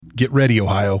Get ready,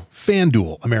 Ohio.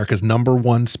 FanDuel, America's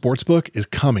 #1 sportsbook, is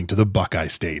coming to the Buckeye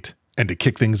State. And to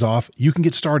kick things off, you can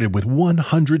get started with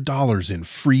 $100 in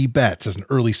free bets as an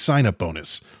early sign-up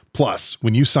bonus. Plus,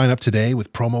 when you sign up today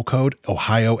with promo code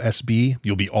OhioSB,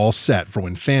 you'll be all set for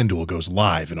when FanDuel goes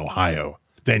live in Ohio.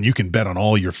 Then you can bet on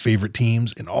all your favorite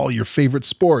teams and all your favorite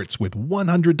sports with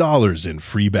 $100 in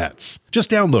free bets.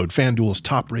 Just download FanDuel's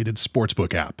top-rated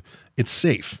sportsbook app. It's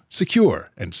safe,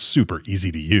 secure, and super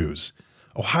easy to use.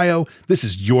 Ohio, this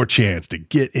is your chance to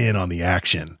get in on the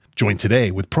action. Join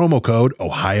today with promo code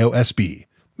OhioSB.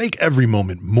 Make every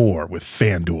moment more with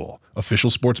FanDuel, official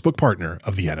sportsbook partner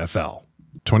of the NFL.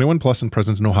 21 plus and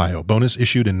present in Ohio. Bonus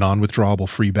issued in non-withdrawable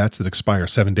free bets that expire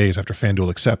 7 days after FanDuel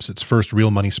accepts its first real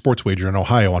money sports wager in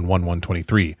Ohio on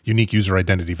 1/1/23. Unique user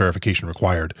identity verification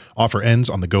required. Offer ends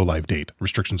on the go-live date.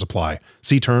 Restrictions apply.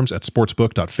 See terms at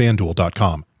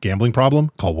sportsbook.fanduel.com. Gambling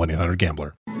problem? Call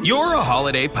 1-800-GAMBLER. You're a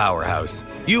holiday powerhouse.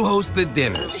 You host the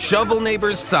dinners, shovel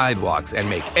neighbors' sidewalks, and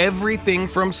make everything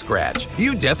from scratch.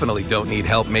 You definitely don't need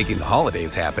help making the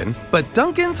holidays happen. But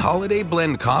Dunkin's Holiday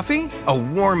Blend Coffee? A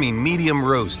warming medium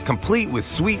roast complete with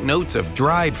sweet notes of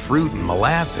dried fruit and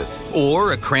molasses.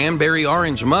 Or a cranberry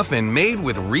orange muffin made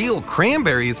with real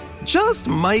cranberries just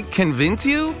might convince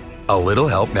you? A little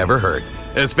help never hurt.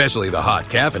 Especially the hot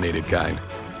caffeinated kind.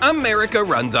 America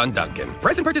runs on Dunkin'.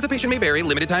 Price and participation may vary.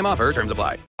 Limited time offer. Terms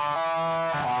apply.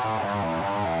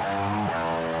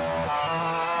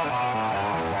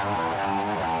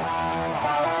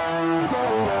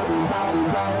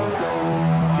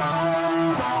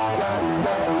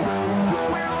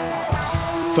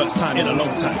 First time in a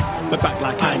long time, but back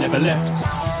like I never left.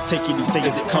 Taking each day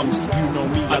as it comes. You know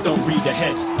me, I don't read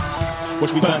ahead.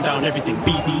 Watch me burn down everything,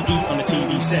 BDE on the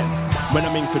TV set. When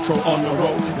I'm in control on the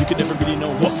road, you can never really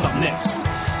know what's up next.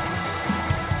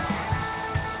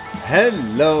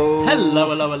 Hello. Hello,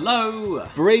 hello, hello.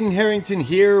 Braden Harrington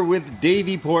here with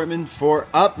Davey Portman for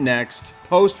Up Next,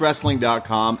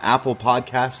 postwrestling.com, Apple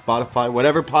Podcasts, Spotify,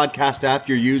 whatever podcast app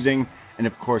you're using. And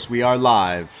of course, we are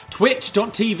live.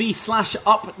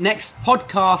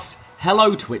 Twitch.tv/upnextpodcast.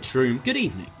 Hello, Twitch room. Good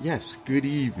evening. Yes, good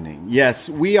evening. Yes,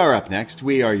 we are Up Next.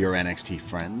 We are your NXT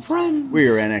friends. We're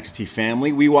your NXT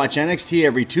family. We watch NXT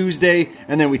every Tuesday,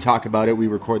 and then we talk about it. We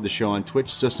record the show on Twitch.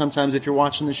 So sometimes if you're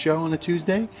watching the show on a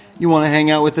Tuesday, you want to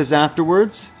hang out with us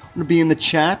afterwards, want to be in the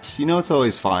chat, you know it's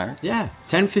always fire. Yeah,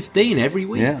 10:15 every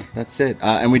week. Yeah, that's it.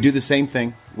 And we do the same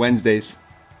thing Wednesdays.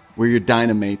 We're your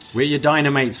Dynamates. We're your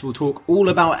Dynamates. We'll talk all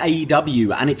about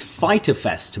AEW, and it's Fighter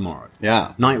Fest tomorrow.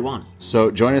 Yeah. Night 1. So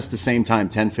join us the same time,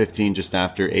 10:15, just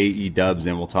after AE Dubs,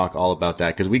 and we'll talk all about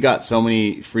that. Because we got so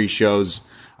many free shows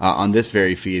on this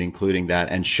very feed, including that,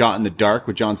 and Shot in the Dark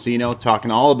with John Cena,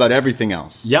 talking all about everything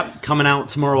else. Yep, coming out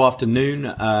tomorrow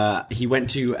afternoon. He went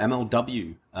to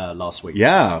MLW last week.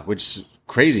 Yeah, which...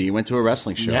 crazy. You went to a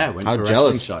wrestling show. Yeah, went How to a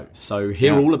jealous. wrestling show. So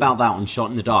hear all about that on Shot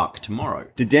in the Dark tomorrow.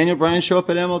 Did Daniel Bryan show up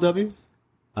at MLW?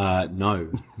 No,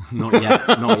 not yet.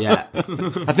 Not yet.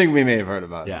 I think we may have heard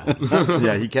about it. Yeah.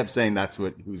 Yeah, he kept saying that's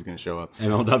what who's going to show up.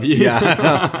 MLW.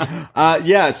 Yeah.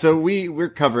 Yeah, so we're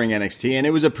covering NXT, and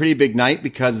it was a pretty big night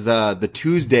because the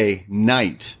Tuesday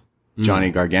night, Johnny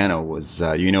Gargano was,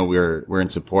 we're in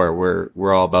support.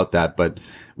 We're all about that, but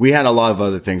we had a lot of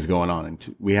other things going on.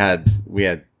 And we had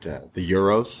the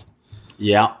Euros.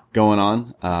 Yeah. Going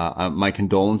on. My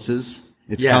condolences.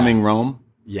 It's coming, Rome.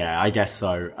 Yeah, I guess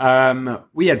so.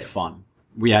 We had fun.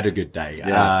 We had a good day.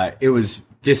 Yeah. It was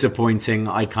disappointing.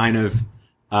 I kind of,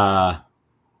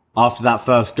 after that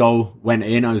first goal went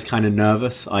in, I was kind of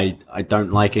nervous. I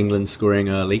don't like England scoring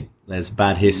early. There's a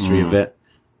bad history of it.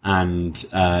 And,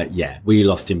 we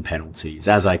lost in penalties,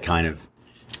 as I don't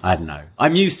know.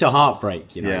 I'm used to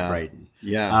heartbreak, Braden.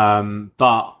 Yeah.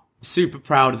 But super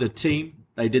proud of the team.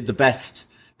 They did the best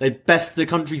the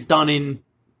country's done in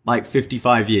like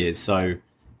 55 years. So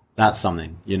that's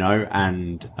something,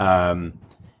 and,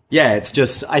 it's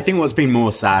just, I think what's been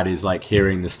more sad is like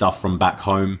hearing the stuff from back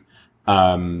home,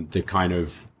 the kind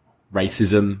of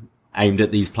racism aimed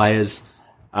at these players.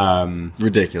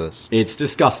 Ridiculous. It's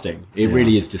disgusting. It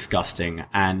really is disgusting.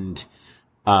 And,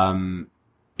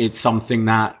 it's something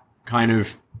that kind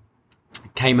of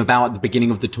came about at the beginning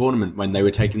of the tournament when they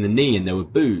were taking the knee and there were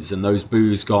boos, and those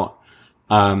boos got,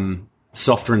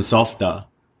 softer and softer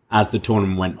as the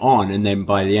tournament went on. And then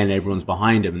by the end, everyone's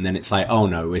behind them. And then it's like, oh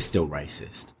no, we're still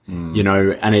racist, and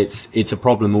it's a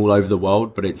problem all over the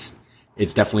world, but it's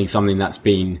definitely something that's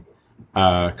been,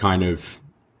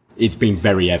 it's been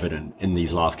very evident in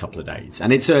these last couple of days.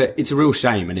 And it's a real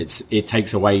shame. And it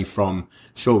takes away from,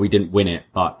 sure, we didn't win it,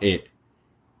 but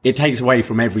it takes away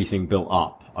from everything built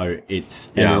up.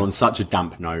 It's ended on such a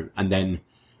damp note. And then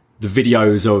the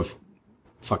videos of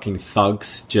fucking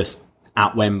thugs just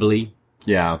at Wembley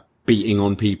beating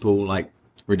on people like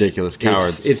ridiculous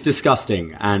cowards. It's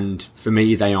disgusting, and for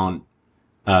me, they aren't.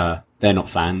 They're not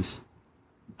fans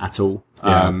at all.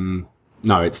 Yeah.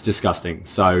 No, it's disgusting.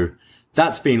 So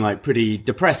that's been like pretty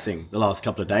depressing the last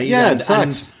couple of days. Yeah, it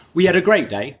sucks. And we had a great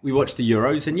day. We watched the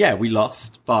Euros, and yeah, we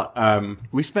lost, but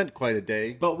we spent quite a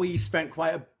day. But we spent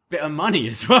quite a bit of money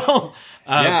as well.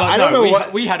 But I don't know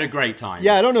we had a great time.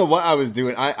 Yeah, I don't know what I was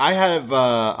doing.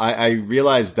 I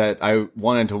realized that I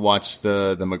wanted to watch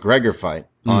the McGregor fight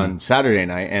on Saturday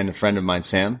night, and a friend of mine,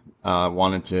 Sam,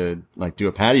 wanted to like do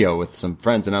a patio with some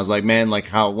friends, and I was like, man,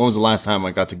 like when was the last time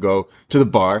I got to go to the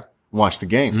bar and watch the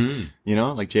game? You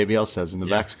know, like JBL says in the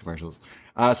Vax commercials.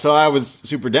 So I was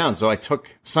super down. So I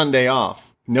took Sunday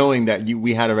off, knowing that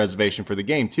we had a reservation for the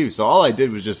game too. So all I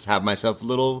did was just have myself a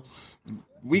little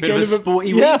weekend bit of a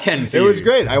sporty weekend for it you. was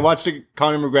great. I watched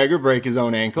Conor McGregor break his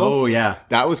own ankle. Oh yeah,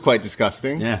 that was quite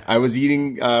disgusting. Yeah, I was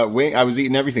eating I was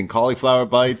eating everything: cauliflower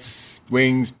bites,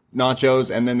 wings, nachos,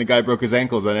 and then the guy broke his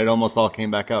ankles, and it almost all came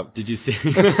back up. Did you see?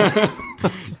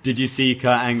 Did you see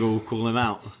Kurt Angle call him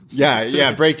out?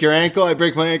 Yeah. Break your ankle. I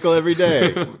break my ankle every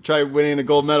day. Try winning a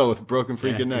gold medal with a broken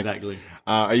freaking neck. Exactly.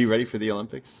 Are you ready for the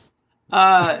Olympics?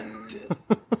 I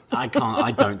can't.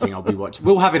 I don't think I'll be watching.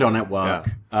 We'll have it on at work.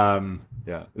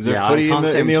 Yeah. Is there footy in the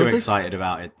I'm Olympics? too excited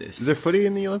about it. Is there footy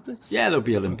in the Olympics? Yeah, there'll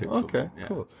be Olympic football. Okay, yeah.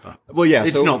 cool. But Well, yeah.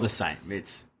 it's so, not the same.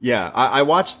 It's I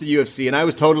watched the UFC, and I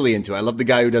was totally into it. I love the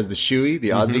guy who does the shoey, the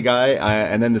Aussie guy,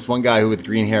 and then this one guy who with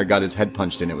green hair got his head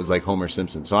punched in. It was like Homer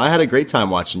Simpson. So I had a great time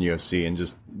watching UFC and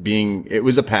just it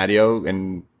was a patio,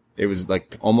 and it was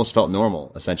like almost felt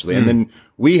normal, essentially. And then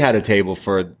we had a table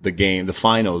for the game, the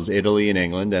finals, Italy and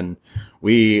England, and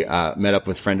we met up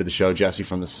with friend of the show, Jesse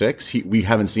from the Six. We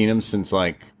haven't seen him since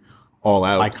like All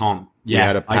Out. I can't. We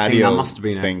had a patio I think that must have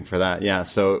been thing for that. Yeah.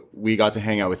 So we got to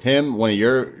hang out with him, one of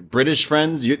your British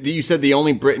friends. You said the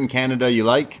only Brit in Canada you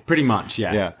like? Pretty much,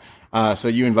 yeah. Yeah. So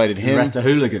you invited him. The rest of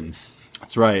hooligans.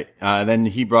 That's right. Then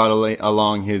he brought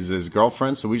along his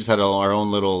girlfriend. So we just had our own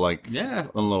little like Yeah.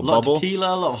 own little a lot bubble. of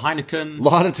tequila, a lot of Heineken. A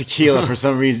lot of tequila for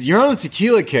some reason. You're on a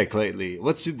tequila kick lately.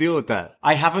 What's your deal with that?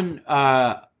 I haven't.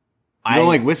 You don't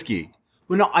like whiskey.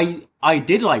 Well, no, I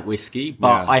did like whiskey, but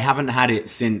Yeah. I haven't had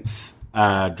it since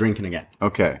drinking again.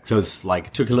 Okay. So it's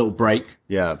like took a little break.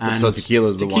 Yeah. And So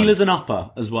tequila's the one. Tequila's an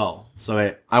upper as well.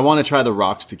 So I want to try the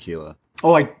Rocks tequila.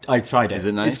 I tried it. Is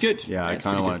it nice? It's good. Yeah, I it's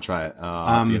kind of pretty want good. to try it. I'll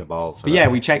have to get a bottle for But that. yeah,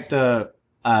 we checked there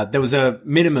was a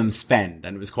minimum spend,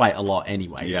 and it was quite a lot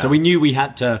anyway. Yeah. So we knew we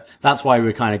had to, that's why we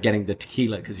were kind of getting the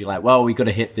tequila, because you're like, well, we got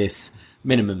to hit this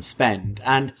minimum spend.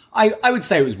 And I would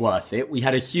say it was worth it. We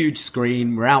had a huge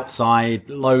screen, we're outside,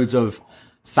 loads of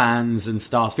fans and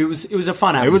stuff. It was a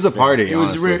fun atmosphere. It was a party, It was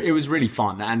honestly. it was really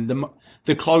fun. And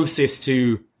the closest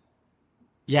to,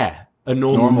 a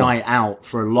normal night out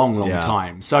for a long Yeah.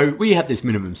 time. So we had this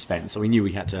minimum spend, so we knew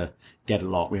we had to get a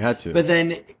lot. We had to. But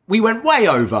then we went way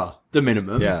over the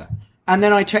minimum. Yeah. And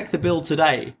then I checked the bill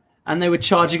today, and they were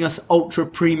charging us ultra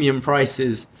premium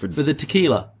prices for the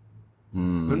tequila.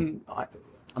 And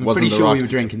I'm Wasn't pretty the sure we Rocks were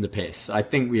drinking the piss. I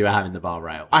think we were having the bar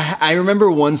rail. I remember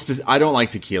one I don't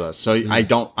like tequila, so I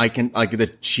can like the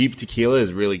cheap tequila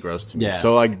is really gross to me. Yeah.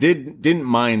 So I didn't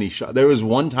mind these shots. There was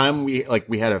one time we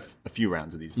had a few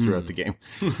rounds of these throughout the game.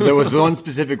 There was one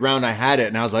specific round I had it,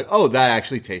 and I was like, oh, that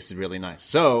actually tasted really nice.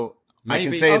 So I can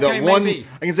Maybe. say Okay, maybe.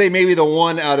 I can say maybe the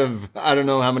one out of I don't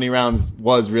know how many rounds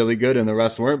was really good and the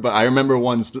rest weren't. But I remember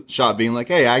one shot being like,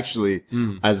 hey, actually,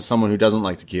 as someone who doesn't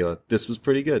like tequila, this was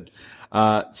pretty good.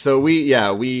 So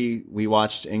we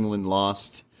watched England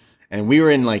lost, and we were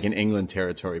in like an England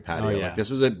territory patio. Oh, yeah. Like, this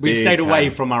was a We big stayed away patio.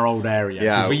 from our old area.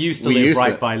 Yeah, Because we used to we live used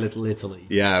right to- by Little Italy.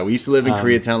 Yeah, we used to live in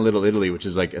Koreatown, Little Italy, which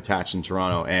is like attached in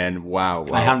Toronto. And wow.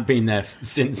 I haven't been there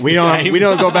since We the don't game. we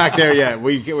don't go back there yet.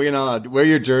 We wear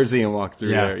your jersey and walk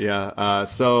through Yeah. there. Yeah.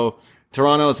 So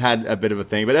Toronto's had a bit of a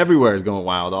thing, but everywhere is going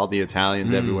wild. All the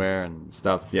Italians everywhere and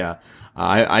stuff. Yeah.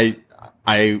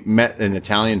 I met an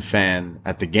Italian fan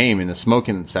at the game in the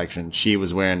smoking section. She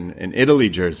was wearing an Italy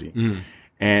jersey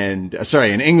and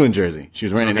an England jersey. She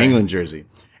was wearing an England jersey,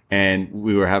 and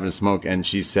we were having a smoke, and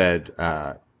she said,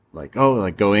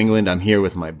 go England. I'm here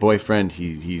with my boyfriend.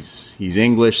 He's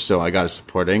English, so I got to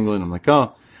support England. I'm like,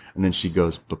 oh, and then she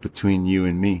goes, but between you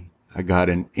and me, I got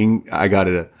an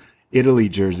Italy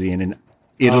jersey and an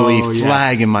Italy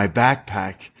flag in my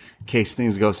backpack in case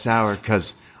things go sour,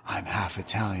 'cause I'm half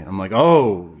Italian. I'm like,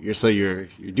 oh, you're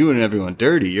doing everyone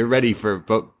dirty. You're ready for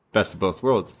best of both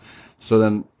worlds. So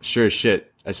then, sure as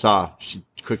shit, I saw she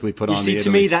quickly put You on see, the to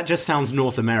Italy. me, that just sounds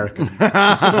North American.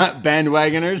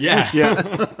 Bandwagoners. Yeah.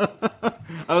 Yeah.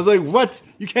 I was like, what?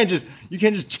 You can't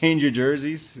just change your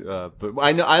jerseys. But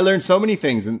I learned so many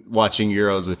things in watching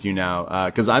Euros with you now.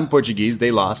 Cause I'm Portuguese.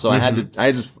 They lost. So I had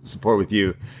to support with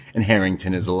you. And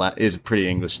Harrington is a pretty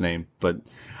English name, but,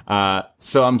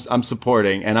 so I'm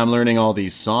supporting and I'm learning all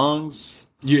these songs.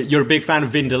 You're a big fan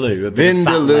of Vindaloo.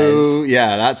 Vindaloo.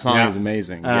 Yeah. That song is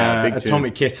amazing. Yeah. Big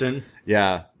Atomic Kitten.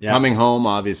 Yeah. Coming Home,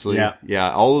 obviously.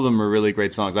 Yeah. All of them are really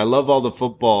great songs. I love all the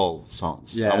football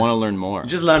songs. I want to learn more. You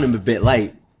just learn them a bit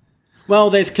late. Well,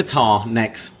 there's Qatar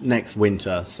next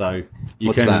winter, so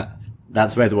What's that?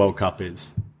 That's where the World Cup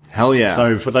is. Hell yeah.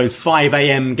 So for those 5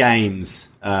 a.m.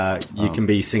 games, you can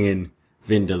be singing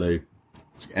Vindaloo.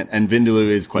 And Vindaloo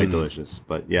is quite delicious,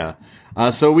 but yeah.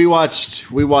 So we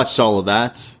watched all of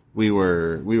that. We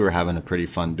were having a pretty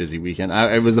fun, busy weekend.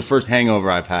 It was the first hangover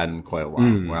I've had in quite a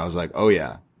while, where I was like, oh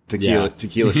yeah,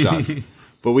 tequila shots.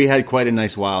 But we had quite a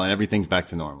nice while, and everything's back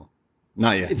to normal.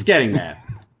 Not yet. It's getting there.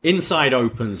 Inside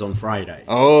opens on Friday.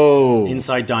 Oh,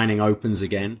 Inside dining opens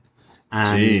again,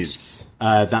 and jeez.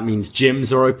 That means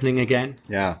gyms are opening again.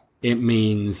 Yeah. It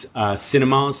means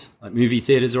cinemas, like movie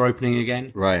theaters, are opening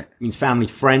again. Right. It means family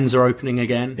friends are opening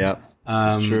again. Yeah.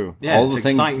 This is true. Yeah, all it's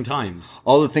exciting times.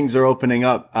 All the things are opening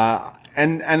up.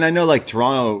 And I know like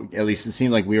Toronto, at least it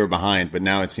seemed like we were behind, but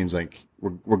now it seems like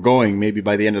we're going maybe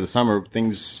by the end of the summer.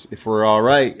 Things, if we're all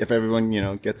right, if everyone,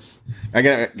 gets, I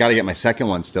got to get my second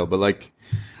one still, but like,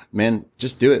 man,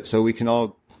 just do it so we can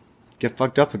all get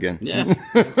fucked up again. Yeah.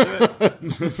 Let's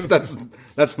do it.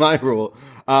 That's my rule.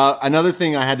 Another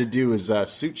thing I had to do is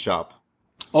suit shop.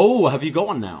 Oh, have you got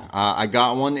one now? I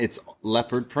got one. It's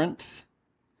leopard print.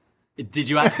 Did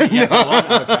you actually get one?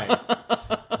 Okay.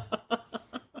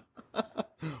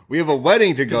 We have a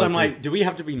wedding to go to. Because I'm like, do we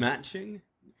have to be matching?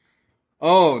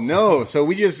 Oh, no. So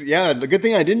we just, the good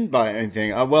thing I didn't buy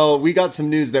anything. Well, we got some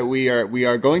news that we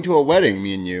are going to a wedding,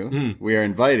 me and you. We are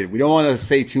invited. We don't want to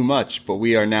say too much, but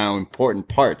we are now important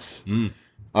parts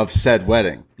of said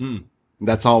wedding.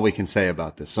 That's all we can say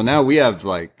about this. So now we have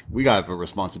a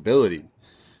responsibility.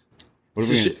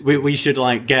 We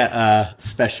should get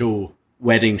special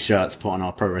wedding shirts put on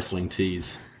our pro wrestling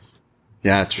tees.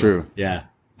 Yeah, true. Yeah.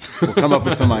 We'll come up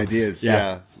with some ideas.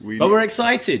 Yeah. But we're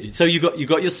excited. So you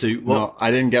got your suit. What? No,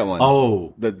 I didn't get one.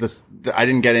 Oh. I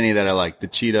didn't get any that I liked. The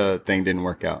cheetah thing didn't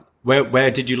work out. Where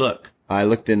did you look? I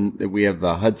looked we have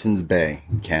Hudson's Bay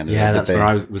in Canada. Yeah, that's where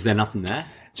I was. Was there nothing there?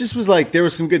 Just was like, there were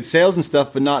some good sales and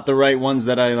stuff, but not the right ones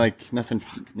that I like. Nothing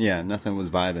was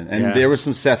vibing. And there were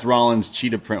some Seth Rollins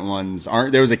cheetah print ones.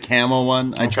 There was a camo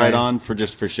one I tried on for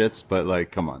shits, but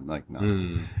like, come on, like,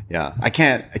 no. Yeah. I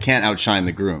can't outshine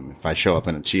the groom if I show up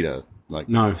in a cheetah. Like,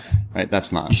 no. Right.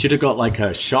 That's not. You should have got like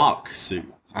a shark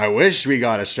suit. I wish we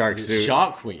got a shark suit.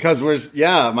 Shark Week. Cause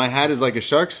my hat is like a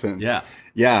shark's fin. Yeah.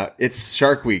 Yeah. It's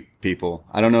Shark Week, people.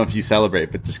 I don't know if you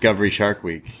celebrate, but Discovery Shark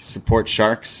Week. Support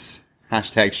sharks.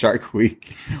 Hashtag Shark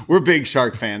Week. We're big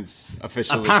shark fans,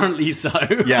 officially. Apparently so.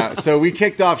 Yeah, so we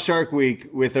kicked off Shark Week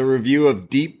with a review of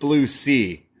Deep Blue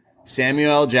Sea.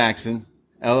 Samuel L. Jackson,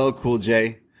 LL Cool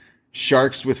J,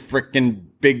 sharks with frickin'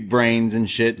 big brains and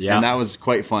shit. Yeah. And that was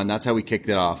quite fun. That's how we kicked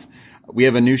it off. We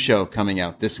have a new show coming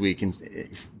out this week, and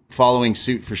following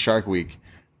suit for Shark Week.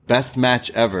 Best match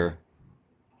ever.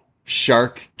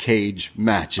 Shark cage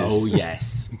matches. Oh,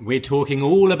 yes. We're talking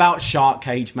all about shark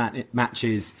cage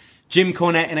matches. Jim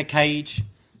Cornette in a cage,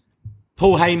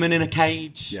 Paul Heyman in a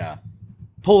cage,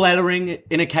 Paul Ellering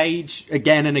in a cage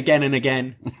again and again and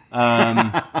again.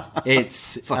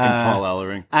 It's fucking Paul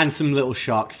Ellering, and some little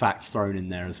shark facts thrown in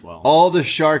there as well. All the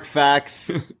shark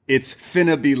facts. It's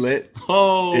finna be lit.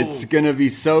 Oh, it's gonna be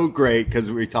so great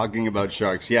because we're talking about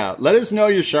sharks. Yeah, let us know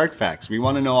your shark facts. We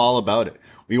want to know all about it.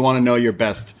 We want to know your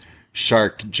best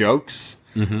shark jokes.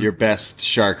 Your best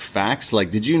shark facts.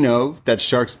 Like, did you know that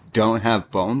sharks don't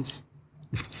have bones?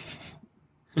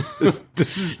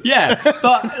 this is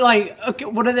but like, okay,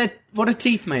 what are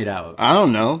teeth made out of? I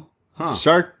don't know.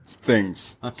 Shark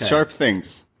things. Okay. Sharp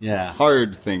things. Yeah.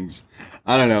 Hard things.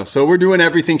 I don't know. So we're doing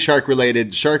everything shark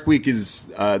related. Shark Week is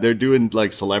they're doing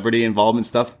like celebrity involvement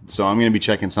stuff. So I'm going to be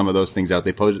checking some of those things out.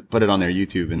 They put it on their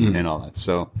YouTube and all that.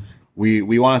 So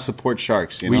we want to support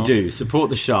sharks, you know? We do. Support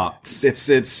the sharks.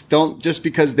 It's don't, just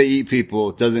because they eat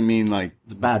people doesn't mean like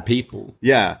the bad people.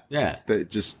 Yeah. Yeah.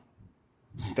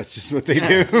 That's just what they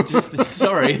do.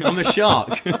 Sorry, I'm a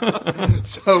shark.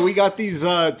 So we got these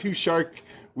 2 Shark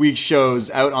Week shows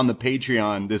out on the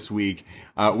Patreon this week.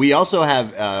 We also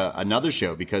have another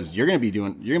show because you're going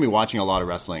to be watching a lot of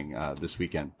wrestling this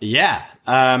weekend. Yeah.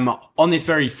 On this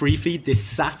very free feed this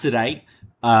Saturday,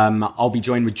 I'll be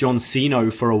joined with John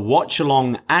Cena for a watch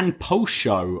along and post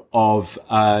show of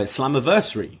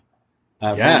Slammiversary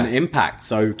from Impact.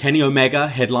 So Kenny Omega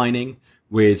headlining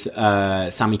with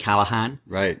Sami Callihan.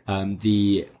 Right.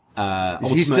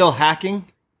 Is he still hacking?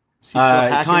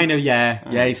 Kind of, yeah.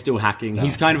 Yeah, he's still hacking.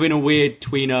 He's kind of in a weird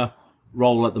tweener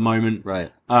role at the moment.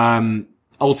 Right.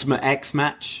 Ultimate X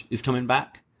match is coming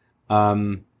back.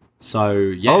 So,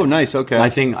 yeah. Oh, nice. Okay. I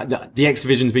think the X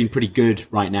Division's been pretty good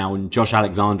right now, and Josh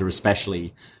Alexander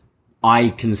especially. I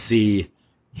can see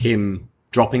him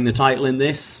dropping the title in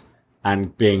this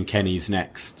and being Kenny's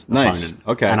next opponent.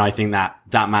 Okay. And I think that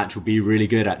match will be really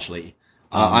good, actually.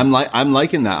 I'm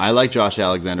liking that. I like Josh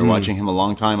Alexander, watching him a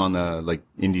long time on the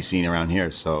indie scene around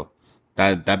here. So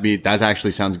that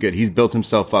actually sounds good. He's built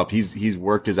himself up. He's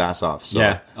worked his ass off. So,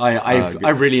 yeah.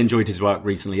 I've really enjoyed his work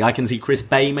recently. I can see Chris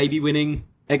Bay maybe winning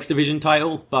X Division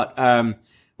title, but,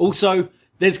 also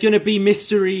there's going to be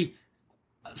mystery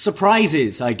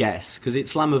surprises, I guess, because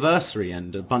it's Slammiversary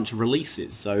and a bunch of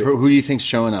releases. So who do you think's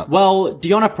showing up? Well,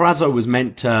 Deonna Purrazzo was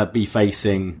meant to be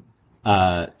facing,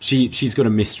 she's got a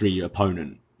mystery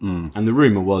opponent. And the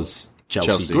rumor was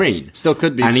Chelsea Green. Still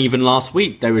could be. And even last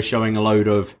week, they were showing a load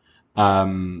of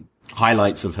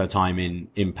highlights of her time in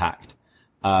Impact.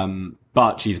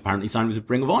 But she's apparently signed with the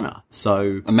Ring of Honor.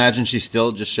 So imagine she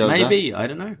still just shows up. Maybe, I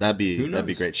don't know. That'd be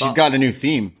great. She's got a new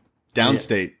theme,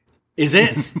 Downstate. Is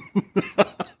it?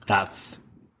 That's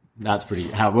pretty.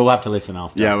 We'll have to listen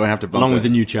after. Yeah, we'll have to bump along it. with the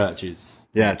new churches.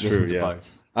 Yeah, true. Listen to Yeah.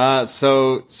 both.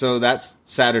 So that's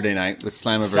Saturday night with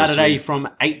Slammiversary. Saturday from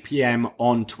 8 p.m.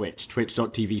 on Twitch,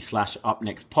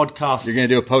 twitch.tv/upnextpodcast. You're going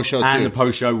to do a post show too. And the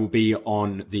post show will be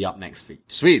on the UpNext feed.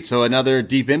 Sweet. So another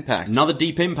Deep Impact. Another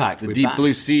Deep Impact. The Deep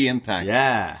Blue Sea Impact.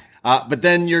 Yeah. But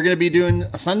then you're going to be doing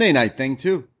a Sunday night thing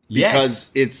too.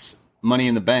 Because it's Money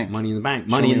in the Bank. Money in the Bank.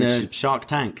 Money in the Shark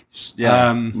Tank.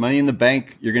 Yeah. Money in the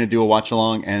Bank. You're going to do a watch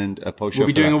along and a post show. We'll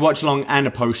be doing a watch along and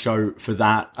a post show for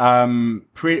that.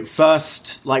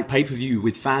 First, pay-per-view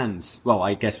with fans. Well,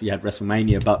 I guess we had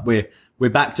WrestleMania, but we're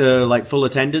back to full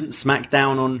attendance.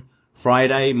 SmackDown on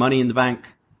Friday, Money in the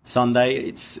Bank Sunday.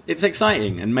 It's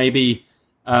exciting, and maybe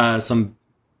some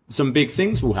big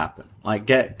things will happen.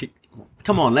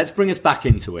 Come on, let's bring us back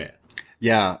into it.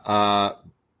 Yeah.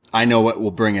 I know what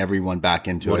will bring everyone back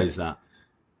into it. What is that?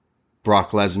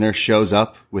 Brock Lesnar shows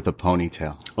up with a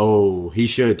ponytail. Oh, he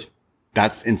should.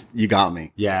 You got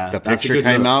me. Yeah. The picture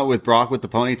came out with Brock with the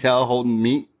ponytail holding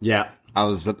meat. Yeah.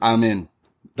 I'm in.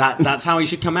 That's how he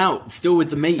should come out, still with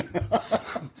the meat.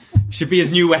 Should be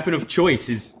his new weapon of choice,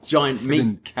 his giant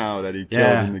meat. Cow that he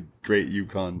killed in the Great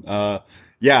Yukon.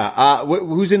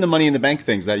 Who's in the Money in the Bank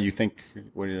things that you think?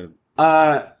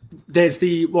 There's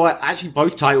actually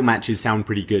both title matches sound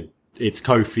pretty good. It's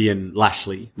Kofi and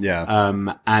Lashley. Yeah.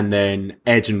 And then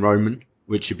Edge and Roman,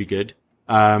 which should be good.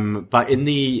 But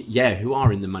who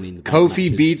are in the Money in the Bank Kofi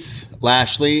matches? beats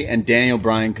Lashley and Daniel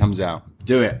Bryan comes out.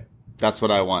 Do it. That's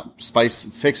what I want.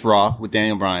 Fix Raw with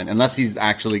Daniel Bryan, unless he's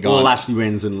actually gone. Or Lashley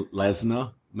wins and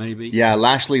Lesnar, maybe. Yeah,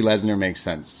 Lashley Lesnar makes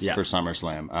sense for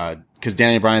SummerSlam. Because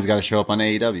Daniel Bryan's got to show up on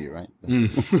AEW, right?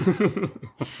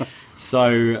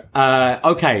 So,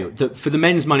 for the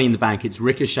men's Money in the Bank, it's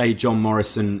Ricochet, John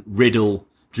Morrison, Riddle,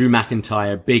 Drew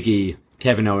McIntyre, Big E,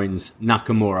 Kevin Owens,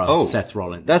 Nakamura, Seth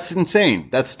Rollins. That's insane.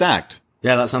 That's stacked.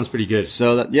 Yeah, that sounds pretty good.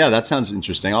 So, that sounds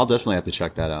interesting. I'll definitely have to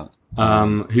check that out.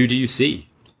 Who do you see?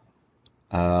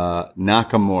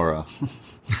 Nakamura.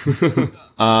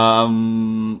 I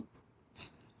don't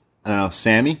know.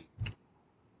 Sammy?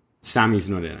 Sammy's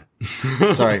not in it.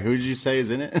 Sorry, who did you say is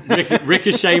in it?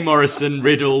 Ricochet, Morrison,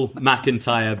 Riddle,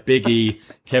 McIntyre, Big E,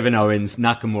 Kevin Owens,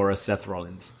 Nakamura, Seth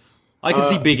Rollins. I can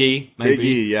see Big E, maybe. Big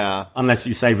E, yeah. Unless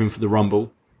you save him for the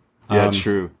Rumble. Yeah,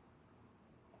 true.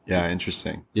 Yeah,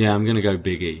 interesting. Yeah, I'm going to go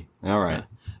Big E. All right.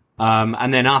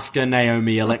 And then Asuka,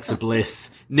 Naomi, Alexa Bliss,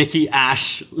 Nikki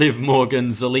Ash, Liv Morgan,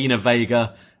 Zelina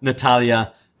Vega,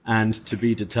 Natalya, and to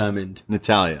be determined.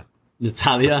 Natalya.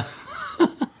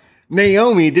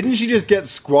 Naomi, didn't she just get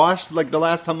squashed the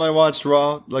last time I watched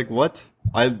Raw? What?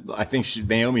 I think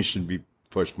Naomi should be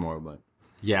pushed more, but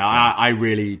yeah, I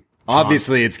really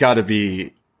obviously it's got to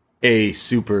be a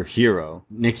superhero.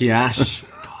 Nikki Ash.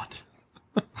 God.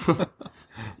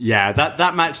 Yeah,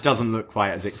 that match doesn't look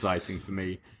quite as exciting for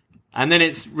me. And then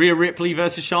it's Rhea Ripley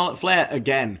versus Charlotte Flair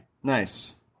again.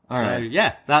 Nice. All right.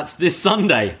 Yeah, that's this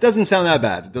Sunday. Doesn't sound that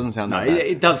bad. It doesn't sound that bad.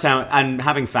 It does sound, and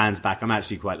having fans back, I'm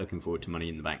actually quite looking forward to Money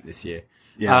in the Bank this year.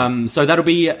 Yeah. So that'll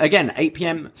be, again, 8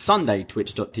 p.m. Sunday,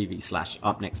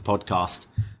 twitch.tv/upnextpodcast.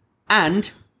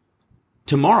 And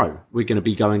tomorrow, we're going to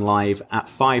be going live at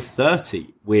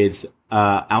 5:30 with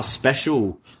our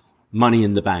special Money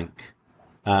in the Bank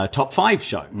top 5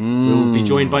 show. We'll be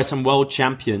joined by some world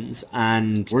champions,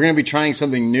 and we're going to be trying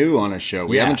something new on a show.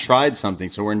 We haven't tried something,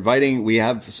 so we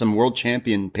have some world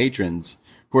champion patrons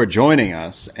who are joining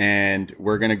us, and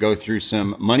we're going to go through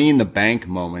some Money in the Bank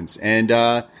moments. And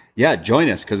join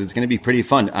us because it's going to be pretty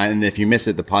fun. And if you miss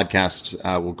it, the podcast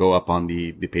will go up on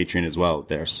the Patreon as well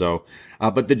there. So,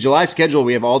 but the July schedule,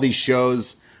 we have all these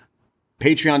shows.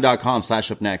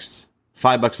 Patreon.com/upNXT.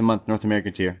 $5 a month, North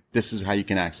American tier. This is how you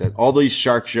can access all these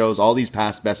Shark shows, all these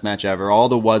past Best Match Ever, all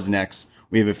the Was Next.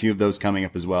 We have a few of those coming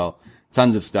up as well.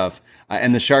 Tons of stuff.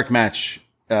 And the Shark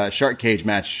Cage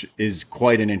match is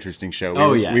quite an interesting show.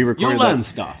 We recorded you'll learn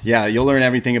stuff. Yeah, you'll learn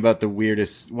everything about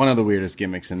one of the weirdest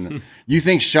gimmicks. And you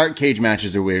think Shark Cage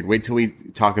matches are weird? Wait till we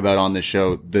talk about on the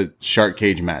show the Shark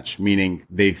Cage match, meaning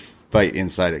they fight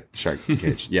inside a shark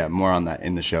cage. Yeah, more on that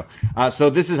in the show. So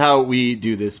this is how we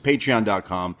do this,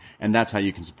 patreon.com, and that's how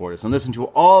you can support us. And listen to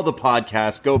all the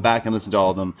podcasts. Go back and listen to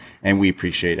all of them, and we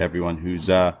appreciate everyone who's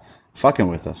fucking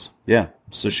with us. Yeah.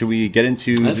 So should we get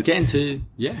into... Let's get into...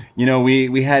 Yeah. You know,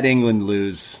 we had England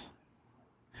lose.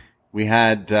 We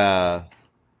had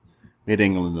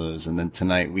England lose, and then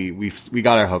tonight we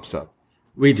got our hopes up.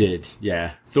 We did,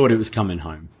 yeah. Thought it was coming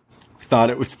home. We thought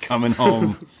it was coming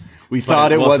home. We But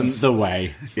thought it wasn't the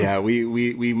way. Yeah,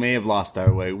 we may have lost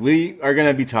our way. We are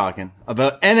going to be talking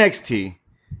about NXT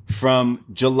from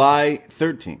July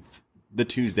 13th, the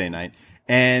Tuesday night.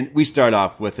 And we start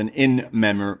off with an in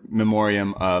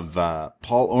memoriam of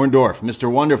Paul Orndorff, Mr.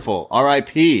 Wonderful,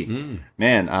 R.I.P.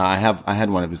 Man, I had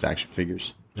one of his action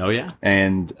figures. Oh, yeah?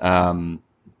 And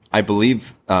I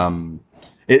believe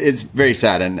it's very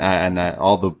sad, and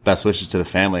all the best wishes to the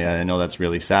family. I know that's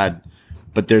really sad.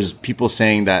 But there's people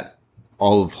saying that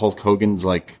all of Hulk Hogan's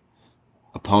like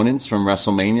opponents from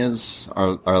WrestleManias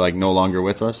are like no longer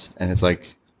with us, and it's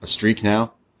like a streak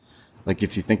now. Like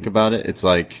if you think about it, it's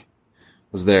like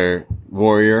was there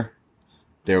Warrior,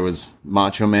 there was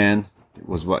Macho Man, there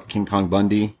was King Kong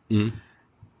Bundy,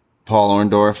 Paul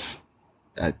Orndorff.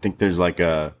 I think there's like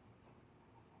I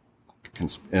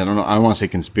don't know. I don't want to say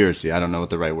conspiracy. I don't know what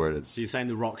the right word is. So you're saying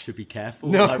The Rock should be careful?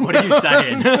 No. Like, what are you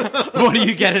saying? What are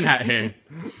you getting at here?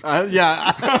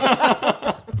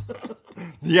 Yeah.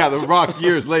 Yeah, The Rock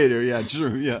years later. Yeah,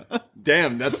 true. Yeah.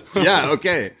 Damn,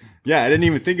 okay. Yeah, I didn't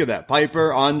even think of that.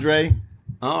 Piper, Andre.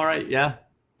 All right, yeah.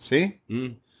 See?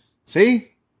 See?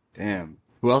 Damn.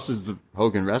 Who else is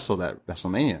Hogan wrestled at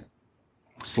WrestleMania?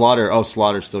 Slaughter. Oh,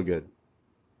 Slaughter's still good.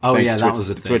 Oh, Thanks, yeah, Twitch, that was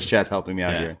the thing. Twitch chat's helping me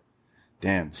out here.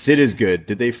 Damn. Sid is good.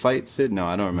 Did they fight Sid? No,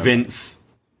 I don't remember. Vince.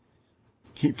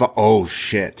 He fought... Oh,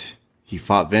 shit. He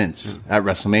fought Vince at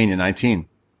WrestleMania 19.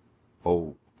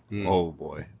 Oh. Oh,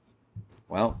 boy.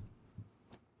 Well.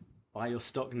 Buy your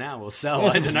stock now or sell.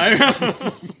 I don't know.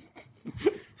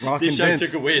 This show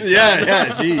took a weird turn. Yeah.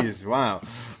 Jeez. Wow.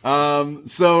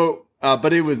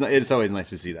 But it's always nice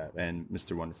to see that. And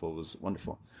Mr. Wonderful was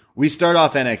wonderful. We start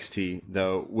off NXT,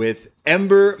 though, with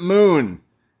Ember Moon.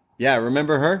 Yeah,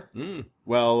 remember her?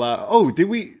 Well, did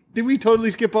we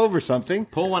totally skip over something?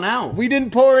 Pour one out. We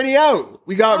didn't pour any out.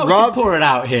 We got robbed. We can pour it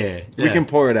out here. We can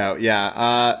pour it out,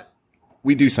 yeah.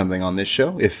 We do something on this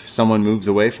show. If someone moves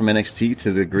away from NXT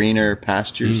to the greener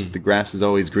pastures, the grass is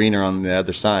always greener on the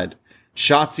other side.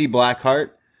 Shotzi Blackheart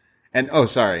and,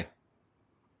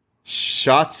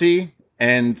 Shotzi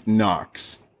and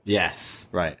Nox. Yes.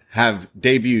 Right. Have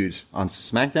debuted on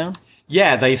SmackDown?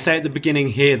 Yeah, they say at the beginning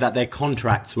here that their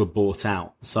contracts were bought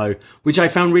out. So, which I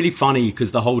found really funny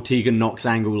because the whole Tegan Nox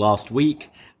angle last week,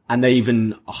 and they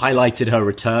even highlighted her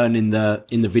return in the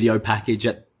video package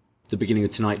at the beginning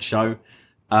of tonight's show.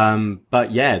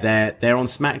 But yeah, they're on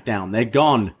SmackDown. They're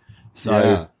gone.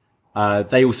 So,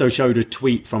 they also showed a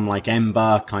tweet from like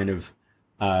Ember kind of,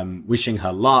 wishing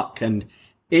her luck. And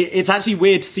it's actually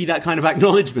weird to see that kind of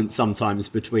acknowledgement sometimes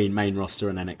between main roster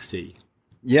and NXT.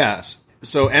 Yes.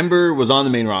 So Ember was on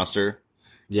the main roster,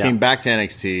 came back to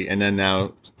NXT, and then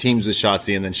now teams with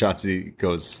Shotzi, and then Shotzi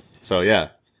goes. So yeah.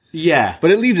 Yeah. But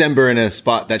it leaves Ember in a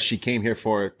spot that she came here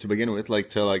for to begin with, I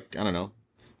don't know.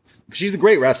 She's a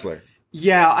great wrestler.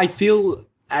 Yeah, I feel,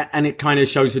 and it kind of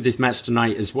shows with this match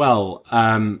tonight as well,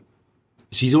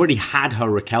 she's already had her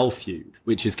Raquel feud,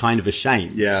 which is kind of a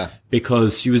shame. Yeah.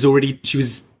 Because she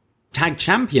was tag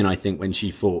champion, I think, when she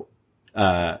fought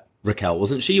Raquel,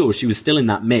 wasn't she? Or she was still in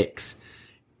that mix.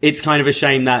 It's kind of a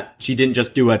shame that she didn't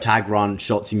just do her tag run,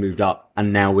 Shotzi moved up,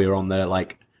 and now we're on the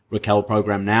Raquel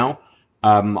program now.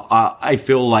 I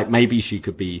feel like maybe she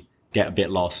could get a bit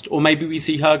lost, or maybe we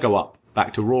see her go up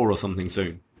back to Raw or something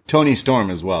soon. Toni Storm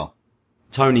as well.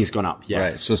 Tony's gone up, yes.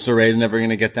 Right. So Saray's never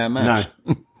going to get that match.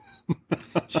 No.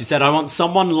 She said, I want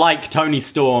someone like Toni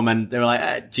Storm, and they were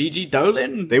like, Gigi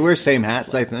Dolan? They wear same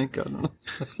hats, I think. I don't know.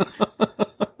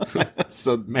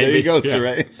 So maybe. There you go,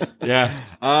 Saray.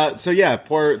 Yeah. So yeah,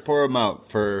 pour them out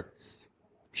for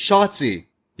Shotzi.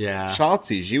 Yeah.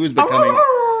 Shotzi. She was becoming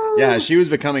Yeah, she was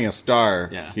becoming a star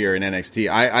Yeah. here in NXT.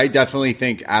 I definitely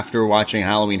think after watching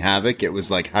Halloween Havoc, it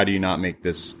was like, how do you not make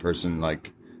this person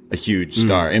like a huge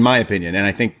star, in my opinion? And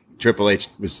I think Triple H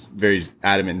was very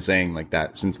adamant in saying like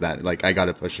that since that, like, I got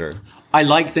to push her. I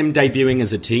like them debuting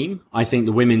as a team. I think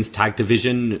the women's tag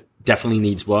division definitely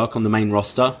needs work on the main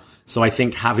roster. So I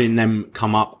think having them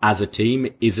come up as a team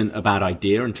isn't a bad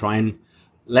idea, and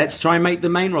let's try and make the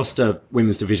main roster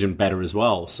women's division better as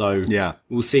well. So Yeah.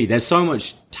 we'll see. There's so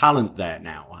much talent there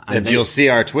now. And you'll see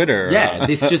our Twitter. Yeah,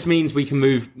 this just means we can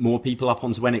move more people up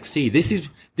onto NXT. This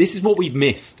is what we've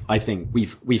missed, I think.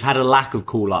 We've had a lack of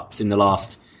call-ups in the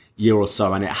last year or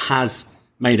so, and it has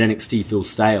made NXT feel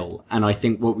stale. And I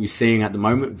think what we're seeing at the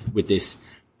moment with this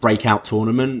breakout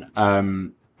tournament,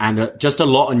 and just a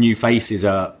lot of new faces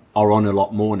are on a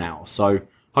lot more now. So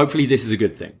hopefully this is a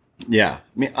good thing. Yeah,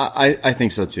 I mean, I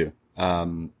think so too.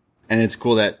 And it's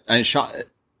cool that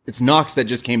it's Knox that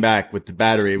just came back with the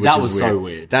battery, which That is was weird. so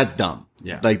weird. That's dumb.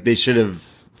 Yeah. Like they should have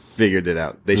figured it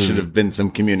out. They should have been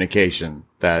some communication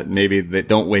that maybe they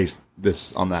don't waste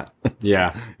this on that.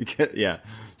 Yeah. Yeah.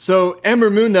 So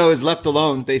Ember Moon though is left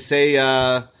alone. They say,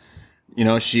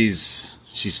 she's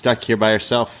stuck here by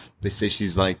herself. They say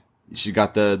she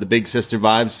got the big sister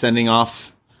vibes, sending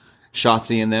off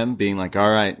Shotzi and them, being like, all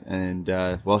right. And,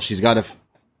 she's got to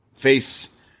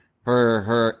face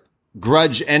her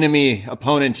grudge enemy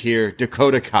opponent here,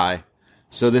 Dakota Kai.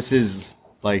 So this is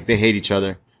like, they hate each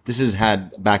other. This has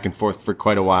had back and forth for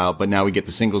quite a while, but now we get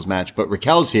the singles match. But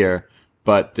Raquel's here,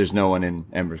 but there's no one in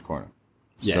Ember's corner.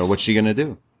 Yes. So what's she going to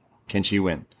do? Can she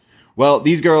win? Well,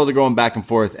 these girls are going back and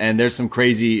forth, and there's some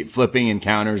crazy flipping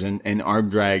encounters and arm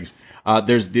drags.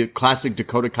 There's the classic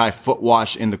Dakota Kai foot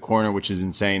wash in the corner, which is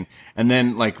insane. And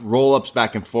then, like, roll-ups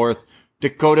back and forth.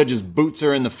 Dakota just boots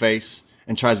her in the face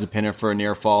and tries to pin her for a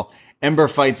near fall. Ember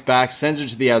fights back, sends her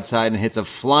to the outside, and hits a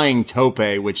flying tope,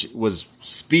 which was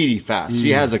speedy fast. She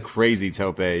has a crazy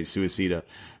tope suicida.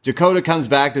 Dakota comes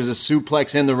back. There's a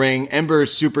suplex in the ring. Ember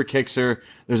super kicks her.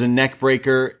 There's a neck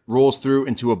breaker, rolls through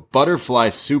into a butterfly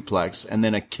suplex, and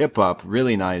then a kip up,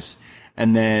 really nice,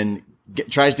 and then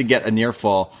tries to get a near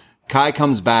fall. Kai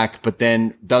comes back, but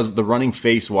then does the running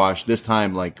face wash, this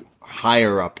time like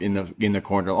higher up in the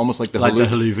corner, almost like the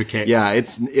haluva kick. Yeah,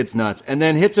 it's nuts. And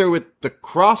then hits her with the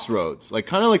crossroads, like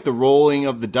kind of like the rolling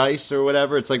of the dice or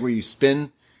whatever. It's like where you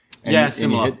spin. And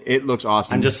similar. It looks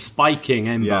awesome. And just spiking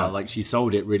Ember, Yeah. like she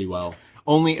sold it really well.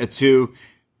 Only a 2.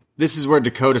 This is where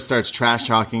Dakota starts trash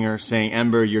talking her, saying,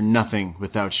 Ember, you're nothing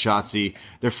without Shotzi.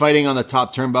 They're fighting on the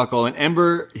top turnbuckle, and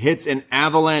Ember hits an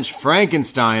avalanche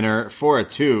Frankensteiner for a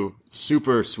 2.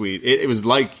 Super sweet. It was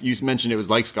like, you mentioned it was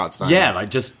like Scott Steiner. Yeah,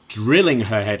 like just drilling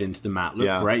her head into the mat.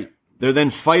 Looked great. They're then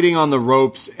fighting on the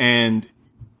ropes, and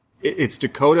it's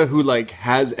Dakota who like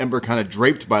has Ember kind of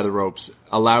draped by the ropes,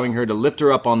 allowing her to lift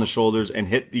her up on the shoulders and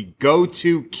hit the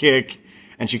go-to kick,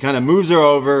 and she kind of moves her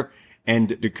over,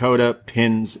 and Dakota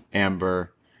pins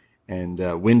Ember and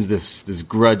wins this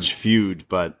grudge feud.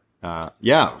 But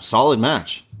solid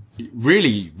match.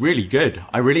 Really, really good.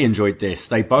 I really enjoyed this.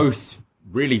 They both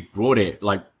really brought it,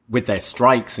 like with their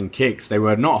strikes and kicks. They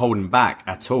were not holding back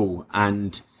at all.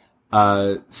 And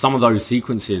some of those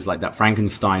sequences, like that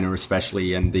Frankensteiner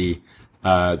especially, and the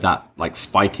that like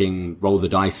spiking roll the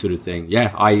dice sort of thing.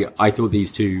 Yeah, I thought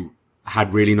these two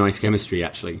had really nice chemistry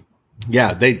actually.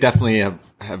 Yeah, they definitely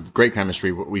have great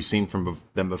chemistry, what we've seen from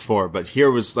them before. But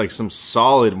here was like some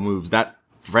solid moves. That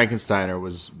Frankensteiner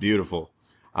was beautiful.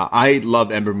 I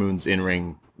love Ember Moon's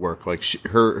in-ring work. Like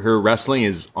her wrestling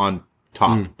is on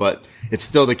top, but it's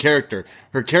still the character.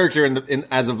 Her character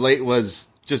as of late was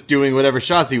just doing whatever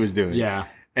Shotzi was doing. Yeah.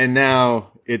 And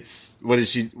now it's, what does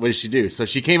she do? So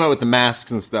she came out with the masks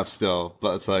and stuff still,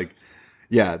 but it's like,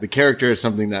 yeah, the character is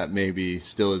something that maybe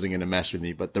still isn't going to mesh with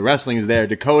me, but the wrestling is there.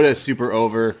 Dakota is super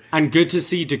over. And good to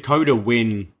see Dakota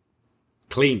win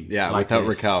clean. Yeah, like without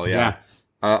this. Raquel. Yeah.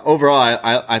 Overall,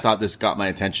 I thought this got my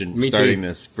attention. Me starting too.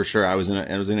 this for sure. I was in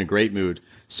a great mood.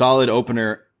 Solid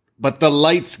opener, but the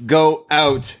lights go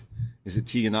out. Is it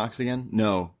Tegan Knox again?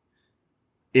 No,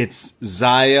 it's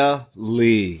Xia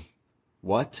Li.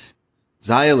 What?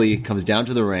 Xia Li comes down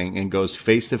to the ring and goes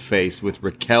face to face with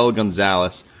Raquel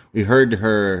Gonzalez. We heard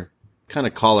her kind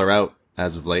of call her out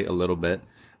as of late a little bit.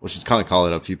 Well, she's kind of called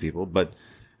out a few people, but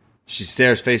she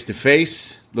stares face to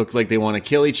face. Look like they want to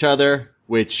kill each other,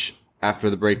 which after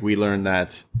the break, we learned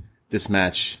that this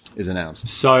match is announced.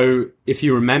 So if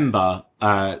you remember,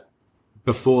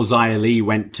 before Xia Li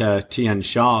went to Tian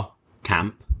Sha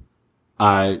camp,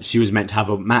 she was meant to have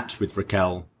a match with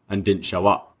Raquel and didn't show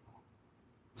up.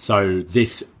 So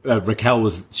this, Raquel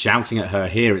was shouting at her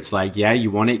here. It's like, yeah, you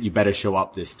want it, you better show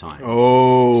up this time.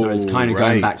 Oh, so it's kind of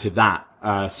going back to that.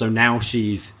 So now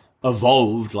she's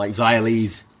evolved, like Xia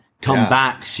Li's come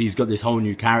back. She's got this whole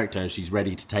new character. She's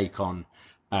ready to take on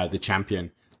the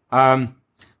champion. I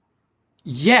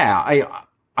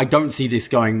don't see this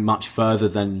going much further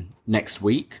than next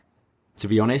week, to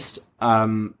be honest.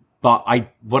 But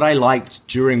what I liked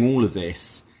during all of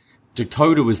this,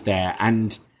 Dakota was there,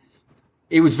 and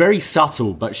it was very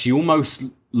subtle, but she almost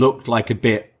looked like a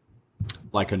bit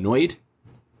like annoyed.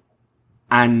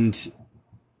 And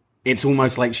it's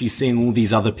almost like she's seeing all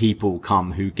these other people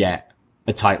come who get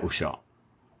a title shot.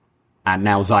 And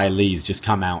now Xia Li's just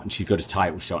come out and she's got a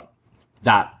title shot.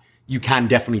 That you can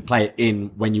definitely play it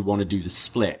in when you want to do the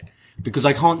split. Because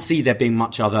I can't see there being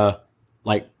much other,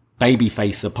 like,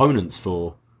 babyface opponents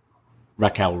for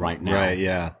Raquel right now. Right,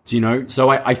 yeah. Do you know? So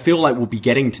I feel like we'll be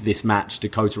getting to this match,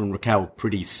 Dakota and Raquel,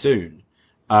 pretty soon.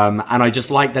 And I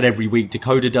just like that every week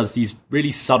Dakota does these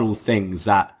really subtle things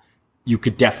that you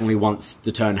could definitely, once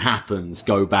the turn happens,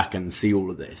 go back and see all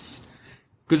of this.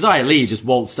 Because Xia Li just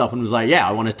waltzed up and was like, yeah,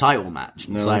 I want a title match.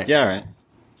 It's like, yeah, right.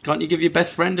 Can't you give your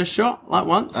best friend a shot, like,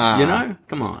 once? You know?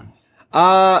 Come on.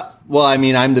 Well, I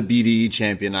mean, I'm the BDE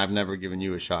champion. I've never given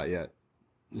you a shot yet.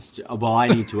 Well, I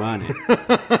need to earn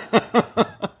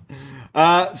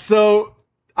it. So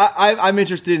I'm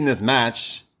interested in this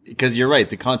match because you're right.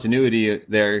 The continuity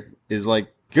there is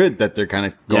like good that they're kind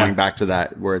of going back to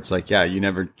that where it's like, yeah, you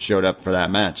never showed up for that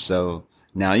match. So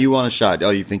now you want a shot.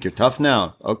 Oh, you think you're tough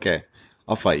now? Okay.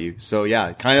 I'll fight you. So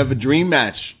yeah, kind of a dream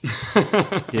match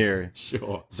here.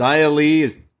 Sure. Xia Li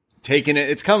is taking it.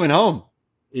 It's coming home.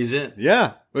 Is it?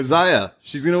 Yeah. With Xia.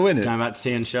 She's going to win it. Going back to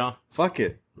Tian Sha? Fuck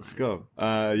it. Let's go.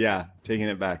 Yeah, taking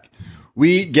it back.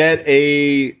 We get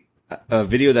a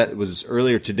video that was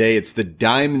earlier today. It's the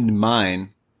Diamond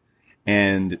Mine,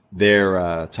 and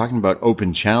they're talking about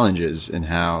open challenges and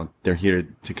how they're here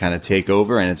to kind of take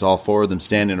over, and it's all four of them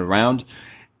standing around.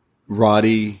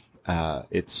 Roddy,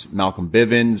 it's Malcolm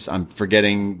Bivens. I'm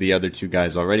forgetting the other two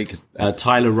guys already because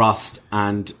Tyler Rust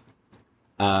and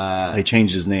they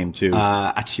changed his name too.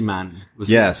 Achiman.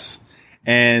 Yes,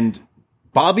 and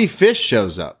Bobby Fish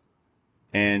shows up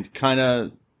and kind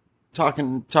of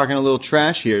talking a little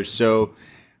trash here. So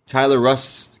Tyler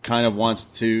Russ kind of wants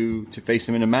to face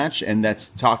him in a match, and that's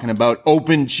talking about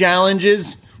open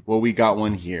challenges. Well, we got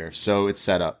one here, so it's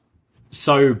set up.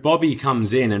 So Bobby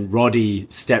comes in and Roddy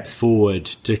steps forward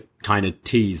to kind of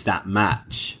tease that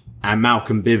match. And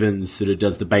Malcolm Bivens sort of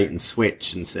does the bait and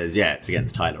switch and says, yeah, it's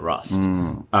against Tyler Rust.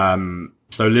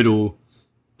 So little,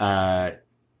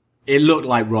 it looked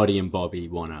like Roddy and Bobby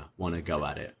wanna go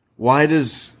at it. Why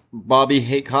does Bobby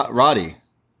hate Roddy?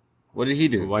 What did he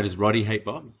do? Why does Roddy hate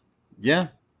Bobby? Yeah.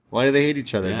 Why do they hate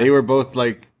each other? Yeah. They were both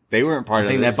like, they weren't part of this.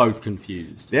 I think they're both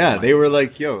confused. Yeah, they were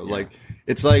like, like,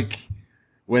 it's like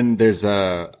when there's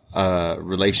a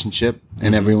relationship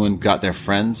and everyone got their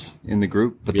friends in the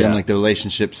group, but then like the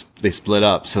relationships, they split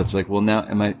up. So it's like, well, now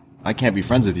I can't be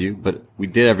friends with you, but we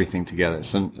did everything together.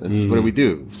 So what do we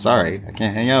do? Sorry, I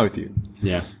can't hang out with you.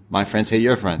 Yeah. My friends hate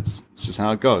your friends. It's just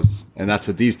how it goes. And that's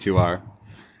what these two are.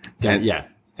 And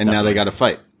now they got to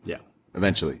fight. Yeah.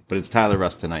 Eventually. But it's Tyler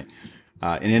Rust tonight.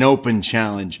 In an open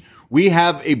challenge. We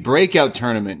have a breakout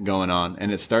tournament going on,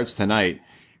 and it starts tonight.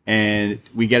 And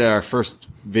we get our first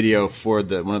video for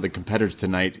one of the competitors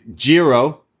tonight,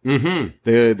 Jiro,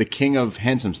 the king of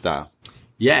handsome style.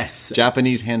 Yes.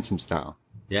 Japanese handsome style.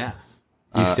 Yeah.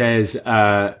 He says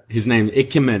his name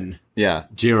Ikemen. Yeah.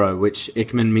 Jiro, which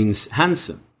Ikemen means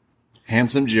handsome.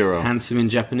 Handsome Jiro. Handsome in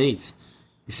Japanese.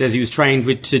 He says he was trained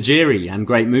with Tajiri and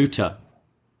Great Muta.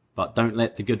 But don't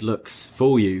let the good looks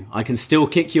fool you. I can still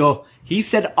kick your... He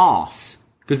said arse.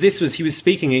 Because he was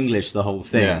speaking English the whole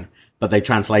thing. Yeah. But they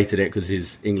translated it because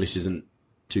his English isn't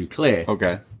too clear.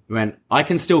 Okay. He went, I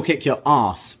can still kick your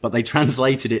ass, but they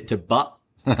translated it to butt.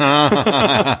 Which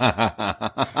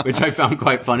I found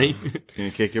quite funny. He's going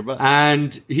to kick your butt.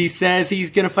 And he says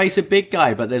he's going to face a big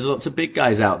guy, but there's lots of big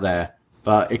guys out there.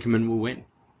 But Ikemen will win.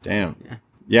 Damn.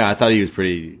 Yeah, I thought he was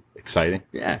pretty exciting.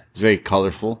 Yeah. He's very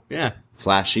colorful. Yeah.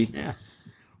 Flashy. Yeah.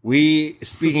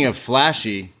 Speaking of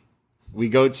flashy, we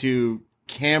go to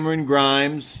Cameron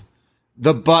Grimes,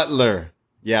 the butler.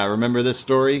 Yeah, remember this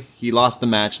story? He lost the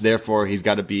match, therefore he's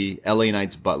got to be LA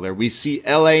Knight's butler. We see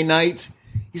LA Knight.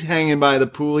 He's hanging by the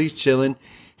pool. He's chilling.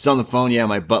 He's on the phone. Yeah,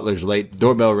 my butler's late. The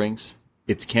doorbell rings.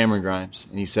 It's Cameron Grimes.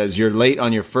 And he says, you're late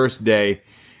on your first day.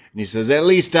 And he says, at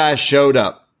least I showed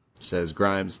up, says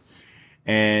Grimes.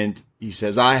 And he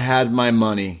says, I had my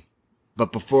money.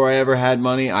 But before I ever had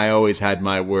money, I always had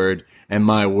my word. And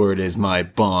my word is my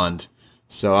bond.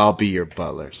 So I'll be your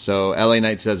butler. So LA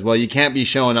Knight says, well, you can't be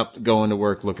showing up going to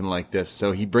work looking like this.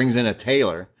 So he brings in a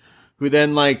tailor who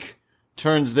then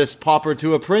turns this pauper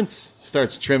to a prince,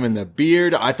 starts trimming the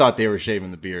beard. I thought they were shaving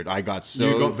the beard. I got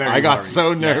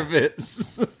so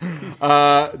nervous.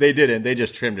 They didn't. They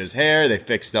just trimmed his hair. They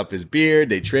fixed up his beard.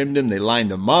 They trimmed him. They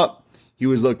lined him up. He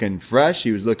was looking fresh.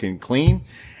 He was looking clean.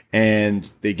 And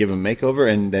they give him a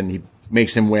makeover, and then he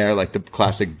makes him wear like the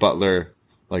classic butler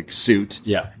like suit,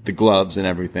 the gloves and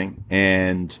everything.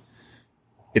 And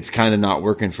it's kind of not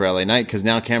working for LA Knight because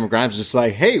now Cameron Grimes is just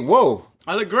like, hey, whoa,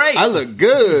 I look great. I look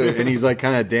good. And he's like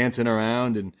kind of dancing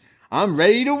around, and I'm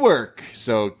ready to work.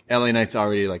 So LA Knight's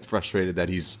already like frustrated that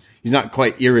he's not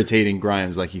quite irritating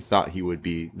Grimes like he thought he would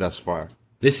be thus far.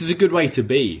 This is a good way to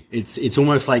be. It's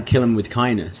almost like kill him with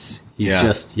kindness. He's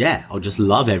I'll just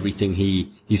love everything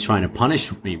he's trying to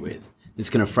punish me with.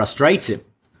 It's going to frustrate him.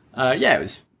 It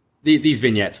was these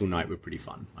vignettes all night were pretty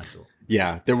fun, I thought.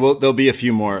 Yeah, there'll be a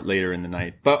few more later in the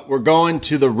night, but we're going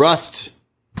to the rusty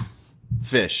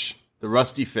fish.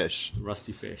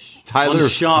 Tyler, on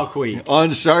Shark Week.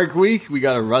 On Shark Week, we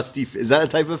got a rusty. Is that a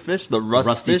type of fish? The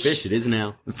rusty fish. It is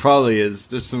now. It probably is.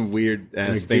 There's some weird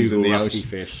ass things in the rusty ocean.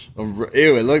 Fish. Ew!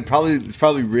 It's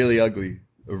probably really ugly.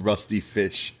 A rusty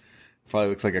fish. Probably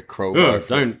looks like a crowbar.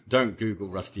 Don't Google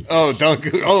rusty fish. Oh, don't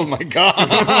Google. Oh my god!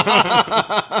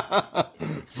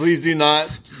 Please do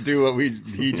not do what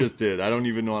he just did. I don't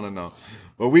even want to know.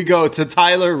 But we go to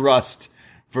Tyler Rust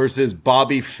versus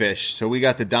Bobby Fish. So we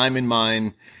got the Diamond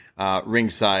Mine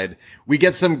ringside. We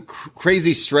get some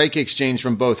crazy strike exchange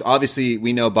from both. Obviously,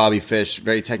 we know Bobby Fish,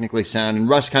 very technically sound, and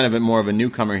Rust kind of more of a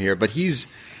newcomer here, but he's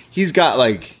got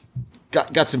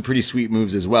got some pretty sweet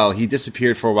moves as well. He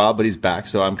disappeared for a while, but he's back.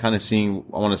 So I'm kind of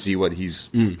I want to see what he's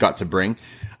got to bring.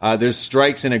 There's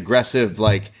strikes and aggressive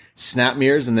snap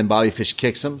mirrors, and then Bobby Fish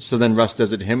kicks him. So then Rust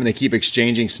does it to him, and they keep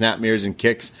exchanging snap mirrors and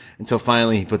kicks until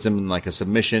finally he puts him in a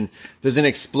submission. There's an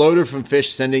exploder from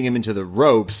Fish sending him into the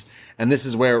ropes. And this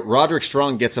is where Roderick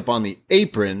Strong gets up on the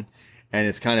apron, and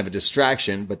it's kind of a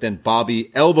distraction. But then Bobby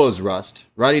elbows Rust.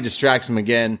 Roddy distracts him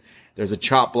again. There's a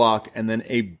chop block, and then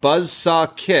a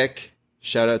buzzsaw kick.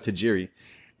 Shout out to Jiri.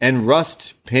 And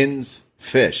Rust pins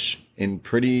Fish in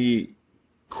pretty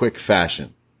quick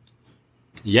fashion.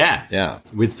 Yeah.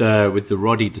 With the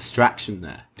Roddy distraction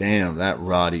there. Damn, that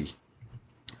Roddy.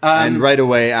 And right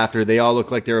away after, they all look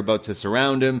like they're about to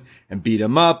surround him and beat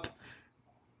him up.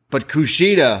 But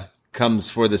Kushida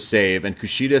comes for the save, and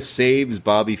Kushida saves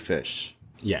Bobby Fish.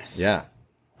 Yes. Yeah.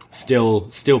 Still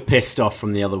pissed off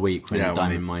from the other week when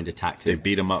Diamond Mine attacked him. They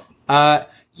beat him up.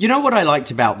 You know what I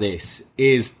liked about this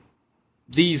is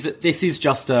this is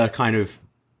just a kind of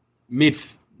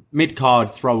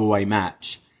mid-card throwaway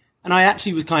match. And I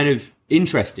actually was kind of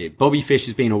interested. Bobby Fish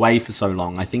has been away for so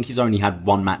long. I think he's only had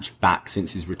one match back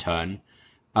since his return.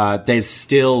 There's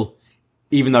still,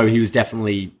 even though he was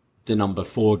definitely the number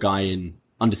 4 guy in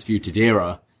Undisputed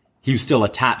Era, he was still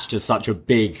attached to such a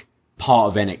big part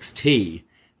of NXT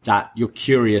that you're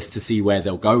curious to see where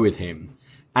they'll go with him.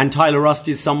 And Tyler Rust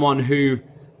is someone who,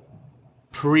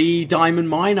 pre-Diamond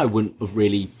Mine, I wouldn't have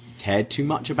really cared too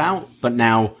much about. But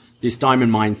now this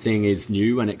Diamond Mine thing is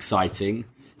new and exciting.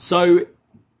 So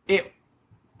it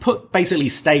put basically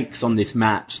stakes on this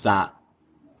match that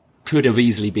could have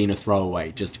easily been a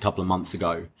throwaway just a couple of months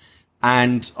ago.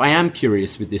 And I am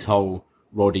curious with this whole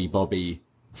Roddy Bobby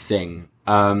thing.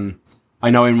 I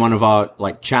know in one of our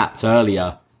chats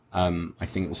earlier, I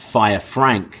think it was Fire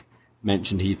Frank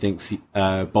mentioned he thinks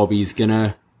Bobby's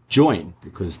gonna join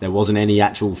because there wasn't any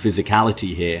actual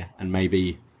physicality here, and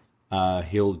maybe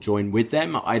he'll join with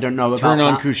them. I don't know about Turn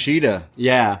on that. Kushida.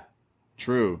 Yeah,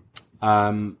 true.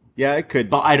 Yeah, it could.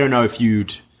 But I don't know if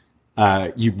you'd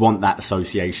want that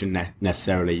association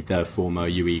necessarily, the former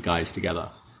UE guys together.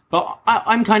 But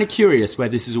I'm kind of curious where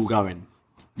this is all going.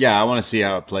 Yeah, I want to see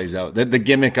how it plays out. The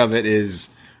gimmick of it is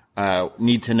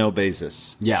need to know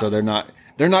basis. Yeah. So they're not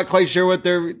quite sure what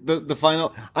the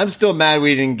final. I'm still mad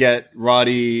we didn't get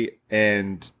Roddy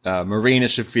and Marina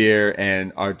Shafir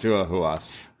and Arturo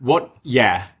Huas. What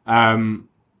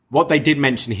they did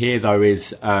mention here though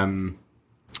is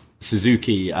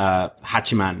Suzuki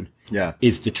Hachiman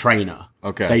is the trainer.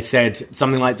 Okay. They said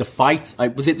something like the fight.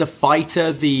 Was it the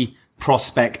fighter, the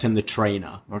prospect, and the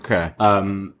trainer? Okay.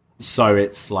 So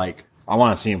it's like I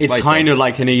want to see him. It's fight kind of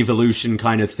like an evolution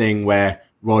kind of thing where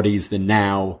Roddy's the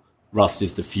now, Rust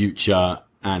is the future,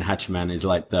 and Hatchman is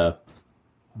like the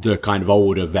kind of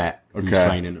older vet who's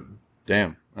training him.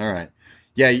 Damn. All right.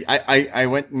 Yeah, I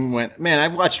went, man,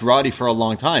 I've watched Roddy for a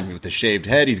long time with the shaved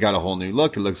head. He's got a whole new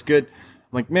look. It looks good.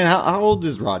 I'm like, man, how old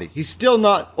is Roddy? He's still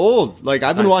not old.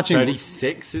 I've been watching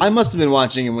 36. I must have been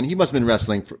watching him when he must have been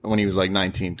wrestling when he was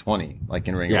 19, 20,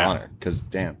 in Ring of Honor. Cause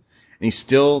damn. And he's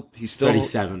still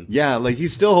 37. Yeah,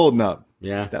 he's still holding up.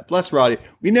 Yeah. Bless Roddy.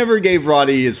 We never gave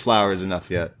Roddy his flowers enough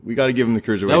yet. We got to give him the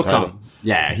Cruiserweight title. Come.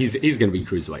 Yeah, he's going to be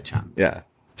Cruiserweight champ. Yeah.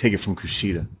 Take it from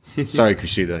Kushida. Sorry,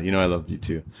 Kushida. You know I love you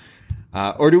too.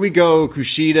 Or do we go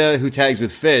Kushida, who tags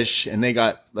with Fish, and they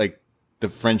got like the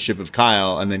friendship of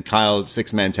Kyle, and then Kyle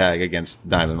 6-man tag against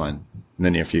Diamond Mine in the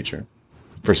near future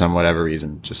for some whatever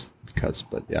reason, just because.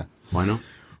 But yeah, why not?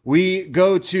 We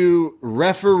go to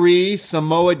referee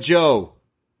Samoa Joe.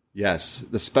 Yes,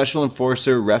 the special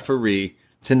enforcer referee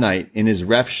tonight in his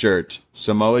ref shirt,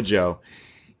 Samoa Joe.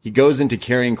 He goes into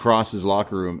Karrion Kross's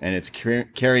locker room, and it's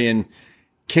Karrion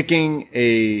kicking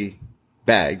a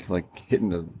bag, like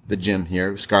hitting the gym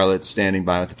here. Scarlett's standing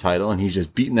by with the title, and he's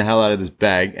just beating the hell out of this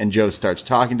bag. And Joe starts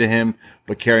talking to him,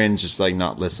 but Karrion's just like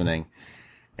not listening.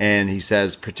 And he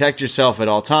says, "Protect yourself at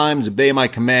all times. Obey my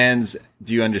commands.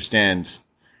 Do you understand?"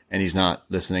 And he's not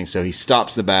listening. So he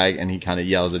stops the bag and he kind of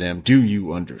yells at him, "Do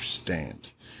you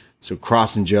understand?" So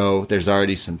Kross and Joe, there's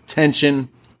already some tension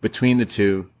between the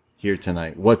two here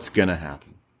tonight. What's going to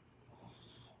happen?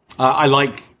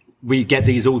 We get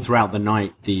these all throughout the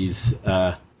night, these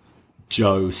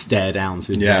Joe stare downs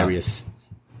with various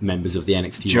members of the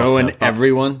NXT Joe roster. And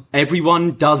everyone?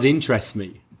 Everyone does interest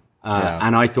me.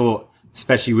 And I thought,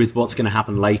 especially with what's going to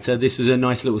happen later, this was a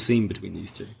nice little scene between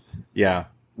these two. Yeah.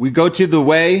 We go to the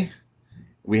way.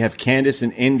 We have Candice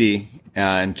and Indy,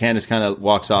 and Candice kind of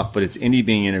walks off, but it's Indy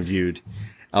being interviewed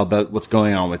about what's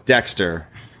going on with Dexter.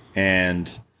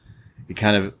 And it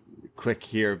kind of quick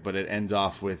here, but it ends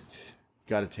off with,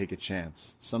 "Got to take a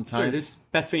chance." Sometimes. Sorry, this is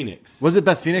Beth Phoenix. Was it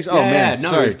Beth Phoenix? Oh, man. No,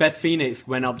 sorry. it was Beth Phoenix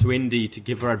went up to Indy to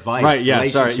give her advice. Right, yeah,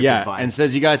 sorry, yeah. Advice. And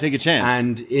says, "You got to take a chance."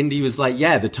 And Indy was like,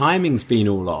 "Yeah, the timing's been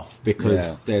all off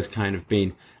because there's kind of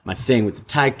been my thing with the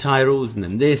tag titles and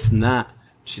then this and that."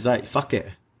 She's like, "Fuck it.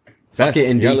 Fuck it,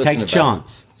 Indy. Take a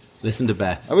chance." Listen to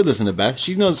Beth. I would listen to Beth.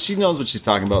 She knows what she's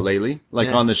talking about lately,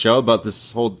 on the show about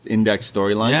this whole Index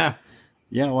storyline. Yeah.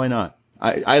 Yeah, why not?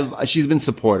 She's been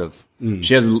supportive.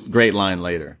 She has a great line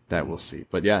later that we'll see.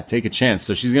 But yeah, take a chance.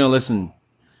 So she's going to listen.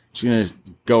 She's going to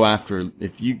go after.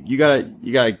 If you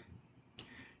gotta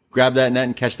grab that net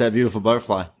and catch that beautiful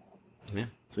butterfly. Yeah.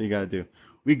 That's what you got to do.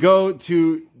 We go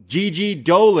to Gigi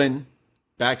Dolan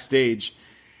backstage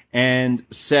and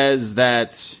says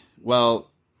that, well,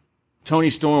 Tony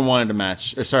Storm wanted a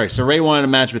match. Or sorry, Saray wanted a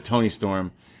match with Tony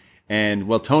Storm. And,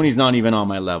 well, Tony's not even on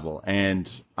my level.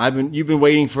 And you've been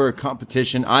waiting for a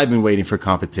competition. I've been waiting for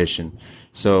competition.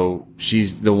 So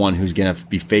she's the one who's going to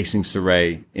be facing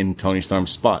Saray in Tony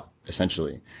Storm's spot,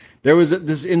 essentially. There was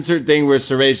this insert thing where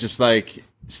Saray's just like,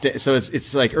 so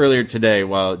it's like earlier today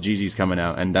while Gigi's coming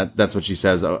out. And that's what she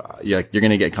says. "Oh, yeah, you're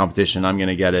going to get competition. I'm going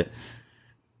to get it."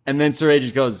 And then Saray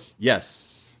just goes, "Yes."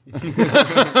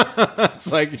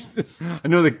 It's like, I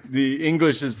know the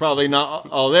English is probably not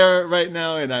all there right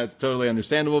now, and that's totally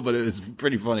understandable, but it was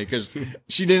pretty funny because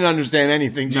she didn't understand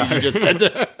anything Gigi just said to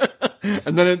her.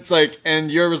 And then it's like,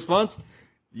 "And your response?"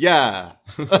 "Yeah."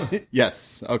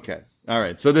 "Yes." Okay. All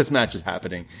right. So this match is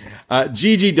happening.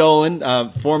 Gigi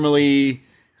Dolan, formerly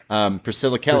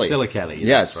Priscilla Kelly. Priscilla Kelly.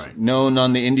 Yes. That's right. Known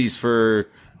on the indies for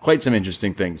quite some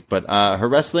interesting things, but her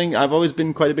wrestling I've always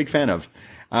been quite a big fan of.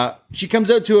 She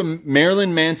comes out to a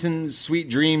Marilyn Manson Sweet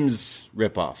Dreams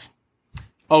ripoff.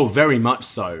 Oh, very much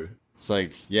so. It's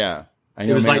like, yeah. I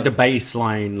know it was like the bass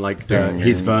line, like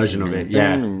his version of it.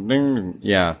 Yeah.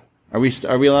 Yeah. Are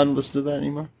we allowed to listen to that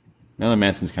anymore? Marilyn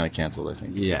Manson's kind of canceled, I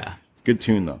think. Yeah. Good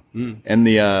tune though. And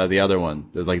the other one,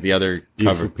 like the other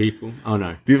Beautiful cover. People. Oh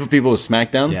no. Beautiful People was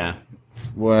SmackDown? Yeah.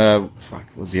 Well, fuck,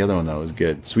 what was the other one that was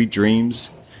good? Sweet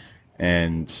Dreams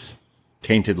and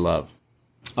Tainted Love.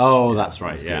 Oh, that's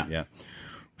right. Yeah. Good, yeah.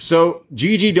 So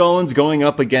Gigi Dolan's going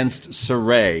up against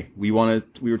Saray. We want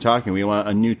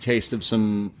a new taste of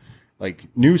some like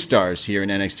new stars here in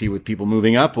NXT with people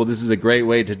moving up. Well, this is a great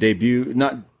way to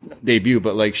not debut,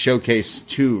 but like showcase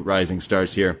two rising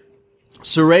stars here.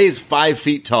 Saray is 5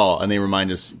 feet tall, and they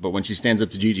remind us, but when she stands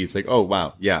up to Gigi, it's like, oh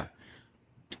wow, yeah,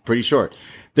 pretty short.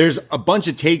 There's a bunch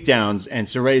of takedowns, and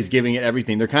Saray is giving it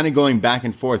everything. They're kind of going back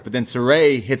and forth, but then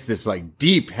Saray hits this like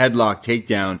deep headlock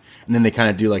takedown, and then they kind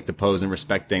of do like the pose and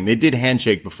respect thing. They did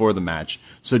handshake before the match,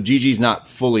 so Gigi's not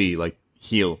fully like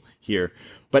heel here.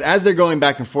 But as they're going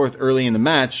back and forth early in the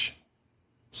match,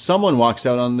 someone walks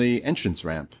out on the entrance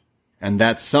ramp, and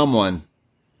that someone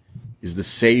is the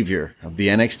savior of the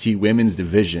NXT women's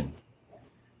division.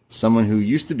 Someone who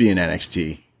used to be in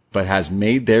NXT, but has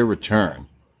made their return.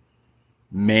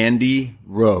 Mandy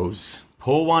Rose.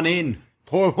 Pour one in.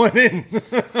 Pour one in.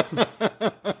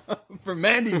 For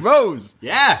Mandy Rose.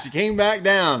 Yeah. She came back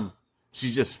down.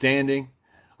 She's just standing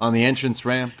on the entrance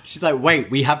ramp. She's like, wait,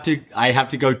 I have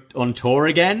to go on tour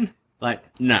again? Like,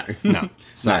 no.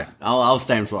 Sorry. I'll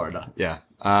stay in Florida. Yeah.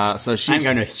 So I'm she's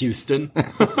going to Houston.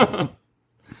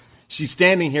 she's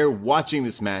standing here watching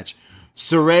this match.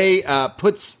 Saray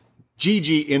puts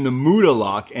Gigi in the Muda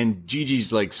lock, and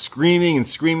Gigi's like screaming and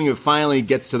screaming, but finally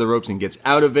gets to the ropes and gets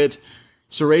out of it.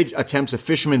 Saray attempts a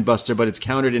fisherman buster, but it's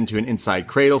countered into an inside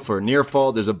cradle for a near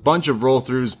fall. There's a bunch of roll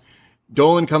throughs.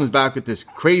 Dolan comes back with this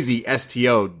crazy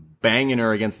STO, banging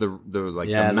her against the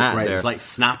mat right. there. It's like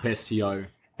snap STO.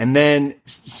 And then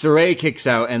Saray kicks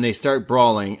out and they start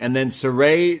brawling. And then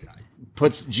Saray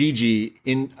puts Gigi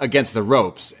in against the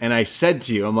ropes. And I said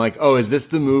to you, I'm like, oh, is this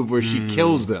the move where she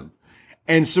kills them?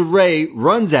 And Saray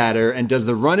runs at her and does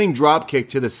the running drop kick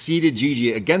to the seated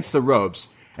Gigi against the ropes.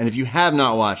 And if you have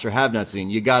not watched or have not seen,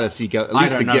 you gotta seek out at least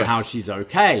the I don't know GIF. how she's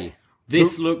okay.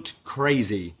 This looked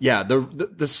crazy. Yeah,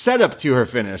 the setup to her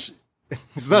finish.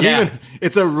 It's not even.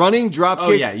 It's a running drop kick.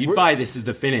 Oh yeah, you'd buy this as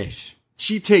the finish.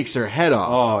 She takes her head off.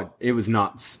 Oh, it was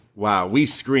nuts. Wow, we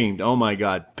screamed. Oh my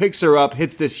god. Picks her up,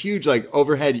 hits this huge like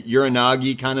overhead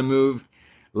Uranagi kind of move,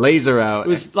 lays her out. It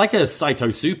was like a Saito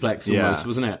suplex almost,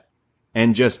 wasn't it?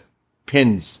 And just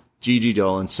pins Gigi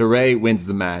Dolan. Saray wins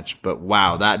the match, but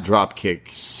wow, that drop kick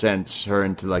sent her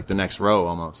into like the next row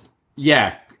almost.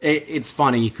 Yeah, it's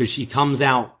funny because she comes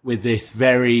out with this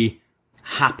very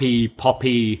happy,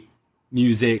 poppy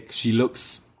music. She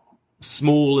looks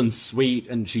small and sweet,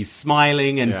 and she's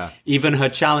smiling, and even her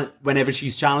challenge, whenever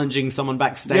she's challenging someone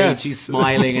backstage, she's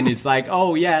smiling and it's like,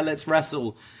 oh yeah, let's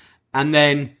wrestle. And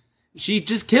then she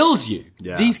just kills you.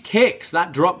 Yeah. These kicks,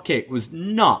 that drop kick was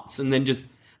nuts. And then just,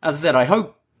 as I said, I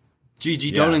hope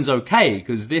Gigi Dolan's okay,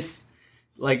 because this,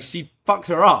 like, she fucked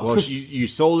her up. Well, you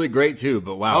sold it great too,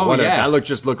 but wow, that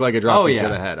looked like a drop kick to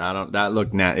the head.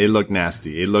 It looked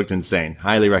nasty. It looked insane.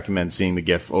 Highly recommend seeing the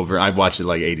GIF over. I've watched it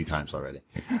like 80 times already.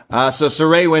 So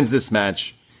Saray wins this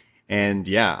match, and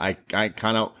I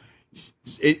kind of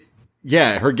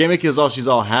her gimmick is she's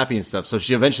all happy and stuff. So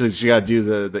she got to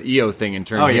do the EO thing and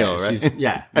turn heel, right?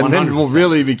 100%. And then we'll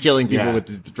really be killing people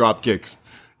with the drop kicks.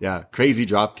 Yeah, crazy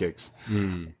drop kicks.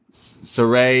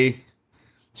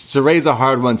 Saray's a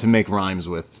hard one to make rhymes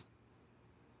with.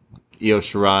 Io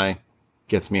Shirai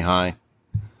gets me high.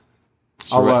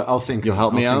 I'll think. You'll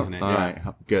help me out? All right.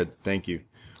 Good. Thank you.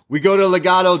 We go to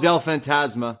Legado del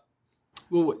Fantasma.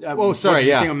 Well, sorry. What do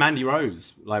you think of Mandy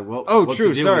Rose? Like, what? Oh,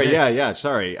 true. Sorry. Yeah.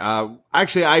 Sorry.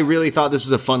 Actually, I really thought this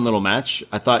was a fun little match.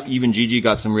 I thought even Gigi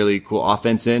got some really cool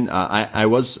offense in. I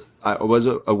was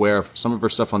aware of some of her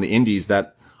stuff on the indies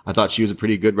that I thought she was a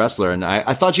pretty good wrestler, and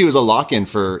I thought she was a lock-in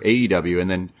for AEW, and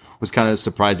then was kind of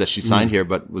surprised that she signed here,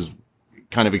 but was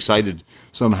kind of excited.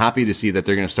 So I'm happy to see that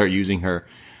they're going to start using her.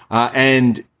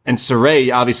 And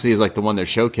Saray obviously is like the one they're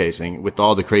showcasing with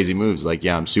all the crazy moves. Like,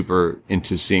 I'm super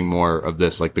into seeing more of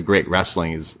this. Like, the great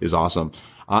wrestling is awesome.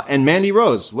 And Mandy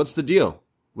Rose, what's the deal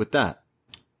with that?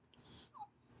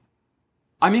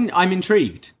 I'm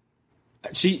intrigued.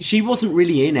 She wasn't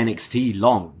really in NXT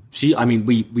long.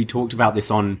 We talked about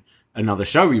this on another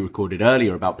show we recorded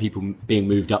earlier about people being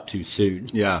moved up too soon.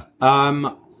 Yeah.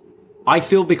 I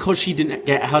feel because she didn't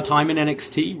get her time in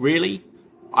NXT, really,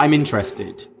 I'm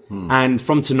interested. And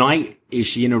from tonight, is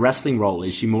she in a wrestling role?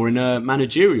 Is she more in a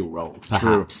managerial role,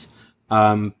 perhaps?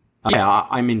 I'm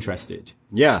interested.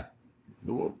 Yeah.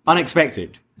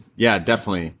 Unexpected. Yeah,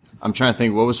 definitely. I'm trying to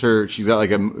think, what was her, she's got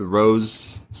like a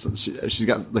rose, she's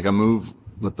got like a move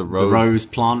with the rose. The rose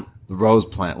plant. The rose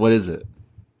plant. What is it?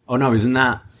 Oh no,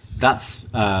 that's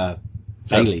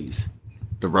Bailey's.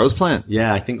 The rose plant?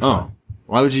 Yeah, I think so. Oh.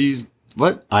 Why would you use,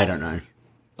 what? I don't know.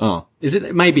 Oh. Is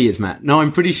it, maybe it's Matt. No,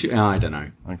 I'm pretty sure, I don't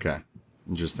know. Okay.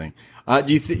 Interesting.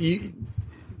 Do you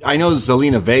I know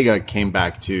Zelina Vega came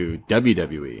back to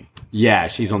WWE. Yeah,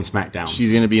 she's on SmackDown.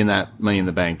 She's going to be in that Money in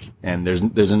the Bank, and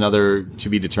there's another to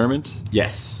be determined?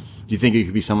 Yes. Do you think it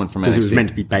could be someone from NXT? Because it was meant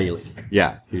to be Bailey.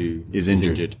 Yeah. Who is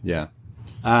injured. Yeah.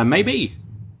 Maybe.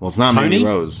 Well, it's not Tony? Mandy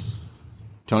Rose.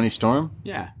 Tony Storm?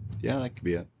 Yeah. Yeah, that could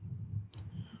be it.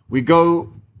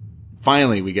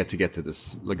 Finally, we get to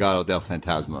this Legado del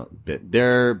Fantasma bit.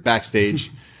 They're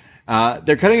backstage.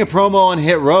 They're cutting a promo on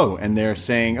Hit Row, and they're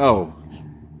saying, oh,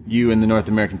 you in the North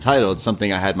American title, it's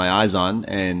something I had my eyes on,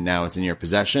 and now it's in your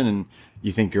possession, and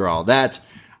you think you're all that.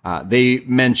 They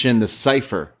mention the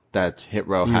cipher that Hit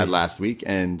Row had last week,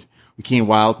 and Joaquin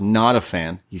Wilde, not a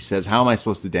fan. He says, how am I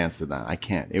supposed to dance to that? I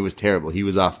can't. It was terrible. He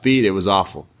was offbeat. It was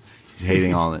awful. He's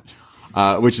hating on it.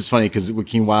 Which is funny because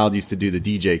Joaquin Wilde used to do the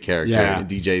DJ character,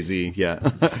 DJ Z.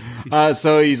 Yeah.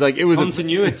 So he's like, it was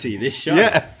continuity. This show.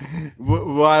 Yeah.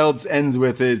 Wilde's ends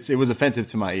with it was offensive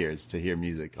to my ears to hear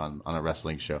music on a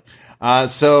wrestling show.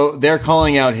 So they're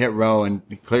calling out Hit Row, and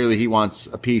clearly he wants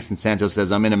a piece. And Santos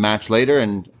says, I'm in a match later,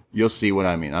 and You'll see what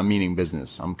I mean. I'm meaning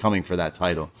business. I'm coming for that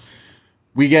title.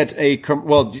 We get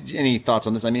any thoughts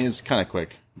on this? I mean, it's kind of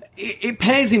quick. It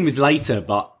pairs in with later,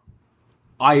 but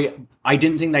I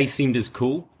didn't think they seemed as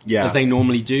cool as they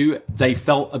normally do. They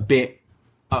felt a bit,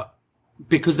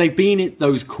 because they've been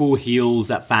those cool heels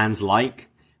that fans like,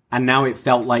 and now it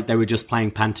felt like they were just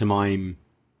playing pantomime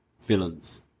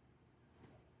villains.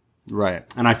 Right.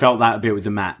 And I felt that a bit with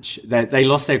the match. They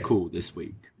lost their cool this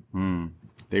week.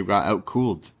 They got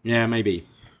out-cooled. Yeah, maybe.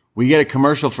 We get a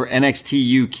commercial for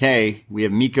NXT UK. We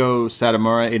have Miko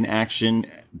Satomura in action.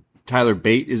 Tyler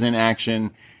Bate is in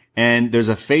action. And there's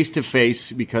a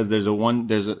face-to-face because there's a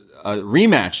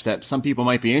rematch that some people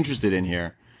might be interested in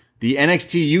here. The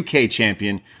NXT UK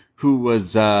champion who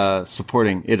was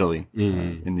supporting Italy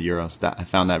in the Euros. I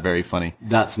found that very funny.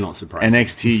 That's not surprising.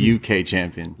 NXT UK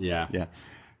champion. Yeah.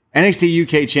 NXT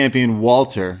UK champion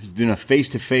Walter is doing a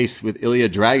face-to-face with Ilya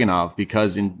Dragunov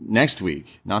because next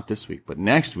week, not this week, but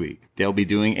next week, they'll be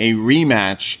doing a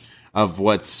rematch of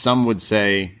what some would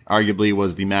say arguably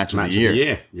was the match of the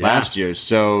year last year.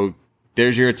 So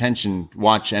there's your attention.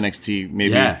 Watch NXT,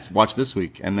 maybe watch this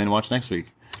week and then watch next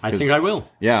week. I think I will.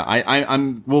 Yeah,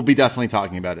 we'll be definitely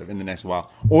talking about it in the next while.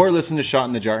 Or listen to Shot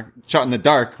in the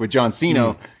Dark with John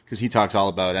Cena because he talks all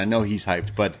about it. I know he's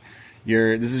hyped, but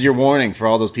this is your warning for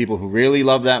all those people who really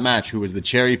love that match, who was the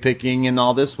cherry picking and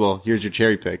all this. Well, here's your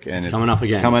cherry pick, and it's coming up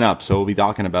again. It's coming up, so we'll be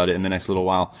talking about it in the next little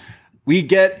while. We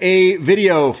get a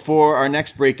video for our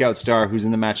next breakout star who's in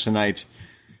the match tonight.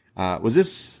 What's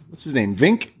his name?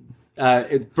 Vink?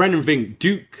 It's Brendan Vink.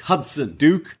 Duke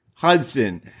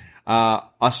Hudson.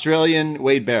 Australian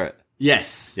Wade Barrett.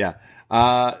 Yes. Yeah.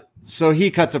 So he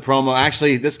cuts a promo.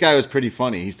 Actually, this guy was pretty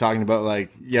funny. He's talking about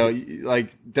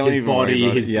don't his even body, worry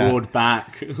about his broad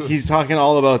back. He's talking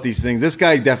all about these things. This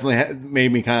guy definitely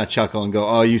made me kind of chuckle and go,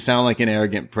 "Oh, you sound like an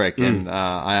arrogant prick." And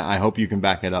I hope you can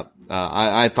back it up.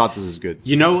 I thought this was good.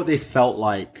 You know what this felt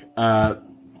like?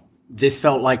 This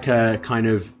felt like a kind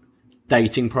of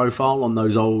dating profile on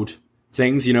those old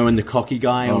things, you know, and the cocky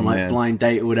guy on like Blind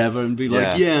Date or whatever, and be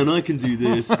like, and I can do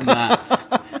this and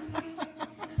that.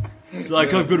 It's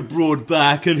like, I've got a broad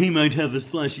back and he might have a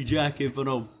flashy jacket, but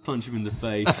I'll punch him in the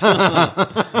face.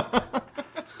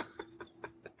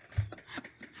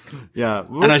 Yeah.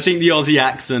 And I think the Aussie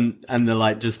accent and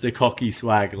the cocky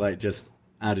swag just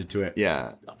added to it.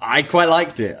 Yeah. I quite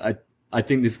liked it. I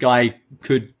think this guy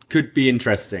could be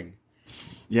interesting.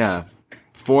 Yeah.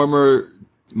 Former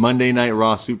Monday Night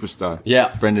Raw superstar.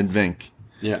 Yeah. Brendan Vink.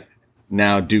 Yeah.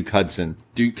 Now Duke Hudson.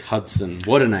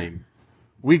 What a name.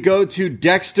 We go to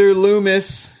Dexter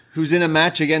Lumis, who's in a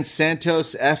match against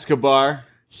Santos Escobar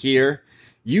here.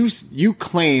 You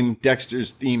claim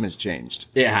Dexter's theme has changed.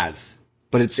 It has.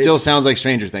 But it still sounds like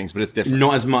Stranger Things, but it's different.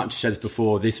 Not as much as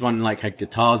before. This one had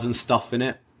guitars and stuff in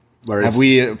it. Whereas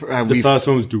the first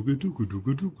one was dooga dooga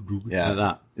dooga dooga dooga. Yeah. Like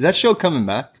that. Is that show coming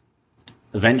back?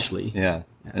 Eventually. Yeah.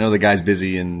 I know the guy's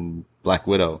busy in Black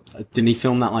Widow. Didn't he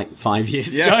film that 5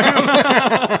 years ago?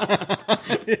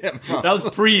 That was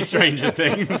pre-Stranger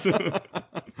Things.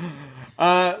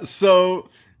 So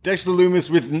Dexter Lumis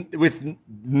with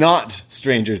not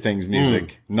Stranger Things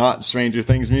music. Not Stranger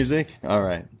Things music? All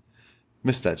right.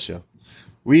 Missed that show.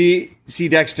 We see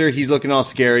Dexter. He's looking all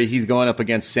scary. He's going up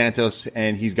against Santos,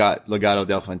 and he's got Legado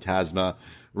del Fantasma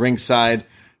ringside.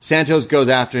 Santos goes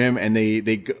after him, and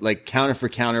they counter for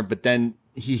counter, but then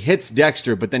he hits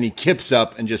Dexter, but then he kips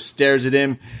up and just stares at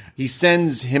him. He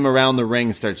sends him around the ring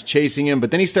and starts chasing him,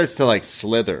 but then he starts to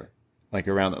slither,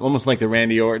 around, almost like the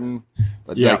Randy Orton,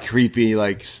 but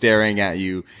creepy, staring at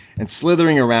you and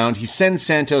slithering around. He sends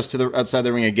Santos to the outside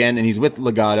the ring again, and he's with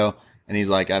Legado. And he's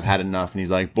like, I've had enough. And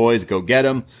he's like, boys, go get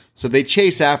him. So they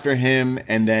chase after him,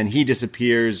 and then he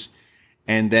disappears.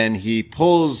 And then he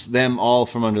pulls them all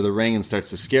from under the ring and starts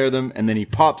to scare them. And then he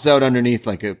pops out underneath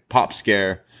like a pop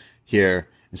scare here,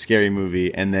 a scary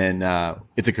movie. And then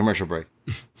it's a commercial break.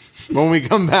 When we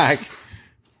come back,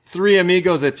 Three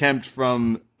Amigos attempt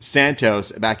from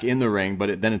Santos back in the ring,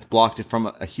 but then it's blocked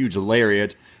from a huge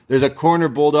lariat. There's a corner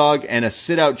bulldog and a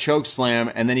sit-out choke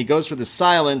slam. And then he goes for the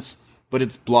silence, but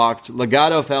it's blocked.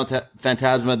 Legado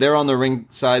Fantasma, they're on the ring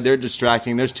side. They're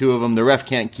distracting. There's two of them. The ref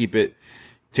can't keep it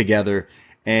together.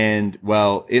 And,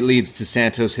 well, it leads to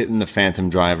Santos hitting the Phantom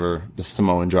Driver, the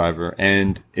Samoan Driver,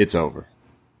 and it's over.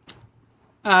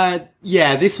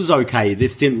 Yeah, this was okay.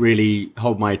 This didn't really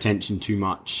hold my attention too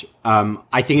much.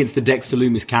 I think it's the Dexter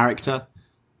Lumis character.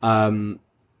 And,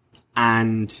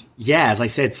 yeah, as I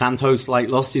said, Santos,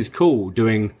 lost his cool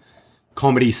doing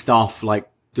comedy stuff,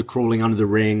 the crawling under the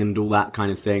ring and all that kind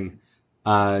of thing.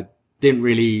 Didn't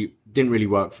really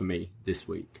work for me this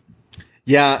week.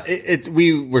 Yeah,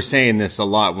 we were saying this a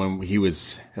lot when he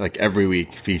was like every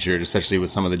week featured, especially with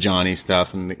some of the Johnny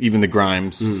stuff and even the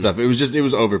Grimes stuff. It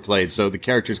was overplayed. So the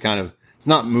character's it's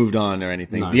not moved on or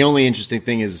anything. No. The only interesting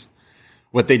thing is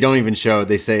what they don't even show.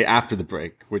 They say after the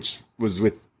break, which was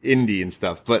with Indy and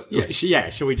stuff. But yeah.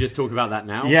 Shall we just talk about that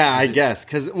now? Yeah, I guess.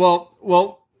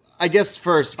 I guess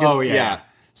first. Yeah.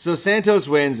 So Santos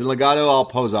wins and Legado all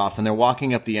pose off and they're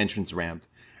walking up the entrance ramp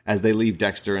as they leave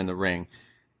Dexter in the ring.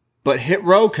 But Hit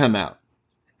Row come out,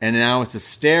 and now it's a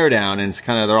stare down, and it's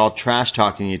they're all trash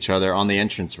talking each other on the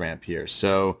entrance ramp here.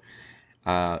 So,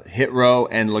 Hit Row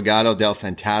and Legado del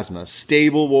Fantasma,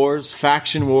 stable wars,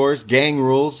 faction wars, gang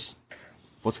rules.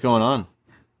 What's going on?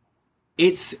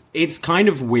 It's kind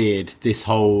of weird, this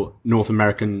whole North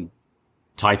American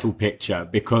title picture,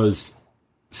 because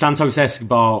Santos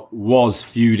Escobar was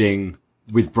feuding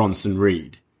with Bronson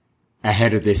Reed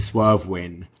ahead of this Swerve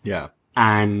win. Yeah.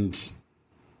 And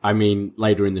I mean,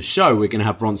 later in the show, we're going to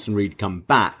have Bronson Reed come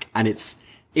back. And it's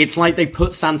like they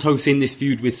put Santos in this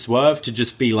feud with Swerve to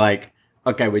just be like,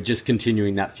 okay, we're just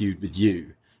continuing that feud with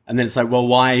you. And then it's like, well,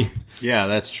 why? Yeah,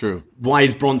 that's true. Why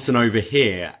is Bronson over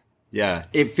here? Yeah.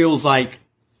 It feels like,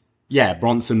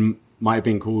 Bronson might have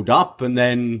been called up and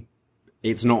then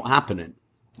it's not happening.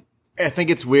 I think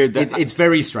it's weird that it's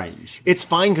very strange. It's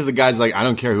fine because the guy's like, I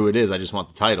don't care who it is, I just want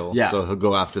the title. Yeah. So he'll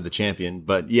go after the champion.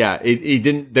 But yeah, he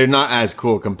didn't. They're not as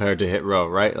cool compared to Hit Row,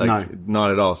 right? Like, no,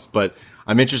 not at all. But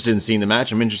I'm interested in seeing the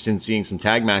match. I'm interested in seeing some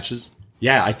tag matches.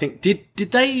 Yeah, I think did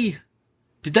they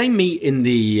meet in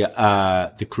the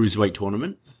Cruiserweight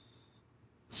tournament?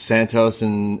 Santos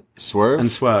and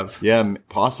Swerve. Yeah,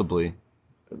 possibly.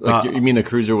 Like, you mean the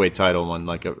Cruiserweight title one,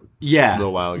 like a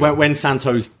little while ago when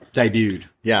Santos debuted.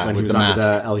 Yeah, when he was under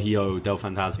the El Hijo del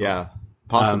Fantasma. Yeah,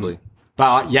 possibly.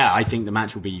 I think the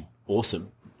match will be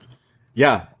awesome.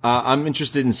 Yeah, I'm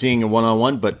interested in seeing a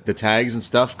one-on-one, but the tags and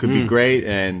stuff could be great,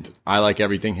 and I like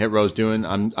everything Hit Row's doing.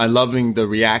 I'm loving the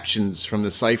reactions from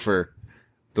the Cypher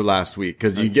the last week,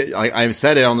 because you get, I've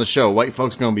said it on the show, white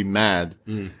folks going to be mad,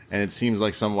 and it seems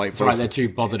like some white folks... Right, they're too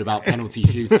bothered about penalty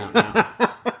shootout now.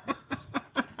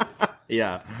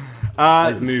 Yeah.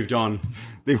 They've moved on.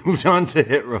 They moved on to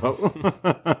Hit Row.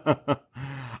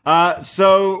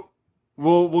 So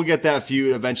we'll get that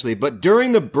feud eventually. But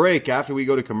during the break, after we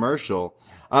go to commercial,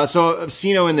 so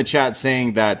Sino in the chat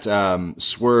saying that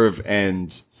Swerve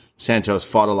and Santos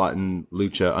fought a lot in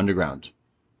Lucha Underground.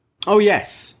 Oh,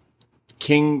 yes.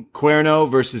 King Cuerno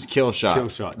versus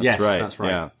Killshot. That's right.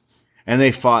 Yeah. And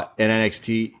they fought in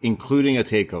NXT, including a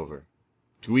takeover.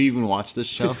 Do we even watch this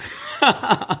show?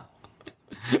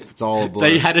 It's all a blur.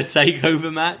 They had a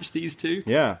takeover match, these two?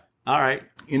 Yeah. All right.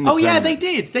 Yeah, they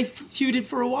did. They feuded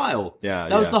for a while. Yeah.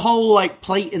 That was the whole,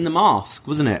 plate in the mask,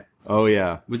 wasn't it? Oh,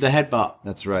 yeah. With the headbutt.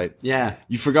 That's right. Yeah.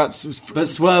 You forgot. But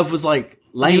Swerve was, lame.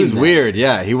 He was weird,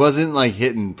 yeah. He wasn't,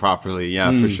 hitting properly,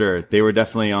 for sure. They were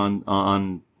definitely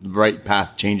on the right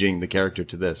path changing the character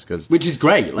to this. Which is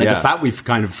great. The fact we've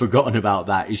kind of forgotten about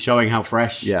that is showing how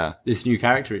fresh this new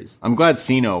character is. I'm glad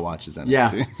Sino watches NXT.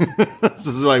 Yeah. This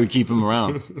is why we keep him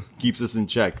around. Keeps us in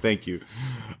check. Thank you.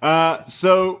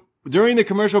 So during the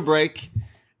commercial break,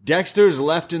 Dexter's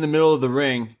left in the middle of the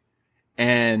ring,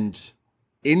 and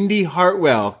Indy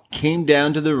Hartwell came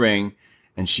down to the ring,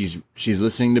 and she's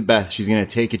listening to Beth. She's going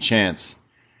to take a chance.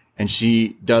 And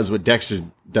she does what Dexter's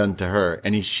done to her.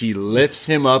 And she lifts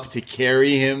him up to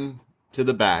carry him to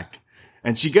the back.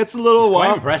 And she gets a little It's quite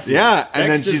wild. impressive. Yeah. And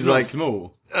Dexter's then she's not like,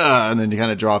 small. and then he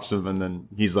kind of drops him. And then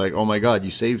he's like, oh my God, you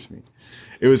saved me.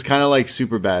 It was kind of like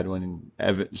Superbad when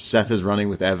Seth is running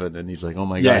with Evan. And he's like, oh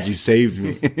my God, you saved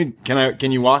me.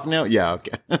 Can you walk now? Yeah.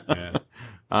 Okay.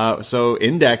 Yeah. So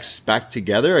Index back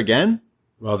together again.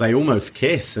 Well, they almost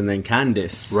kiss, and then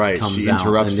Candice comes out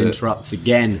and interrupts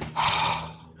again.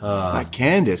 That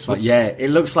Candice. But it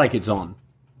looks like it's on.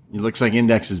 It looks like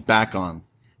Index is back on.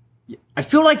 I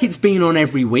feel like it's been on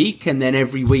every week, and then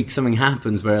every week something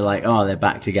happens where they're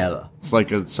back together. It's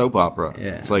like a soap opera.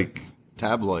 Yeah. It's like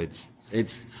tabloids.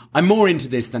 I'm more into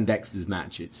this than Dexter's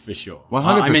matches, for sure.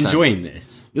 100%. I'm enjoying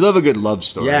this. You love a good love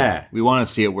story. Yeah. We want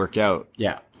to see it work out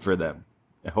for them.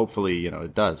 Hopefully,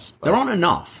 it does. There aren't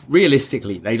enough.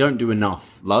 Realistically, they don't do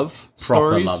enough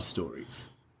proper love stories.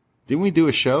 Didn't we do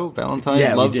a show,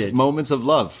 Valentine's Love Moments of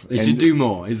Love? They should do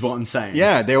more, is what I'm saying.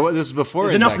 Yeah, this was before.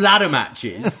 There's enough ladder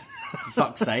matches, for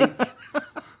fuck's sake.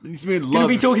 We're going to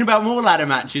be talking about more ladder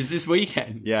matches this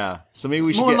weekend. Yeah, so maybe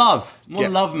we should more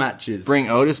love matches. Bring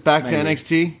Otis back to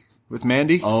NXT with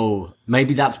Mandy. Oh,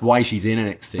 maybe that's why she's in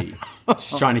NXT.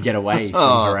 She's trying to get away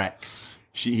from her ex.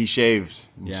 He shaved.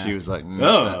 And she was like,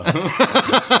 oh.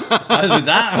 How's with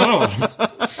that?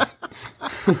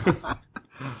 Oh.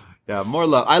 Yeah, more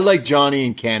love. I like Johnny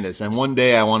and Candice, and one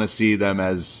day I want to see them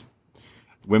as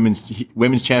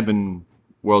women's champion,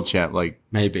 world champ. Like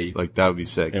Maybe. like that would be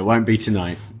sick. It won't be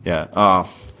tonight. Yeah.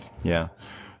 Oh, yeah.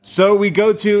 So we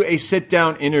go to a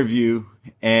sit-down interview,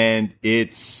 and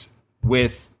it's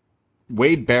with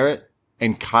Wade Barrett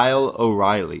and Kyle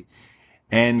O'Reilly.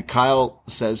 And Kyle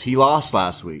says he lost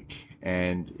last week,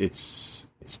 and it's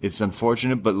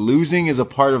unfortunate, but losing is a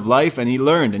part of life, and he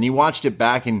learned, and he watched it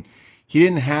back, and he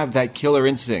didn't have that killer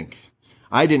instinct.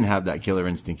 I didn't have that killer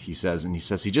instinct, he says, and he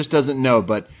says he just doesn't know,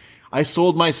 but I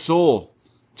sold my soul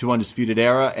to Undisputed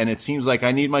Era, and it seems like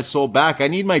I need my soul back. I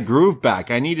need my groove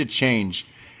back. I need a change,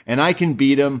 and I can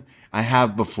beat him. I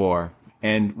have before,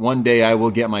 and one day I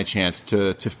will get my chance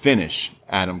to finish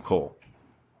Adam Cole.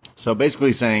 So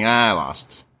basically saying, I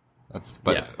lost.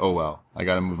 Oh well, I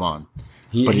got to move on.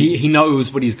 He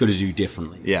knows what he's got to do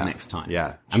differently next time.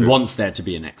 Yeah, and wants there to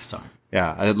be a next time.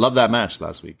 Yeah, I love that match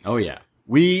last week. Oh, yeah.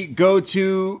 We go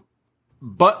to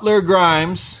Butler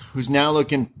Grimes, who's now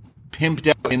looking pimped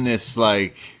out in this,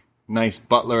 like, nice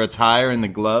Butler attire and the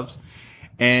gloves.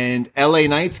 And LA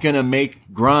Knight's going to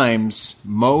make Grimes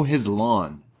mow his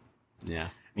lawn. Yeah.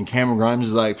 And Cameron Grimes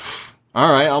is like, all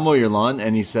right, I'll mow your lawn.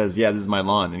 And he says, yeah, this is my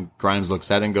lawn. And Grimes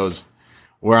looks at it and goes,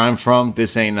 where I'm from,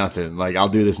 this ain't nothing. Like, I'll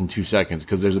do this in 2 seconds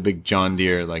because there's a big John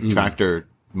Deere, like, tractor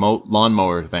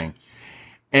lawnmower thing.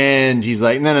 And he's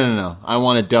like, no. I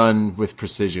want it done with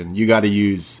precision. You got to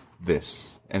use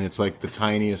this. And it's like the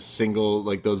tiniest single,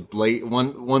 like those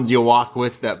ones you walk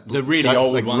with that. The really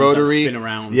old like ones rotary. that spin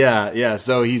around. Yeah.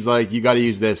 So he's like, you got to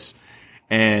use this.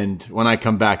 And when I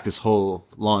come back, this whole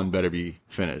lawn better be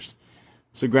finished.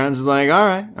 So Grimes is like, all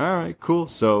right, cool.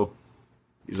 So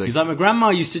he's like, my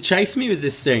grandma used to chase me with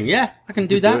this thing. Yeah, I can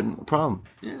do that. No problem.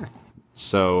 Yeah.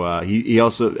 So he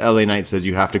also, LA Knight says,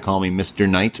 you have to call me Mr.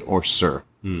 Knight or Sir.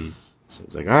 So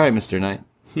he's like, all right, Mr. Knight.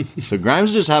 So Grimes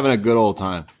is just having a good old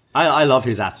time. I love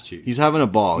his attitude. He's having a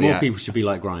ball. More people should be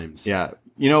like Grimes. Yeah.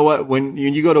 You know what? When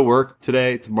you go to work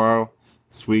today, tomorrow,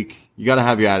 this week, you got to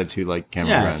have your attitude like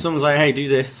Cameron Grimes. If someone's like, hey, do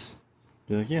this.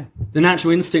 They're like, yeah. The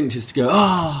natural instinct is to go,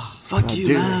 oh, fuck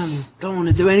you, man. This. Don't want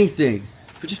to do anything.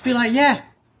 But just be like, yeah,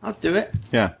 I'll do it.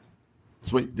 Yeah.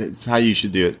 That's how you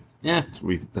should do it. Yeah.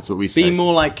 That's what we say. Be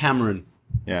more like Cameron.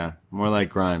 Yeah. More like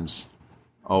Grimes.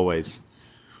 Always.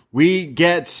 We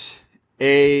get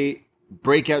a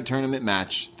breakout tournament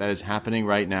match that is happening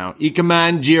right now.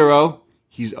 Ikeman Jiro,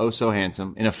 he's oh so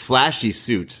handsome, in a flashy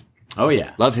suit. Oh,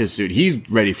 yeah. Love his suit. He's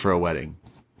ready for a wedding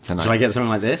tonight. Should I get something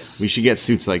like this? We should get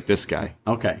suits like this guy.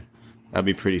 Okay. That'd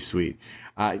be pretty sweet.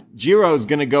 Jiro's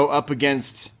going to go up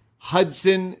against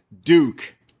Hudson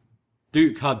Duke.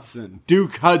 Duke Hudson.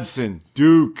 Duke.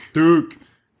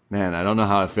 Man, I don't know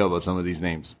how I feel about some of these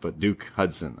names, but Duke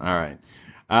Hudson. All right.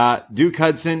 Duke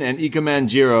Hudson and Ikeman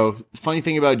Jiro. Funny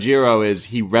thing about Jiro is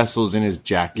he wrestles in his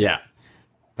jacket. Yeah.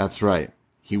 That's right.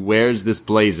 He wears this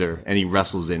blazer and he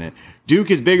wrestles in it. Duke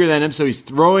is bigger than him, so he's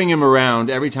throwing him around.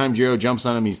 Every time Jiro jumps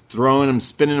on him, he's throwing him,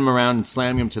 spinning him around and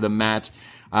slamming him to the mat.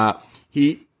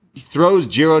 He throws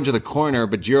Jiro into the corner,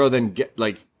 but Jiro then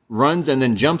runs and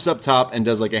then jumps up top and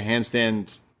does like a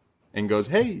handstand and goes,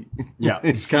 hey. Yeah.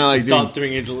 It's kind of like starts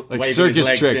doing his like circus circus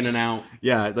legs tricks in and out.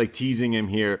 Yeah, like teasing him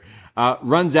here.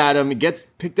 Runs at him, gets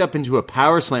picked up into a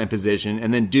power slam position,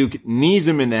 and then Duke knees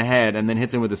him in the head and then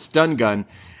hits him with a stun gun,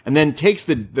 and then takes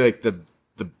the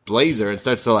blazer and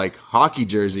starts to like hockey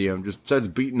jersey him, just starts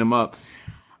beating him up.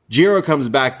 Jiro comes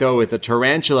back though with a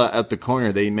tarantula at the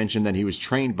corner. They mentioned that he was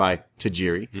trained by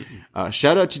Tajiri.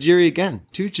 Shout out Tajiri again.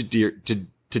 Two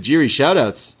Tajiri shout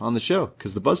outs on the show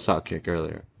because the Buzzsaw kick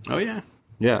earlier. Oh yeah.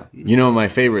 Yeah. You know what my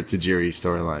favorite Tajiri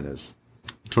storyline is?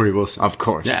 Tori Wilson. Of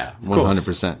course. Yeah, of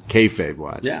 100%. Kayfabe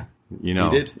wise. Yeah. You know.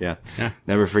 You did. Yeah. Yeah.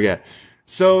 Never forget.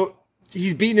 So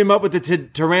he's beating him up with the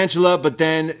tarantula, but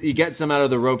then he gets him out of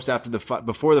the ropes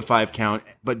before the 5 count.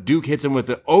 But Duke hits him with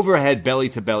the overhead belly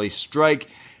to belly strike.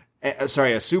 A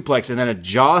suplex and then a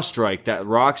jaw strike that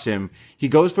rocks him. He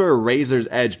goes for a razor's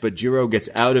edge, but Jiro gets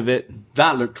out of it.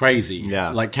 That looked crazy. Yeah.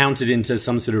 Like counted into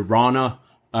some sort of Rana.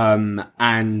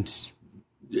 And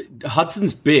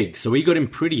Hudson's big, so he got him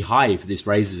pretty high for this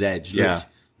razor's edge.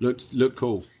 Looked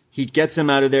cool. He gets him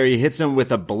out of there. He hits him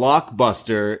with a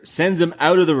blockbuster, sends him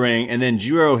out of the ring, and then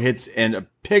Jiro hits and a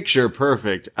picture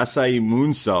perfect Asai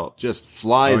moonsault just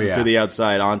flies to the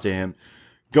outside onto him.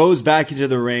 Goes back into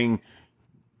the ring,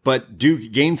 but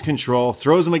Duke gains control,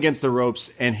 throws him against the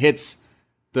ropes, and hits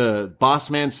the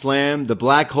Bossman Slam, the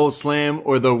Black Hole Slam,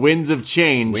 or the Winds of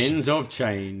Change. Winds of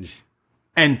Change.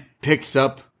 And picks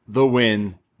up the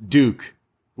win. Duke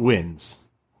wins.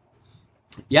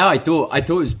 Yeah, I thought it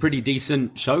was a pretty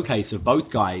decent showcase of both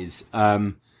guys.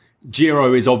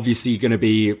 Jiro is obviously going to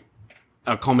be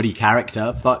a comedy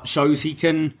character, but shows he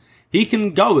can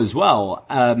go as well.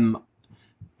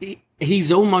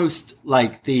 He's almost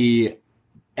like the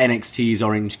NXT's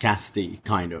Orange Cassidy,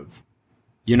 kind of.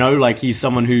 You know, like he's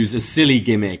someone who's a silly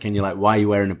gimmick, and you're like, why are you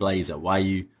wearing a blazer? Why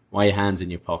are your hands in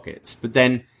your pockets? But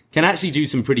then can actually do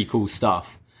some pretty cool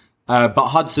stuff. But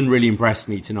Hudson really impressed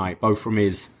me tonight, both from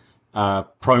his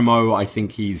promo. I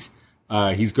think he's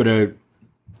got a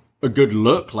good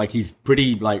look. Like he's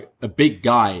pretty like a big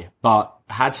guy, but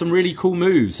had some really cool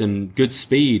moves and good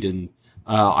speed. And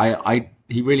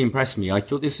he really impressed me. I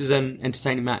thought this was an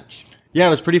entertaining match. Yeah, it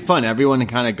was pretty fun. Everyone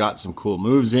kind of got some cool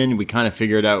moves in. We kind of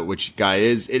figured out which guy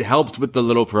is. It helped with the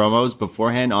little promos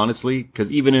beforehand, honestly,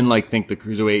 because even in like think the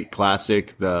Cruiserweight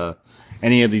Classic,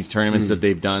 any of these tournaments that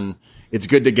they've done, it's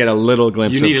good to get a little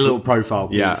glimpse. You need a little profile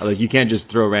piece. Yeah, like you can't just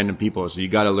throw random people, so you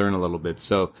got to learn a little bit.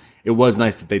 So it was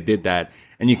nice that they did that,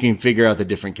 and you can figure out the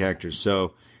different characters.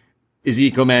 So is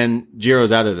Eco Man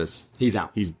Jiro's out of this? He's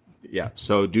out.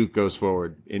 So Duke goes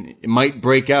forward, and it might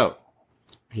break out.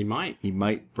 He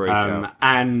might break out.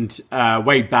 And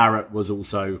Wade Barrett was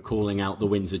also calling out the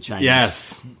Windsor change.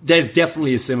 Yes. There's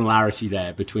definitely a similarity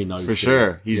there between those two. For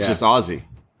sure. He's just Aussie.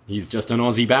 He's just an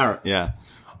Aussie Barrett. Yeah.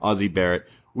 Aussie Barrett.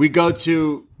 We go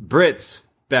to Brit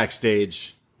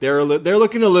backstage. They're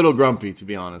looking a little grumpy, to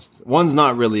be honest. One's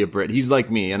not really a Brit. He's like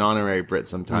me, an honorary Brit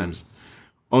sometimes.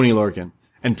 Oni Lorcan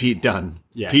and Pete Dunne.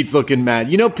 Yes. Pete's looking mad.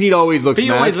 You know, Pete always looks mad.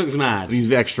 Pete always looks mad. He's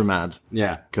extra mad.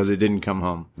 Yeah. Because it didn't come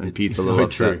home. And Pete's a little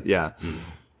upset. True. Yeah.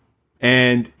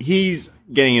 And he's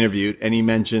getting interviewed, and he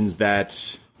mentions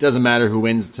that it doesn't matter who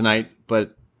wins tonight,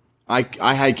 but I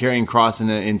had Karrion Kross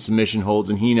in submission holds,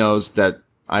 and he knows that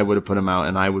I would have put him out,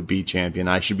 and I would be champion.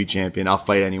 I should be champion. I'll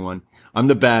fight anyone. I'm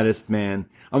the baddest man.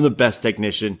 I'm the best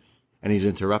technician. And he's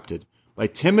interrupted by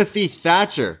Timothy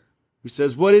Thatcher, who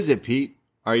says, "What is it, Pete?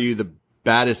 Are you the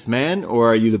baddest man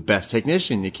or are you the best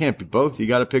technician? You can't be both. You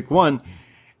got to pick one."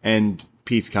 And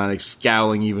Pete's kind of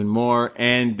scowling even more,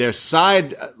 and they're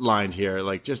sidelined here,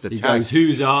 like just attacked. He goes,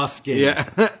 "Who's asking?"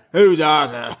 Yeah, who's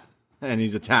asking? And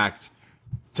he's attacked.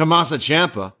 Tommaso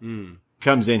Ciampa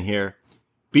comes in here,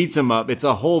 beats him up. It's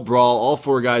a whole brawl. All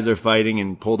four guys are fighting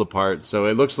and pulled apart. So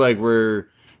it looks like we're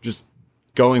just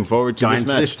going forward to this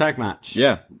match. This tag match.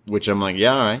 Yeah, which I'm like,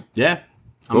 yeah, all right. Yeah,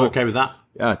 Cool. I'm okay with that.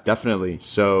 Yeah, definitely.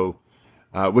 So,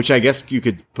 which I guess you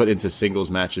could put into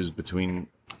singles matches between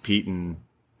Pete and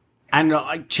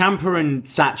Ciampa and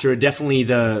Thatcher are definitely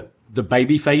the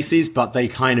baby faces, but they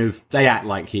act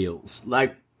like heels.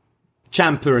 Like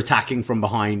Ciampa attacking from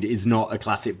behind is not a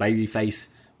classic baby face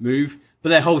move, but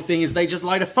their whole thing is they just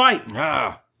like to fight.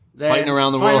 Fighting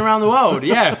around the world. Fighting around the world,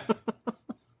 yeah.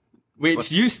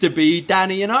 Which used to be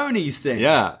Danny and Oni's thing.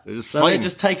 Yeah, they're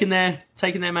just taking their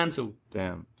mantle.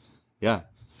 Damn. Yeah.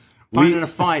 Fighting a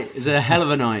fight is a hell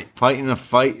of a night. Fighting a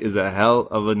fight is a hell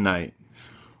of a night.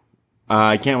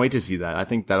 I can't wait to see that. I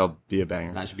think that'll be a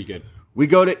banger. That should be good. We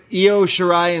go to Io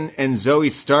Shirai and Zoe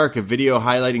Stark, a video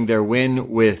highlighting their win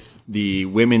with the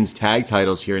women's tag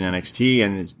titles here in NXT,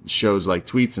 and it shows like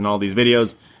tweets and all these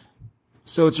videos.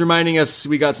 So it's reminding us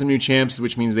we got some new champs,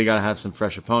 which means they got to have some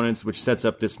fresh opponents, which sets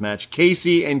up this match.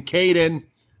 Casey and Kaden,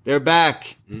 they're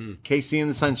back. Casey and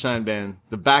the Sunshine Band,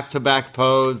 the back-to-back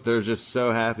pose. They're just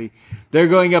so happy. They're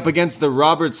going up against the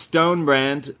Robert Stone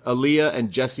brand, Aaliyah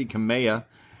and Jessie Kamea.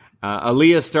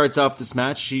 Aaliyah starts off this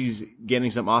match. She's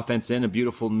getting some offense in, a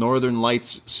beautiful Northern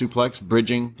Lights suplex,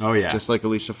 bridging. Oh, yeah. Just like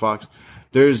Alicia Fox.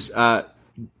 There's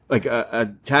like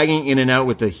a tagging in and out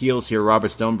with the heels here, Robert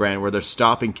Stone brand, where they're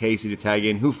stopping Casey to tag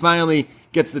in, who finally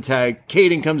gets the tag.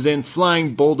 Kaden comes in,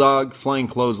 flying bulldog, flying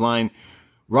clothesline.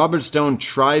 Robert Stone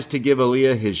tries to give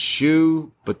Aaliyah his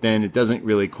shoe, but then it doesn't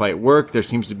really quite work. There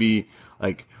seems to be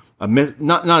like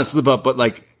not a slip up, but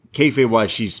like kayfabe-wise,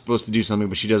 she's supposed to do something,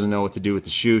 but she doesn't know what to do with the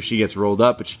shoe. She gets rolled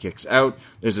up, but she kicks out.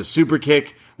 There's a super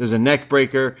kick. There's a neck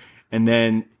breaker. And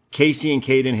then Casey and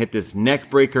Kaden hit this neck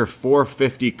breaker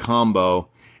 450 combo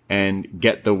and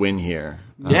get the win here.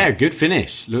 Yeah, good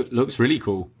finish. Looks really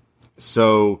cool.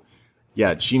 So,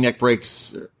 yeah, she neck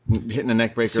breaks, hitting a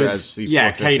neck breaker as the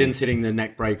 450. Caden's hitting the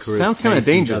neck breaker. Sounds kind of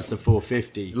dangerous. Does the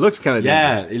 450. It looks kind of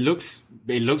dangerous.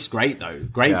 Yeah, it looks great though.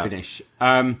 Great finish.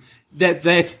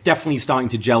 They're definitely starting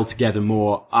to gel together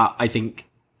more. I think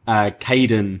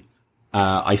Kaden,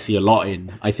 I see a lot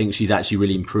in. I think she's actually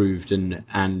really improved and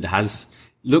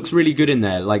looks really good in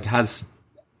there. Like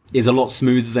is a lot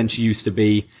smoother than she used to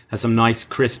be. Has some nice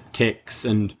crisp kicks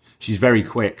and she's very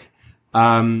quick.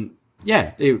 They're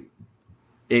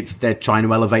trying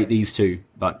to elevate these two,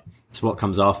 but it's what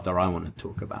comes after I want to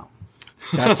talk about.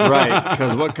 That's right,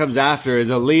 because what comes after is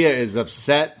Aaliyah is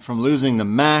upset from losing the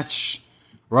match.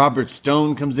 Robert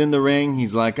Stone comes in the ring.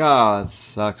 He's like, it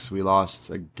sucks. We lost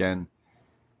again.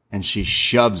 And she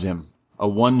shoves him. A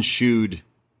one-shoed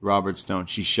Robert Stone.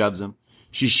 She shoves him.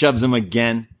 She shoves him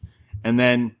again. And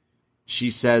then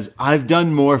she says, I've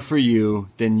done more for you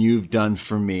than you've done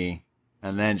for me.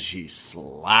 And then she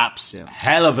slaps him.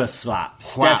 Hell of a slap. Whap.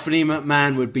 Stephanie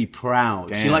McMahon would be proud.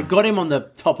 Damn. She got him on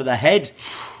the top of the head.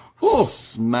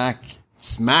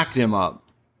 Smacked him up.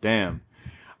 Damn.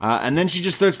 And then she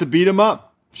just starts to beat him up.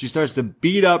 She starts to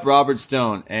beat up Robert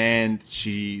Stone. And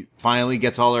she finally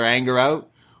gets all her anger out.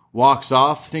 Walks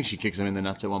off. I think she kicks him in the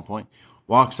nuts at one point.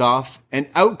 Walks off. And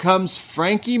out comes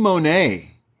Frankie Monet.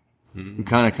 Who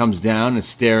kind of comes down and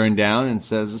staring down and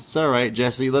says, it's all right,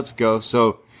 Jesse, let's go.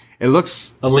 So it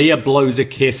looks... Aaliyah blows a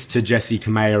kiss to Jessie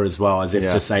Kamea as well, as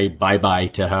if to say bye-bye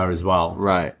to her as well.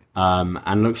 Right.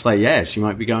 And looks like, she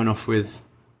might be going off with...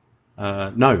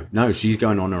 No, she's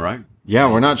going on her own.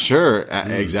 Yeah, we're not sure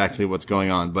exactly what's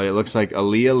going on, but it looks like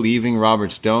Aaliyah leaving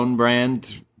Robert Stone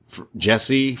brand,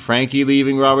 Jesse, Frankie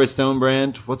leaving Robert Stone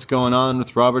brand. What's going on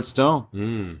with Robert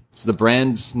Stone? So the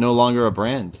brand's no longer a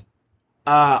brand.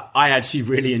 I actually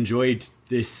really enjoyed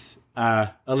this.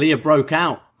 Aaliyah broke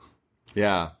out.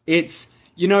 Yeah. It's,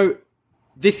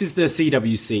 this is the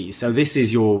CWC, so this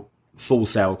is your Full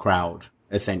Sail crowd,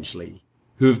 essentially,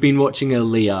 who have been watching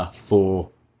Aaliyah for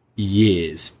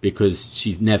years because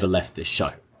she's never left this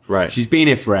show. Right. She's been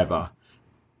here forever.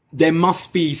 There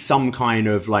must be some kind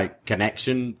of,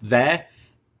 connection there.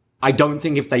 I don't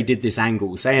think if they did this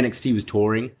angle, say NXT was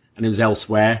touring and it was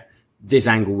elsewhere, this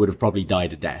angle would have probably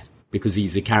died a death because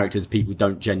these are characters people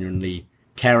don't genuinely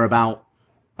care about.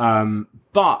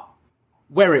 But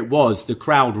where it was, the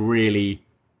crowd really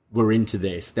were into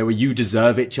this. There were "You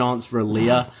Deserve It" chants for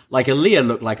Aaliyah. Aaliyah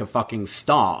looked like a fucking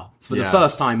star for the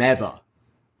first time ever.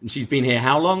 And she's been here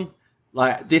how long?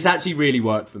 This actually really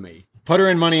worked for me. Put her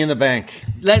in Money in the Bank.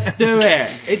 Let's do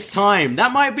it. It's time.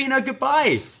 That might be her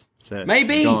goodbye. That's it.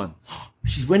 Maybe. She's going.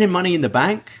 She's winning Money in the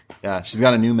Bank. Yeah, she's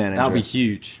got a new manager. That'll be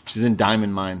huge. She's in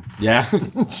Diamond Mine. Yeah.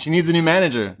 She needs a new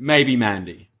manager. Maybe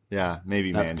Mandy. Yeah,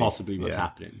 maybe That's Mandy. possibly what's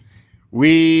happening.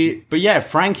 But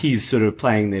Frankie's sort of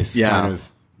playing this kind of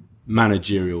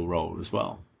managerial role as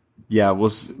well. Yeah,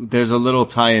 there's a little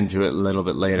tie into it a little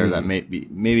bit later that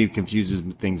maybe confuses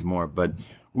things more. But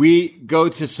we go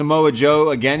to Samoa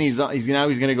Joe again. He's going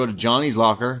to go to Johnny's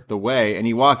locker, The Way, and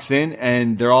he walks in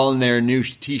and they're all in their new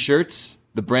t-shirts,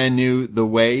 the brand new The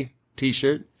Way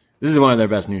t-shirt. This is one of their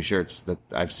best new shirts that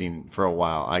I've seen for a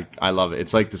while. I love it.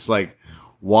 It's this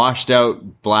washed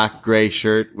out black gray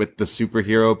shirt with the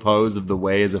superhero pose of The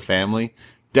Way as a family.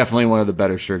 Definitely one of the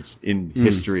better shirts in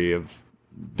history of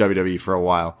WWE for a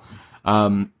while.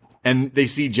 And they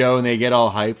see Joe and they get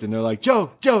all hyped and they're like,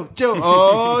 Joe.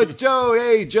 Oh, it's Joe.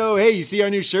 Hey, Joe. Hey, you see our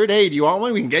new shirt? Hey, do you want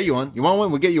one? We can get you one. You want one?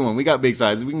 We'll get you one. We got big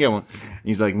sizes. We can get one. And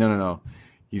he's like, no.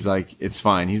 He's like, it's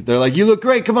fine. They're like, you look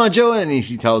great. Come on, Joe. And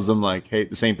he tells them hey,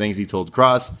 the same things he told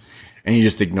Kross. And he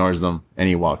just ignores them and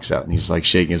he walks out and he's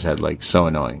shaking his head so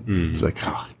annoying. He's like,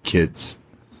 kids.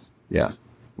 Yeah.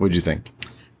 What'd you think?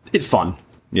 It's fun.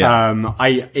 Yeah.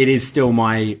 It is still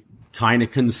my kind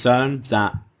of concern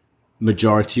that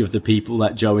majority of the people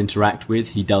that Joe interact with,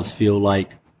 he does feel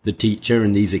like the teacher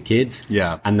and these are kids.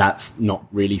 Yeah. And that's not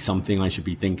really something I should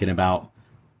be thinking about.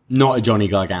 Not a Johnny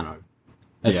Gargano.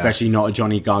 Especially not a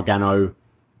Johnny Gargano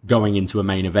going into a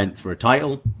main event for a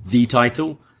title, the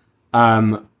title.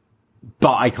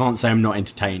 But I can't say I'm not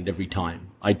entertained every time.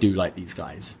 I do like these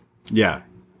guys. Yeah.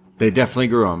 They definitely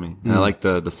grew on me. And I like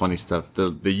the funny stuff.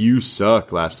 The "you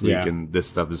suck" last week and this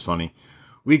stuff is funny.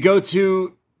 We go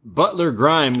to Butler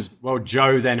Grimes. Well,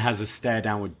 Joe then has a stare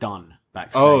down with Dunn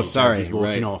backstage. Oh, sorry. As he's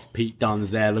walking off. Pete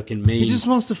Dunne's there looking mean. He just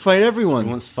wants to fight everyone. He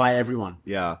wants to fight everyone.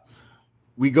 Yeah.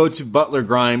 We go to Butler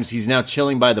Grimes. He's now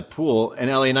chilling by the pool, and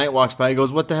LA Knight walks by. He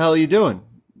goes, "What the hell are you doing?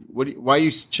 Why are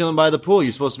you chilling by the pool?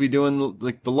 You're supposed to be doing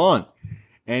the lawn."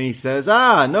 And he says,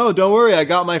 no, don't worry. I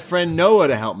got my friend Noah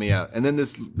to help me out. And then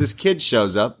this kid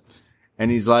shows up, and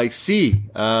he's like,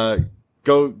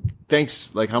 go,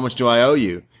 thanks. How much do I owe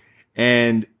you?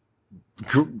 And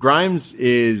Grimes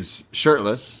is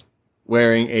shirtless,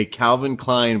 wearing a Calvin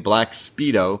Klein black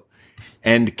Speedo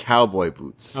and cowboy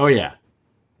boots. Oh, yeah.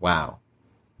 Wow.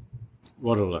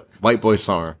 What a look. White boy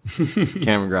summer.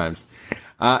 Cameron Grimes.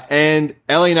 And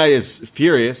LA Knight is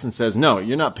furious and says, no,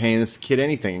 you're not paying this kid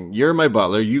anything. You're my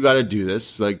butler. You got to do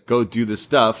this. Go do this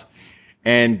stuff.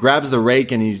 And grabs the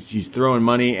rake and he's throwing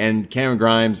money. And Cameron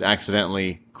Grimes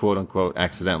accidentally, quote unquote,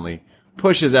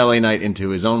 pushes LA Knight into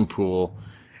his own pool.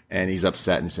 And he's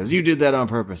upset and says, you did that on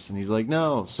purpose. And he's like,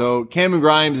 no. So Cameron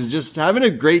Grimes is just having a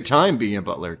great time being a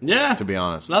butler. Yeah. To be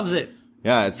honest. Loves it.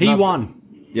 Yeah. He won.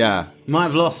 Yeah. Might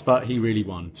have lost, but he really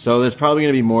won. So there's probably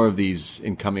going to be more of these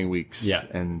in coming weeks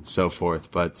and so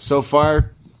forth. But so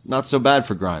far, not so bad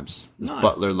for Grimes. This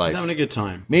Butler life. He's having a good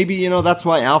time. Maybe, that's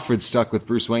why Alfred's stuck with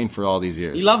Bruce Wayne for all these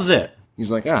years. He loves it.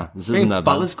 He's like, this isn't that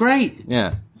bad. Butler's great.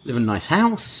 Yeah. Live in a nice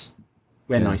house.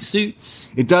 Wear nice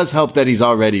suits. It does help that he's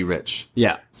already rich.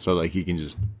 Yeah. So, like, he can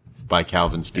just buy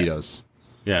Calvin Speedos.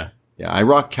 Yeah. Yeah, I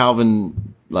rock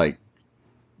Calvin, like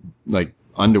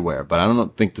underwear, but I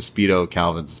don't think the Speedo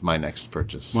Calvin's my next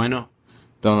purchase. Why not?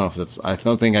 Don't know if I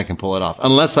don't think I can pull it off.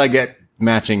 Unless I get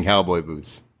matching cowboy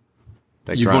boots.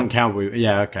 You want cowboy?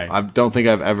 Yeah, okay. I don't think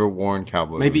I've ever worn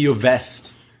cowboy Maybe boots. your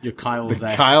vest. Your Kyle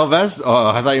vest. Kyle vest? Oh,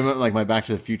 I thought you meant like my Back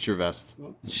to the Future vest.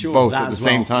 Sure, both at the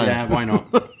same time. Yeah, why not?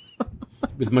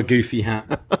 With my goofy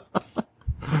hat.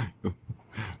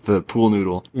 The pool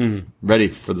noodle. Ready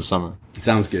for the summer.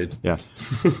 Sounds good. Yeah.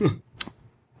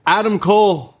 Adam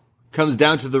Cole comes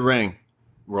down to the ring.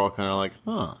 We're all kind of like,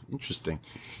 interesting.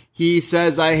 He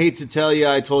says, I hate to tell you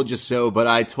I told you so, but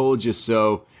I told you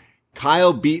so.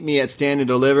 Kyle beat me at Stand and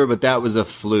Deliver, but that was a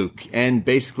fluke. And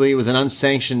basically, it was an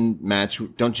unsanctioned match.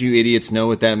 Don't you idiots know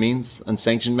what that means?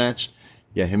 Unsanctioned match?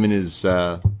 Yeah, him and his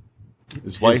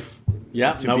wife.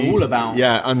 Yeah, all about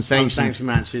unsanctioned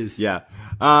matches. Yeah.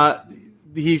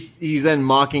 He's then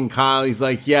mocking Kyle. He's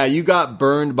like, yeah, you got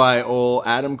burned by old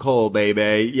Adam Cole,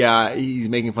 baby. Yeah, he's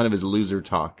making fun of his loser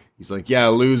talk. He's like, yeah,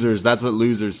 losers. That's what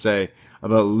losers say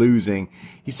about losing.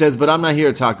 He says, but I'm not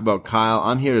here to talk about Kyle.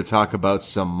 I'm here to talk about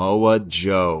Samoa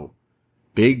Joe.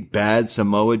 Big bad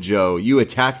Samoa Joe. You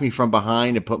attacked me from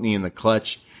behind and put me in the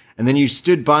clutch. And then you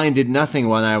stood by and did nothing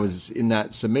when I was in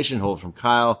that submission hold from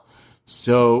Kyle.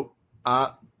 So,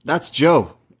 that's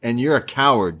Joe. And you're a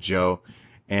coward, Joe.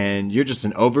 And you're just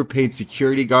an overpaid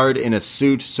security guard in a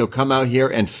suit. So come out here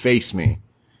and face me.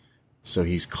 So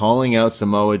he's calling out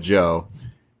Samoa Joe.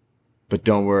 But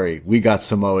don't worry, we got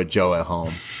Samoa Joe at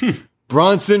home.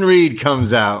 Bronson Reed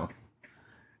comes out.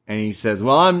 And he says,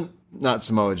 well, I'm not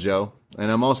Samoa Joe.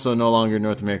 And I'm also no longer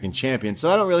North American champion.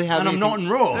 So I don't really have anything. And I'm not in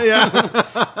Raw.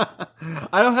 Yeah.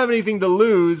 I don't have anything to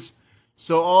lose.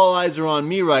 So all eyes are on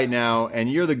me right now. And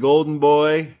you're the golden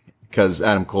boy. Because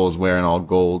Adam Cole's wearing all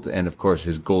gold. And, of course,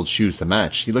 his gold shoes to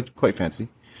match. He looked quite fancy.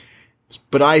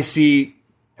 But I see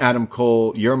Adam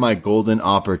Cole, you're my golden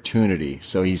opportunity.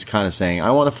 So he's kind of saying,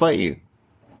 I want to fight you.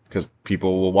 Because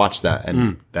people will watch that,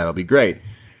 and that'll be great.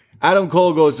 Adam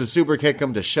Cole goes to super kick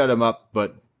him to shut him up,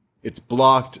 but it's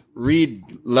blocked. Reed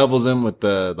levels him with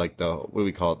the what do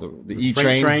we call it? The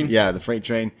E-train? Yeah, the freight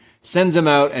train. Sends him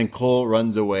out, and Cole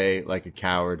runs away like a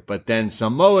coward. But then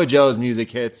Samoa Joe's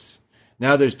music hits.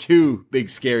 Now there's two big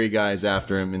scary guys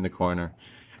after him in the corner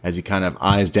as he kind of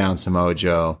eyes down Samoa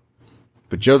Joe.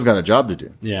 But Joe's got a job to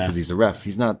do. Yeah. Because he's a ref.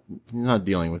 He's not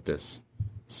dealing with this.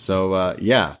 So,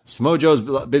 Samoa Joe's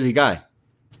a busy guy.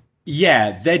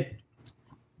 Yeah,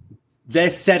 they're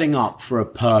setting up for a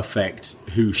perfect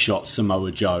who shot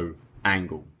Samoa Joe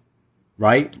angle,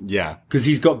 right? Yeah. Because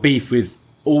he's got beef with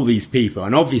all these people.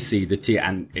 And obviously,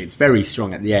 and it's very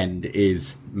strong at the end,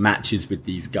 is matches with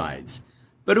these guys.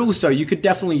 But also, you could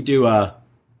definitely do a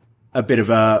bit of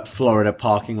a Florida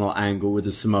parking lot angle with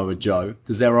a Samoa Joe,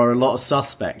 because there are a lot of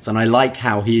suspects. And I like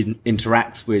how he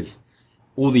interacts with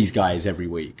all these guys every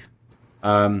week.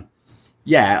 I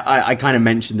kind of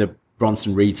mentioned the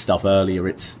Bronson Reed stuff earlier.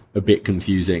 It's a bit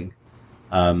confusing.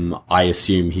 I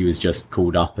assume he was just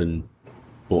called up and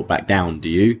brought back down. Do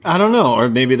you? I don't know. Or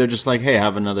maybe they're just like, hey,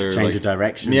 have another... Change of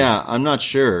direction. Yeah, I'm not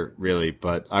sure, really.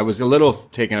 But I was a little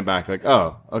taken aback. Like,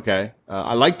 oh, okay.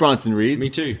 I like Bronson Reed. Me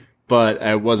too. But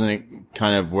it wasn't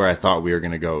kind of where I thought we were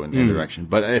going to go in that direction.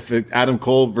 But if Adam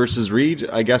Cole versus Reed,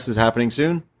 I guess, is happening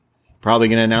soon. Probably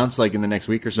going to announce like in the next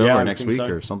week or so, or next week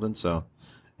or something. So,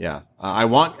 yeah. I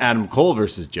want Adam Cole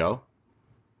versus Joe.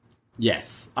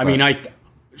 Yes. I mean,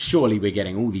 surely we're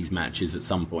getting all these matches at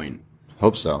some point.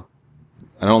 Hope so.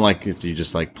 I don't like if you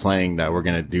just like playing that we're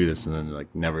going to do this and then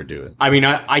like never do it. I mean,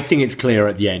 I think it's clear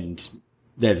at the end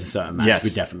there's a certain match we're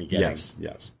definitely getting.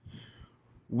 Yes.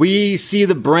 We see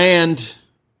the Brand,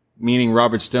 meaning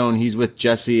Robert Stone. He's with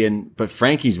Jesse, but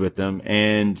Frankie's with them.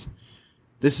 And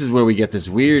this is where we get this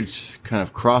weird kind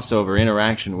of crossover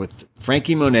interaction with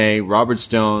Frankie Monet, Robert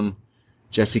Stone,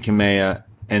 Jesse Kamea,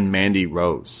 and Mandy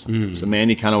Rose. So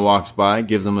Mandy kind of walks by,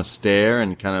 gives them a stare,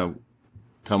 and kind of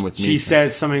come with me. She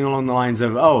says something along the lines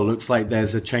of, oh, looks like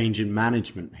there's a change in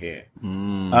management here.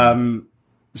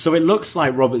 So it looks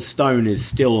like Robert Stone is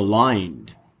still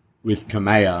aligned with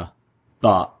Kamea,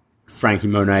 but Frankie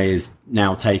Monet is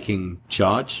now taking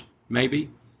charge, maybe?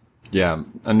 Yeah,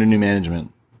 under new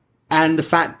management. And the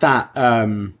fact that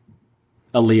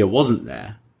Aaliyah wasn't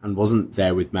there and wasn't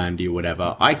there with Mandy or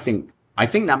whatever, I think I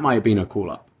think that might have been a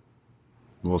call-up.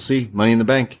 We'll see. Money in the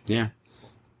Bank. Yeah.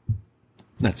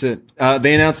 That's it.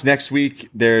 They announced next week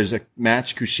there's a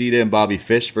match, Kushida and Bobby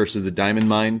Fish versus the Diamond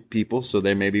Mine people. So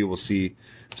there maybe we'll see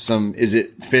some. Is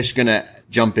it Fish going to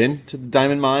jump into the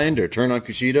Diamond Mine or turn on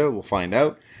Kushida? We'll find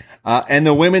out. And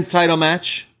the women's title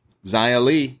match, Xia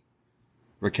Li,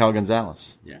 Raquel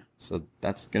Gonzalez. Yeah. So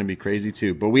that's going to be crazy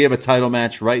too. But we have a title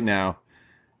match right now.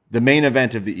 The main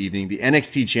event of the evening, the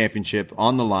NXT Championship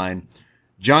on the line.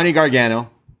 Johnny Gargano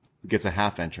gets a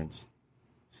half entrance.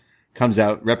 Comes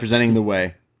out representing the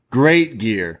Way. Great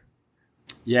gear.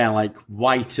 Yeah, like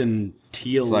white and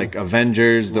teal. It's like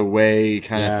Avengers, the Way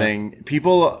kind of thing.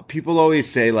 People always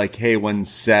say like, hey, when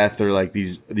Seth or like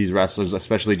these wrestlers,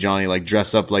 especially Johnny, like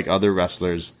dress up like other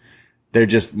wrestlers, they're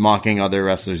just mocking other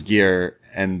wrestlers' gear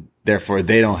and therefore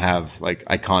they don't have like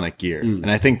iconic gear.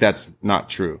 And I think that's not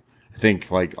true. I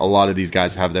think like a lot of these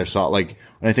guys have their like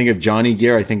when I think of Johnny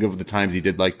gear, I think of the times he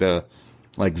did like the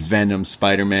Venom,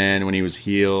 Spider-Man when he was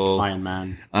heel, Iron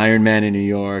Man in New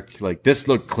York. Like this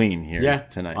looked clean here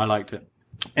tonight. I liked it.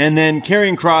 And then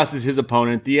Karrion Kross is his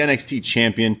opponent, the NXT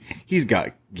champion. He's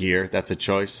got gear. That's a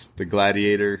choice. The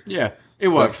Gladiator. Yeah, it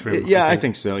works for him. Yeah, I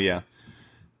think so. Yeah.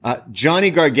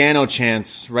 Johnny Gargano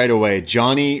chants right away.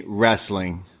 Johnny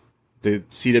Wrestling. The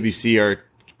CWC are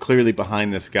clearly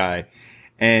behind this guy.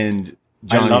 And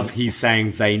I love he's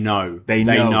saying they know. They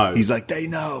know. He's like, they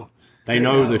know. They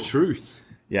know the truth.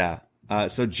 Yeah.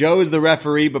 So Joe is the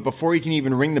referee, but before he can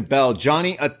even ring the bell,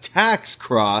 Johnny attacks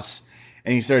Kross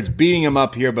and he starts beating him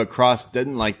up here, but Kross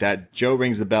didn't like that. Joe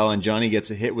rings the bell and Johnny gets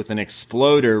a hit with an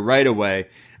exploder right away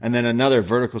and then another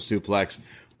vertical suplex.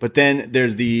 But then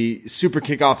there's the super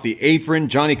kick off the apron.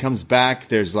 Johnny comes back.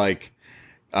 There's like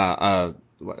a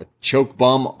choke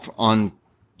bomb on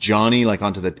Johnny, like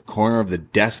onto the corner of the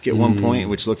desk at one point,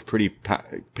 which looked pretty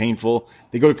painful.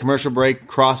 They go to commercial break.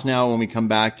 Kross now, when we come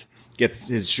back, gets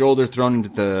his shoulder thrown into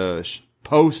the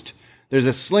post. There's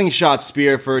a slingshot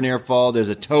spear for a near fall. There's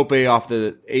a tope off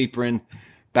the apron.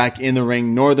 Back in the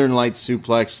ring, Northern Lights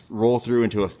suplex, roll through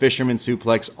into a fisherman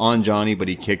suplex on Johnny, but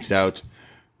he kicks out.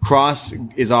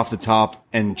 Kross is off the top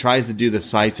and tries to do the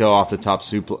Saito off the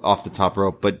top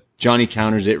rope, but Johnny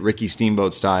counters it Ricky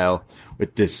Steamboat style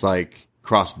with this like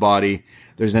cross body.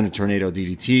 There's then a tornado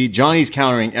DDT. Johnny's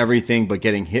countering everything, but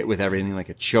getting hit with everything like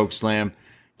a choke slam.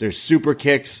 There's super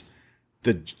kicks.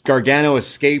 The Gargano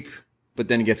escape, but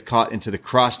then gets caught into the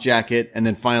Kross jacket, and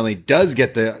then finally does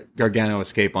get the Gargano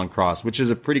escape on Kross, which is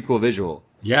a pretty cool visual.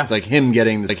 Yeah. It's like him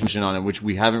getting the tension on him, which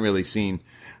we haven't really seen.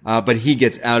 But he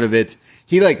gets out of it.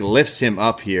 He like lifts him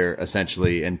up here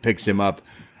essentially and picks him up.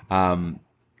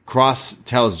 Kross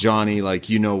tells Johnny, like,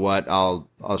 you know what?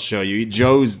 I'll show you.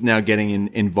 Joe's now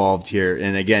getting involved here.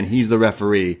 And again, he's the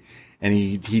referee. And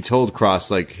he told Kross,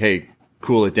 like, hey,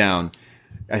 cool it down.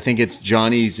 I think it's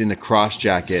Johnny's in the Kross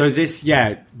jacket.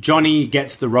 So Johnny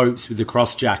gets the ropes with the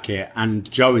Kross jacket and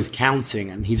Joe is counting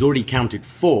and he's already counted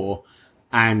 4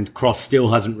 and Kross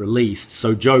still hasn't released.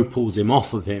 So Joe pulls him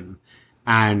off of him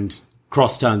and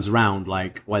Kross turns around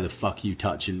like, why the fuck are you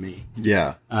touching me?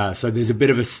 Yeah. So there's a bit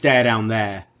of a stare down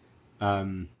there.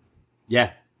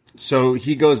 Yeah. So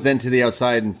he goes then to the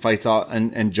outside and fights off,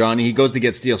 and Johnny, he goes to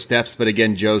get steel steps, but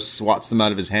again, Joe swats them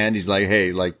out of his hand. He's like,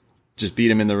 hey, like, just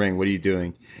beat him in the ring. What are you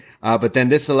doing? But then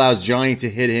this allows Johnny to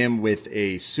hit him with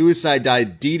a suicide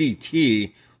dive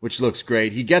DDT, which looks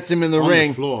great. He gets him in the ring. On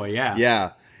the floor, yeah.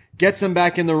 Yeah. Gets him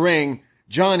back in the ring.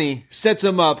 Johnny sets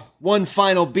him up. One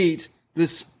final beat.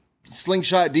 This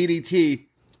slingshot DDT.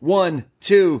 1,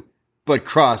 2. But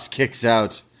Kross kicks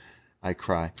out. I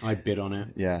cry. I bit on it.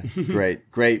 Yeah.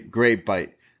 Great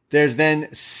bite. There's then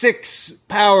 6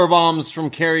 power bombs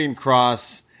from Karrion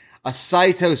Kross. A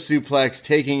Saito suplex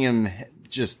taking him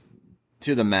just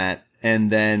to the mat,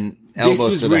 and then elbows to the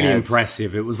This was really heads.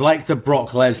 impressive. It was like the Brock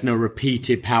Lesnar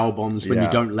repeated power bombs when you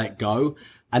don't let go.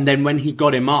 And then when he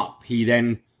got him up, he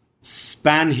then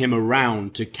span him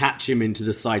around to catch him into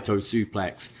the Saito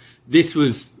suplex. This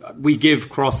was, we give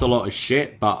Kross a lot of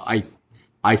shit, but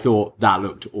I thought that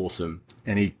looked awesome.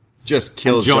 And he just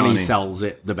kills and Johnny Johnny. sells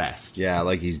it the best. Yeah,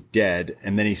 like he's dead.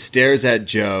 And then he stares at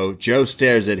Joe. Joe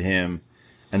stares at him.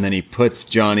 And then he puts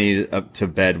Johnny up to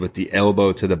bed with the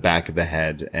elbow to the back of the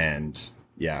head. And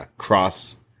yeah,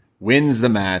 Kross wins the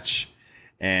match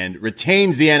and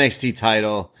retains the NXT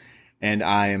title. And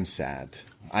I am sad.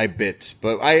 I bit,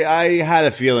 but I had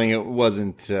a feeling it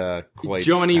wasn't quite.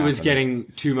 Johnny happening. was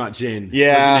getting too much in.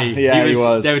 Yeah, wasn't he? he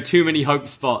was. There were too many hope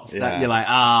spots that you're like,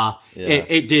 Yeah.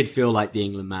 It did feel like the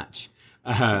England match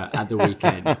at the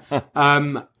weekend.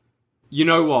 You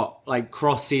know what? Like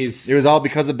Kross is. It was all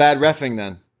because of bad reffing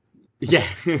then. Yeah.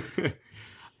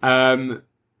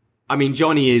 I mean,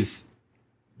 Johnny is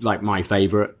like my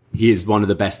favorite. He is one of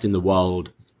the best in the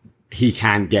world. He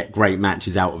can get great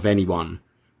matches out of anyone.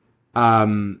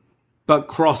 But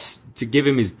Kross, to give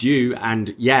him his due,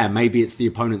 and yeah, maybe it's the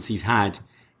opponents he's had,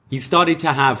 he's started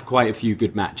to have quite a few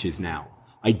good matches now.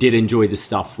 I did enjoy the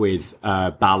stuff with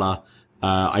Balor.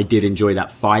 I did enjoy that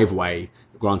 5-way.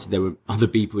 Granted, there were other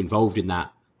people involved in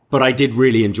that. But I did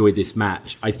really enjoy this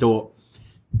match. I thought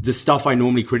the stuff I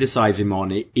normally criticize him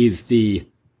on is it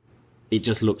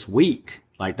just looks weak.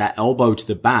 Like that elbow to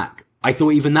the back. I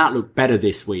thought even that looked better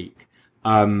this week.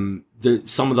 Some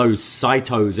of those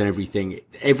Saitos and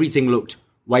everything looked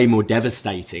way more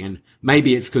devastating. And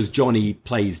maybe it's because Johnny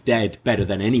plays dead better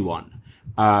than anyone.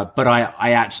 But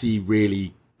I actually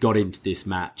really got into this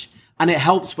match. And it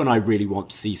helps when I really want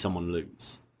to see someone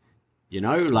lose. You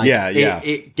know, like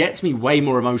it gets me way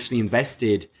more emotionally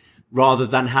invested rather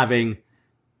than having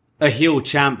a heel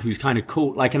champ who's kind of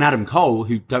cool, like an Adam Cole,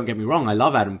 who, don't get me wrong, I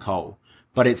love Adam Cole.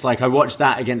 But it's like I watched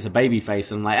that against a babyface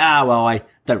and I'm like, well, I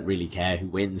don't really care who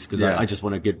wins because I just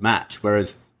want a good match.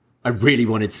 Whereas I really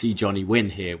wanted to see Johnny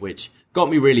win here, which got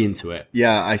me really into it.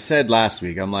 Yeah, I said last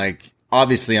week, I'm like,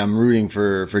 obviously I'm rooting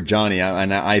for Johnny.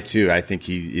 And I too, I think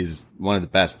he is one of the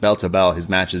best. Bell to bell, his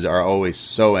matches are always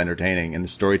so entertaining and the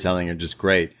storytelling are just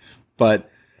great. But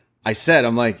I said,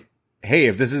 I'm like, hey,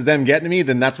 if this is them getting me,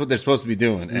 then that's what they're supposed to be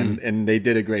doing. And they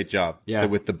did a great job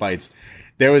with the bites.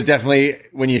 There was definitely,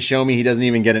 when you show me he doesn't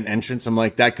even get an entrance, I'm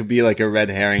like, that could be like a red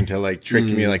herring to like trick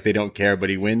me, like they don't care,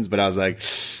 but he wins. But I was like,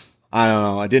 I don't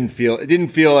know. It didn't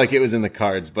feel like it was in the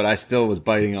cards, but I still was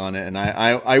biting on it. And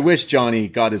I wish Johnny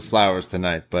got his flowers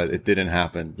tonight, but it didn't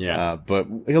happen. Yeah. But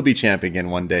he'll be champ again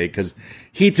one day because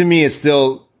he, to me, is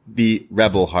still the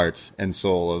rebel heart and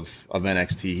soul of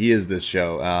NXT. He is this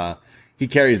show. He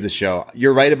carries the show.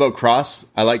 You're right about Kross.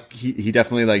 He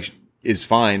definitely like is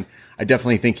fine. I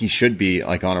definitely think he should be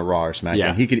like on a Raw or SmackDown.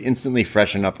 Yeah. He could instantly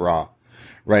freshen up Raw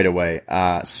right away.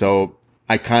 So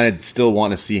I kind of still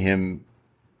want to see him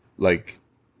like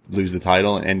lose the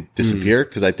title and disappear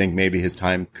because I think maybe his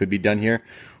time could be done here.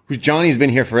 Johnny's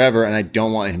been here forever and I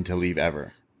don't want him to leave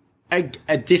ever.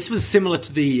 This was similar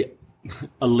to the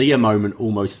Aaliyah moment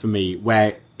almost for me,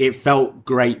 where it felt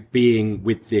great being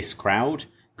with this crowd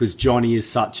because Johnny is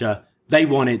such a,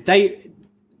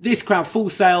 this crowd,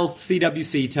 Full Sail,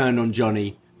 CWC turned on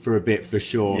Johnny for a bit for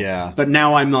sure. Yeah. But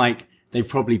now I'm like, they've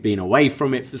probably been away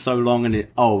from it for so long and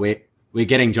we're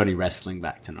getting Johnny Wrestling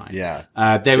back tonight. Yeah.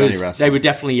 They were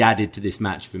definitely added to this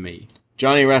match for me.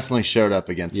 Johnny Wrestling showed up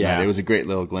again tonight. Yeah. It was a great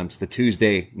little glimpse, the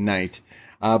Tuesday night.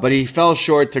 But he fell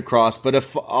short to Kross, but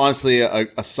honestly,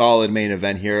 a solid main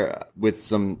event here with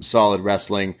some solid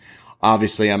wrestling.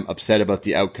 Obviously, I'm upset about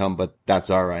the outcome, but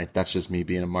that's all right. That's just me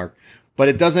being a mark. But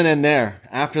it doesn't end there.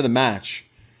 After the match,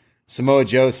 Samoa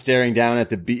Joe's staring down at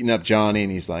the beaten up Johnny,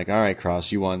 and he's like, all right,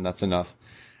 Kross, you won. That's enough.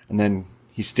 And then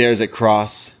he stares at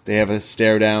Kross. They have a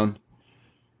stare down.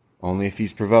 Only if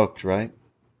he's provoked, right?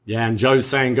 Yeah, and Joe's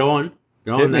saying, go on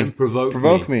then,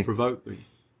 provoke me. Provoke me.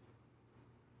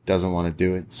 Doesn't want to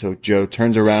do it. So Joe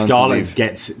turns around.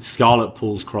 Scarlett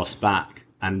pulls Kross back,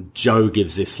 and Joe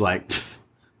gives this like,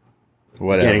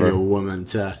 whatever. Getting a woman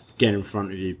to get in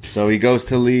front of you. So he goes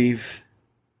to leave,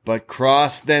 but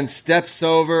Kross then steps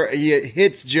over. He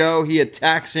hits Joe. He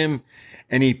attacks him,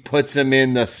 and he puts him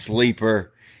in the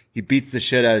sleeper. He beats the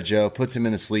shit out of Joe, puts him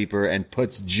in the sleeper, and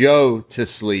puts Joe to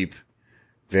sleep.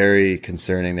 Very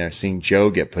concerning there, seeing Joe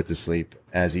get put to sleep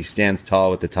as he stands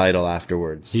tall with the title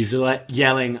afterwards. He's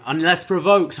yelling, unless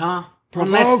provoked, huh?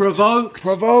 Unless provoked.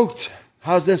 Provoked.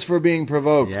 How's this for being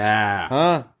provoked?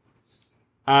 Yeah.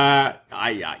 Huh?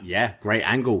 Yeah, great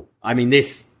angle. I mean,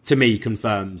 this, to me,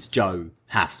 confirms Joe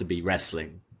has to be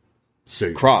wrestling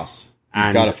soon. Kross.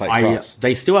 He's got to fight Kross.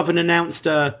 They still haven't announced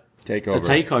a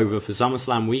takeover for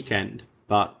SummerSlam weekend,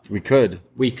 but we could,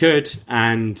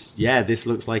 and yeah, this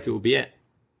looks like it will be it.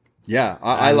 Yeah,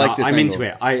 I like this. I'm angle. into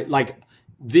it. I like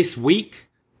this week.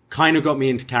 Kind of got me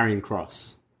into carrying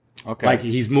Kross. Okay, like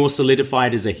he's more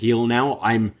solidified as a heel now.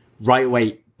 I'm right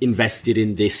away invested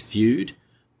in this feud,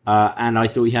 and I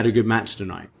thought he had a good match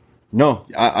tonight. No,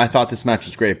 I thought this match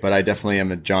was great, but I definitely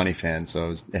am a Johnny fan,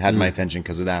 so it had my attention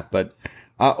because of that. But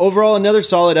overall, another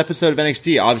solid episode of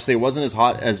NXT. Obviously, it wasn't as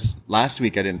hot as last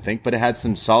week, I didn't think, but it had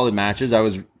some solid matches. I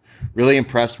was really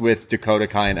impressed with Dakota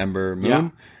Kai and Ember Moon. Yeah.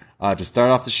 To start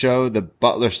off the show, the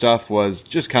Butler stuff was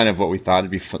just kind of what we thought.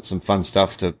 It'd be some fun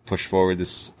stuff to push forward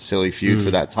this silly feud for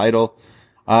that title.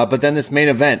 But then this main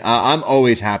event, I'm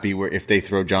always happy if they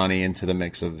throw Johnny into the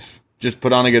mix of just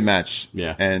put on a good match.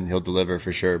 Yeah. And he'll deliver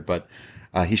for sure. But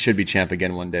he should be champ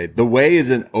again one day. The Way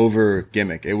is an over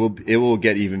gimmick. It will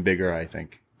get even bigger, I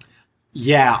think.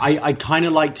 Yeah, I kind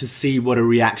of like to see what a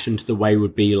reaction to The Way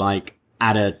would be like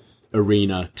at a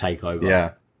arena takeover.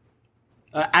 Yeah.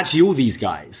 Actually, all these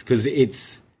guys, because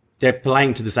they're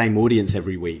playing to the same audience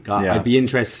every week. I'd be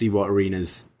interested to see what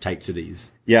arenas take to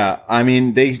these. Yeah, I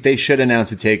mean, they should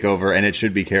announce a takeover, and it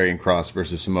should be Karrion Kross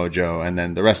versus Samoa Joe, and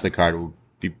then the rest of the card will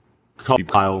be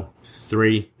Kyle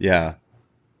 3. Yeah.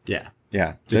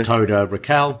 Yeah. Dakota,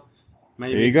 Raquel.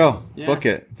 Maybe. There you go. Yeah. Book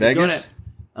it. Vegas.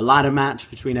 A ladder match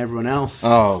between everyone else.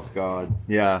 Oh, God.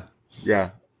 Yeah.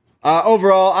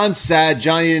 Overall, I'm sad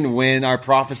Johnny didn't win our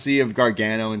prophecy of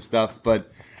Gargano and stuff,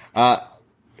 but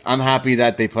I'm happy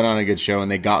that they put on a good show and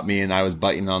they got me and I was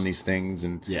biting on these things.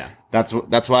 And that's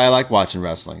why I like watching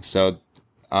wrestling. So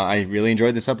I really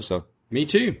enjoyed this episode. Me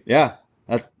too. Yeah.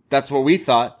 That's what we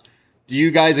thought. Do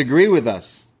you guys agree with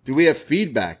us? Do we have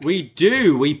feedback? We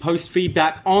do. We post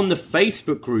feedback on the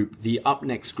Facebook group, the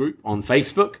upNXT group on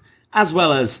Facebook, as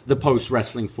well as the Post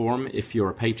Wrestling Forum if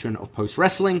you're a patron of Post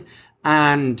Wrestling.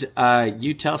 And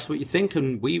you tell us what you think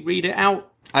and we read it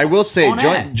out. I will say,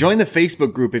 join the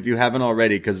Facebook group if you haven't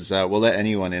already, because we'll let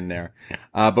anyone in there.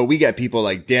 But we get people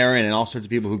like Darren and all sorts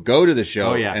of people who go to the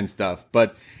show and stuff.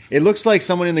 But it looks like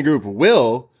someone in the group,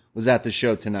 Will, was at the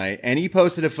show tonight, and he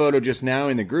posted a photo just now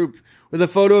in the group with a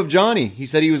photo of Johnny. He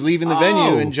said he was leaving the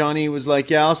venue, and Johnny was like,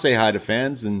 yeah, I'll say hi to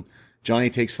fans, and Johnny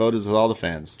takes photos with all the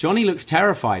fans. Johnny looks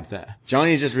terrified there.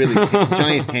 Johnny's just really,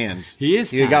 Johnny's tanned. He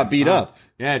is tanned. He got beat up.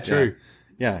 Yeah, true.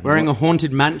 Yeah. Wearing a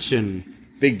Haunted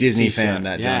Mansion big Disney t-shirt. fan,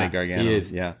 that Johnny Gargano. He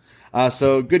is. Yeah.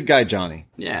 So good guy, Johnny.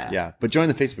 Yeah. But join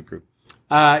the Facebook group.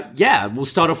 We'll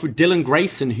start off with Dylan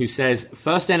Grayson, who says,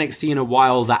 first NXT in a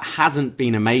while that hasn't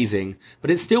been amazing, but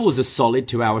it still was a solid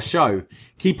 2-hour show.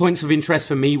 Key points of interest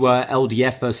for me were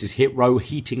LDF versus Hit Row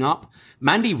heating up,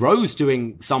 Mandy Rose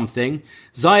doing something,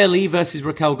 Xia Li versus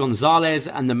Raquel Gonzalez,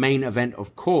 and the main event,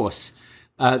 of course.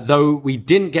 Though we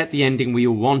didn't get the ending we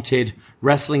all wanted,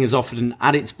 wrestling is often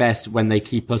at its best when they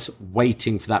keep us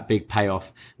waiting for that big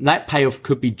payoff. And that payoff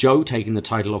could be Joe taking the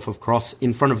title off of Kross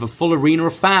in front of a full arena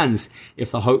of fans,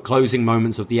 if the closing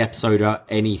moments of the episode are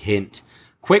any hint.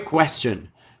 Quick question.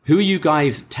 Who are you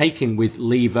guys taking with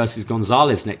Lee versus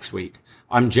Gonzalez next week?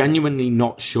 I'm genuinely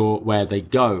not sure where they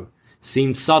go.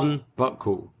 Seemed sudden, but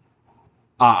cool.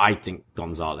 I think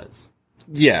Gonzalez.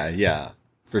 Yeah.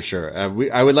 For sure.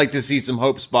 I would like to see some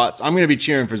hope spots. I'm going to be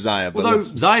cheering for Xia. But although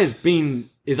Xia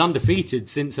is undefeated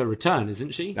since her return,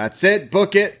 isn't she? That's it.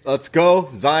 Book it. Let's go.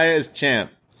 Xia is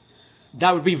champ.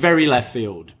 That would be very left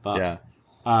field. But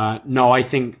no, I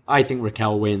think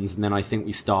Raquel wins, and then I think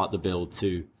we start the build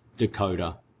to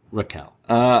Dakota, Raquel.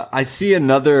 I see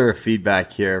another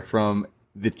feedback here from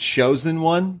the Chosen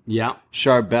One. Yeah.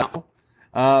 Charbel.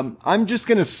 I'm just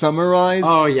going to summarize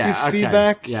his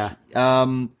feedback. Yeah.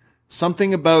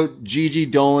 Something about Gigi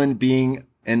Dolan being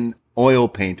an oil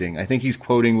painting. I think he's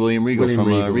quoting William Regal from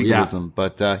Regalism,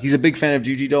 but he's a big fan of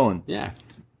Gigi Dolan. Yeah.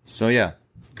 So yeah,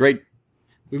 great.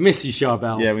 We miss you,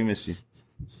 Charbel. Yeah, we miss you.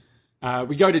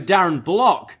 We go to Darren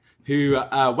Block, who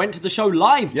went to the show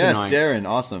live tonight. Yes, Darren,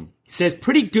 awesome. He says,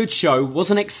 pretty good show.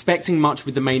 Wasn't expecting much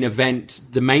with the main event.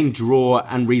 The main draw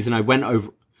and reason I went over...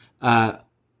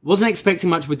 wasn't expecting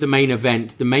much with the main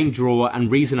event, the main draw and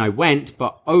reason I went,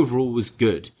 but overall was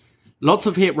good. Lots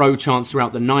of Hit Row chants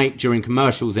throughout the night, during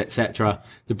commercials, etc.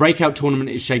 The breakout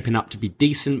tournament is shaping up to be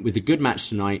decent with a good match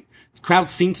tonight. The crowd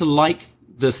seemed to like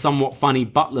the somewhat funny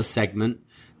Butler segment.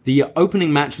 The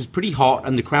opening match was pretty hot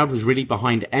and the crowd was really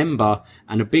behind Ember,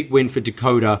 and a big win for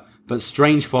Dakota, but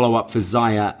strange follow-up for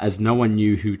Xia as no one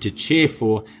knew who to cheer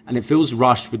for, and it feels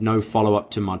rushed with no follow-up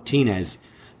to Martinez.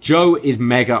 Joe is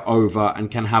mega over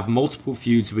and can have multiple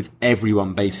feuds with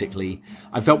everyone, basically.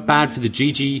 I felt bad for the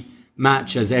Gigi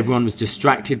match as everyone was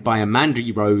distracted by Amanda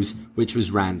Rose, which was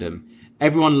random.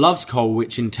 Everyone loves Cole,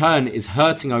 which in turn is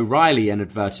hurting O'Reilly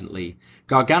inadvertently.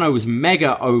 Gargano was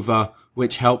mega over,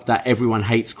 which helped that everyone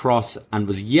hates Kross and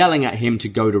was yelling at him to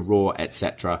go to Raw,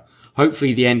 etc.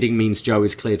 Hopefully the ending means Joe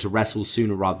is clear to wrestle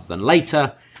sooner rather than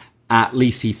later. At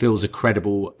least he feels a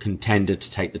credible contender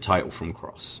to take the title from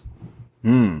Kross.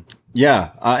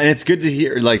 Yeah, and it's good to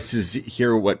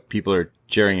hear what people are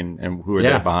cheering and who are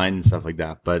there behind and stuff like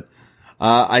that. But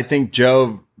I think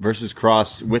Joe versus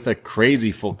Kross with a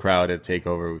crazy full crowd at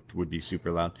TakeOver would be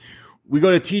super loud. We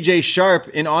go to TJ Sharp.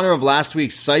 In honor of last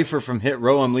week's Cypher from Hit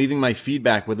Row, I'm leaving my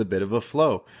feedback with a bit of a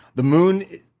flow. The Moon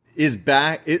is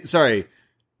back.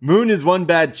 Moon is one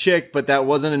bad chick, but that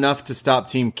wasn't enough to stop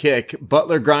Team Kick.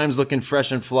 Butler Grimes looking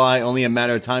fresh and fly, only a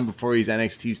matter of time before he's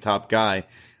NXT's top guy.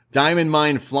 Diamond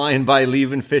Mine flying by,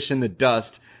 leaving fish in the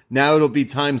dust. Now it'll be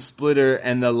Time Splitter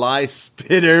and the Lie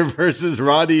Spitter versus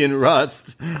Roddy and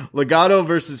Rust. Legato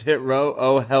versus Hit Row.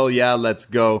 Oh, hell yeah, let's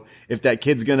go. If that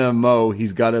kid's gonna mow,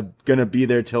 he's gonna be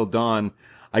there till dawn.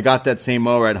 I got that same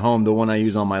mower at home, the one I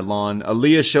use on my lawn.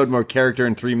 Aaliyah showed more character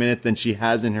in 3 minutes than she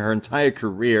has in her entire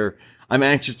career. I'm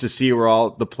anxious to see where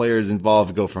all the players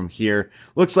involved go from here.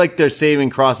 Looks like they're saving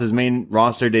Kross's main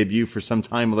roster debut for some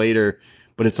time later,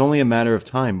 but it's only a matter of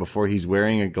time before he's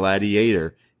wearing a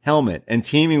gladiator helmet and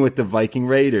teaming with the Viking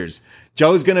Raiders.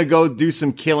 Joe's gonna go do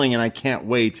some killing and I can't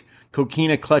wait.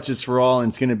 Coquina clutches for all and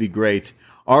it's gonna be great.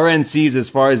 RNC's as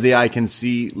far as the eye can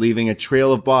see, leaving a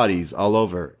trail of bodies all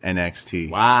over NXT.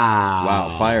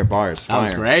 Wow. Fire bars. That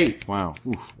was great. Wow.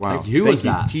 Oof, wow. Thank you. Who was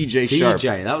that? TJ Sharp.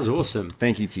 TJ, that was awesome.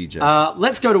 Thank you, TJ.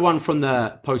 Let's go to one from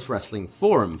the Post Wrestling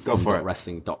Forum. Go for it.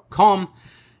 Wrestling.com.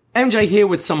 MJ here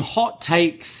with some hot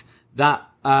takes that,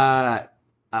 some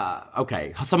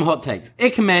hot takes.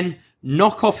 Ikemen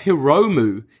knockoff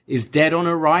Hiromu is dead on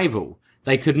arrival.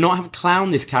 They could not have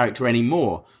clowned this character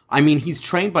anymore. I mean, he's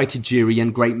trained by Tajiri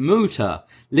and Great Muta.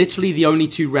 Literally the only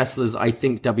two wrestlers I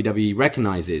think WWE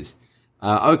recognizes.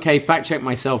 Fact check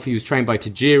myself, he was trained by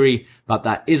Tajiri, but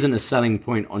that isn't a selling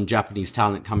point on Japanese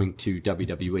talent coming to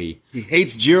WWE. He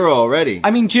hates Jiro already.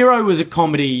 I mean, Jiro was a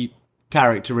comedy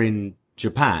character in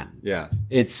Japan. Yeah.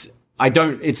 It's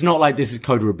not like this is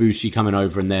Kota Ibushi coming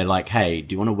over and they're like, hey,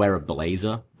 do you want to wear a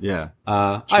blazer? Yeah.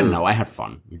 I don't know, I had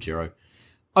fun with Jiro.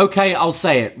 Okay, I'll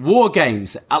say it. War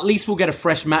Games. At least we'll get a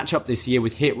fresh matchup this year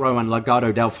with Hit Row and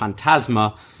Legado del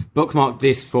Fantasma. Bookmark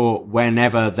this for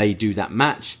whenever they do that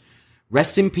match.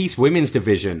 Rest in peace, women's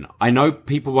division. I know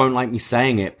people won't like me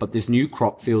saying it, but this new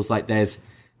crop feels like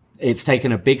it's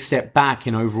taken a big step back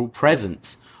in overall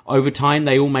presence. Over time,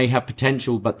 they all may have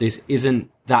potential, but this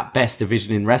isn't that best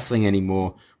division in wrestling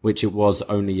anymore, which it was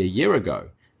only a year ago.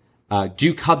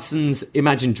 Duke Hudson's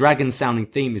Imagine Dragons sounding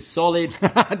theme is solid.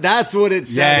 That's what it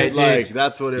sounded like. Did.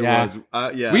 That's what it was.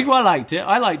 Yeah. We quite liked it.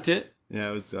 I liked it. Yeah,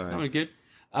 it was all right. Sounded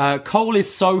good. Cole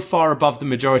is so far above the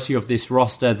majority of this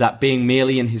roster that being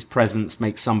merely in his presence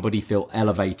makes somebody feel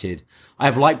elevated. I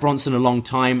have liked Bronson a long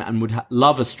time and would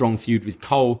love a strong feud with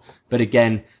Cole, but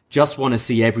again, just want to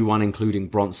see everyone, including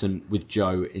Bronson, with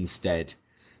Joe instead.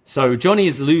 So Johnny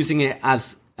is losing it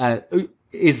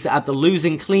is at the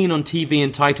losing clean on TV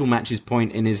and title matches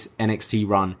point in his NXT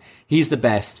run. He's the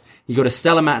best. He got a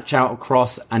stellar match out of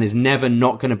Kross and is never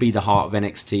not going to be the heart of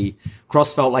NXT.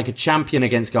 Kross felt like a champion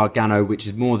against Gargano, which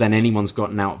is more than anyone's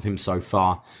gotten out of him so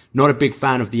far. Not a big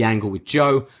fan of the angle with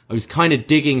Joe. I was kind of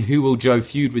digging who will Joe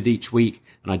feud with each week,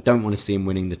 and I don't want to see him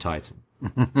winning the title.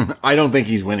 I don't think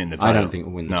he's winning the title. I don't think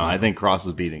he'll win the title. No, I think Kross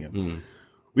is beating him.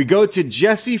 We go to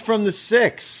Jesse from the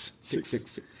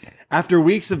 666. After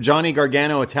weeks of Johnny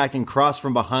Gargano attacking Kross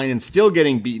from behind and still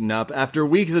getting beaten up, after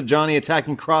weeks of Johnny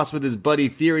attacking Kross with his buddy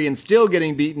Theory and still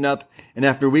getting beaten up, and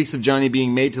after weeks of Johnny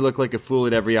being made to look like a fool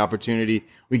at every opportunity,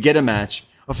 we get a match,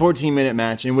 a 14-minute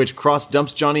match in which Kross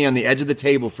dumps Johnny on the edge of the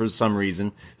table for some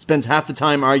reason, spends half the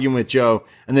time arguing with Joe,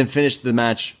 and then finished the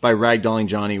match by ragdolling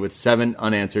Johnny with 7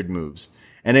 unanswered moves.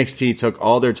 NXT took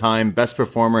all their time, best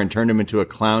performer, and turned him into a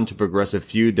clown to progress a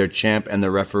feud, their champ, and the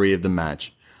referee of the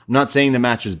match. I'm not saying the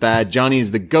match was bad. Johnny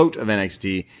is the GOAT of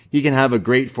NXT. He can have a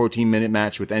great 14-minute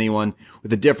match with anyone.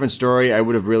 With a different story, I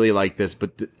would have really liked this,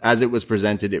 but as it was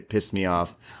presented, it pissed me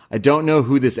off. I don't know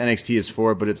who this NXT is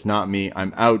for, but it's not me.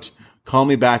 I'm out. Call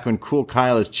me back when Cool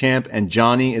Kyle is champ and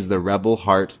Johnny is the rebel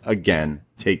heart again.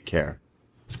 Take care.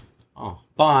 Oh,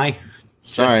 bye.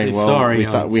 Sorry. Jesse, well, sorry.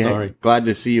 Sorry. Glad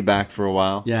to see you back for a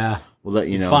while. Yeah. We'll let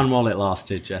you know. It's fun while it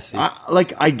lasted, Jesse.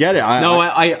 I get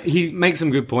it. He makes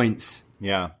some good points.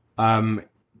 Yeah.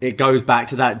 It goes back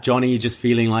to that Johnny just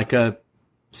feeling like a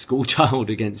school child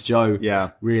against Joe.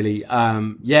 Yeah. Really.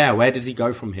 Where does he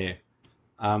go from here?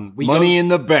 Money in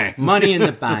the bank. Money in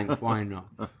the bank. Why not?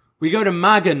 We go to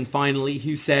Magan finally,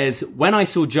 who says, when I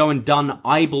saw Joe and Dunn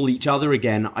eyeball each other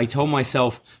again, I told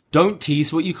myself, don't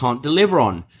tease what you can't deliver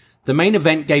on. The main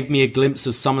event gave me a glimpse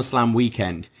of SummerSlam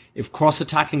weekend. If Kross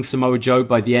attacking Samoa Joe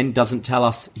by the end doesn't tell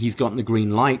us he's gotten the green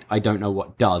light, I don't know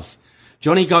what does.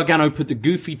 Johnny Gargano put the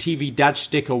goofy TV dad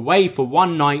shtick away for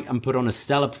one night and put on a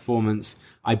stellar performance.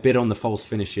 I bid on the false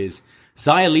finishes.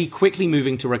 Xia Li quickly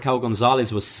moving to Raquel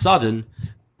Gonzalez was sudden,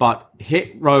 but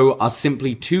Hit Row are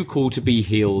simply too cool to be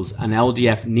heels, and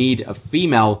LDF need a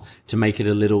female to make it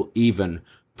a little even.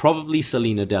 Probably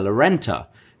Selena De La Renta.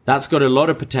 That's got a lot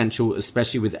of potential,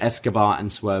 especially with Escobar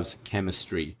and Swerve's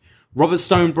chemistry. Robert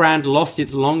Stone brand lost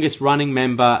its longest running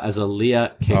member as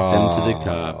Aaliyah kicked them to the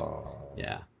curb.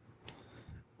 Yeah.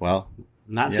 Well,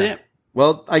 and that's it.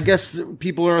 Well, I guess some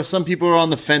people are on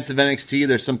the fence of NXT.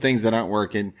 There's some things that aren't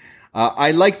working.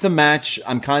 I like the match.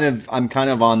 I'm kind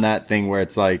of on that thing where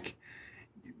it's like,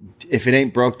 if it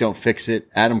ain't broke, don't fix it.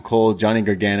 Adam Cole, Johnny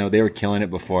Gargano, they were killing it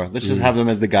before. Let's just have them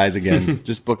as the guys again.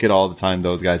 Just book it all the time.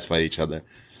 Those guys fight each other.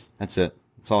 That's it.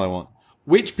 That's all I want.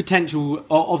 which potential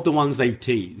of the ones they've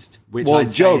teased? Which Well,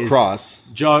 I'd Joe say is,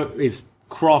 Kross. Joe is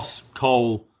Kross,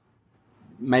 Cole,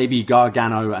 maybe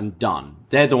Gargano, and Dunn.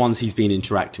 They're the ones he's been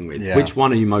interacting with. Yeah. Which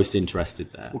one are you most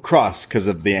interested there? Well, Kross because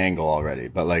of the angle already,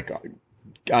 but like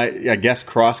I guess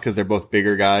Kross because they're both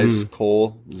bigger guys.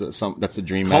 Cole that's a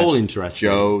dream match. Cole interesting.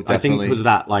 Joe definitely. I think because of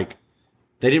that, like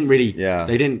they didn't really, Yeah.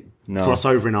 they didn't No. cross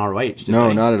over in ROH. Did No,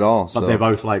 they? not at all. But So. they're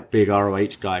both like big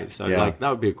ROH guys, so Yeah. like that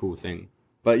would be a cool thing.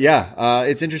 But yeah,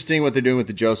 it's interesting what they're doing with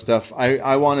the Joe stuff.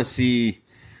 I want to see.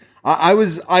 I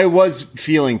was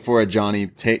feeling for a Johnny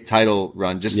title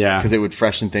run just because it would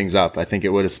freshen things up. I think it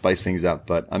would have spiced things up,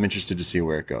 but I'm interested to see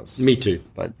where it goes. Me too.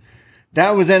 But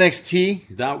that was NXT.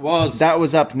 That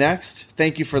was Up Next.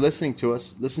 Thank you for listening to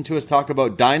us. Listen to us talk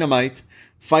about Dynamite,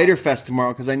 Fyter Fest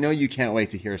tomorrow, because I know you can't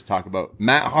wait to hear us talk about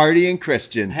Matt Hardy and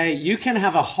Christian. Hey, you can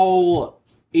have a whole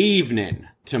evening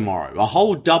tomorrow, a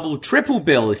whole double, triple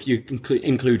bill if you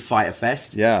include Fyter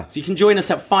Fest. Yeah. So you can join us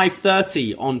at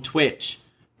 5:30 on Twitch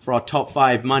for our top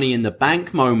 5 Money in the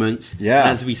Bank moments. Yeah.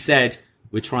 As we said,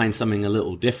 we're trying something a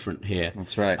little different here.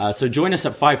 That's right. So join us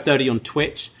at 5:30 on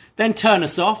Twitch. Then turn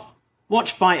us off.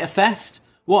 Watch Fyter Fest.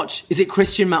 Is it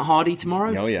Christian Matt Hardy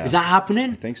tomorrow? Oh, yeah. Is that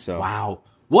happening? I think so. Wow.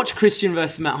 Watch Christian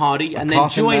versus Matt Hardy and then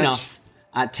coffin join match. us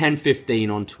at 10:15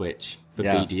 on Twitch for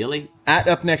Yeah. BD Elite. At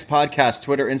UpNXT Podcast,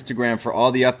 Twitter, Instagram for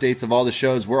all the updates of all the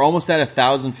shows. We're almost at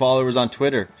 1,000 followers on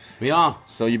Twitter, We are.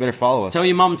 so you better follow us. Tell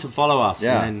your mum to follow us.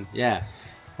 Yeah. And then, yeah.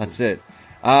 That's it.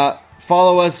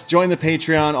 Follow us, join the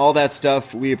Patreon, all that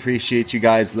stuff. We appreciate you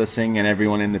guys listening and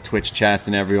everyone in the Twitch chats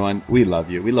and everyone. We love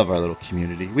you. We love our little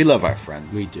community. We love our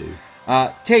friends. We do.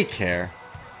 Take care.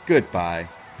 Goodbye.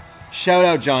 Shout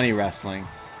out Johnny Wrestling.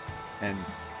 And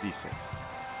be safe.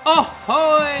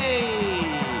 Ahoy!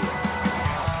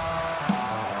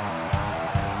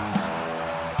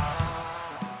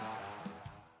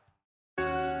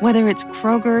 Whether it's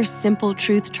Kroger's Simple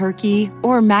Truth Turkey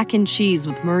or mac and cheese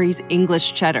with Murray's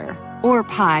English Cheddar or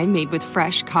pie made with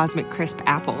fresh Cosmic Crisp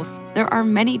apples, there are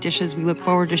many dishes we look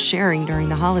forward to sharing during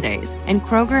the holidays. And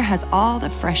Kroger has all the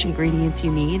fresh ingredients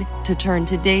you need to turn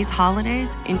today's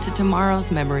holidays into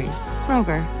tomorrow's memories.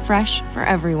 Kroger, fresh for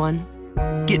everyone.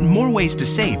 Get more ways to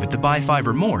save at the Buy 5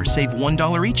 or More Save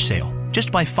 $1 each sale.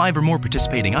 Just buy 5 or more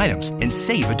participating items and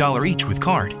save $1 each with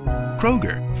card.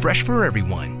 Kroger, fresh for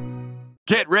everyone.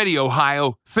 Get ready,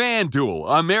 Ohio. FanDuel,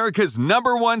 America's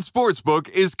 #1 sportsbook,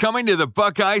 is coming to the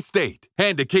Buckeye State.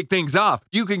 And to kick things off,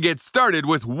 you can get started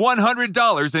with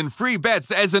 $100 in free bets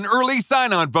as an early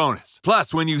sign-on bonus.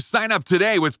 Plus, when you sign up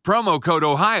today with promo code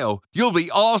OHIO, you'll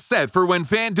be all set for when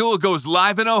FanDuel goes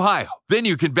live in Ohio. Then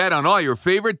you can bet on all your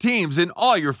favorite teams and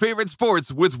all your favorite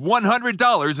sports with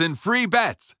 $100 in free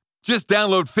bets. Just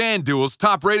download FanDuel's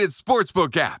top-rated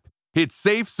sportsbook app. It's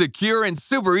safe, secure, and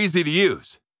super easy to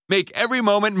use. Make every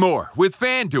moment more with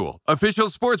FanDuel, official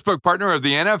sportsbook partner of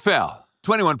the NFL.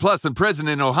 21 plus and present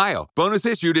in Ohio. Bonus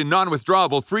issued in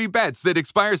non-withdrawable free bets that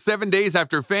expire 7 days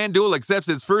after FanDuel accepts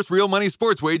its first real money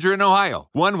sports wager in Ohio.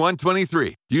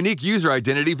 1/1/23. Unique user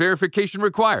identity verification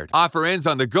required. Offer ends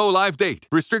on the go-live date.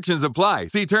 Restrictions apply.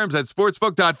 See terms at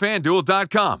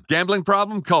sportsbook.fanduel.com. Gambling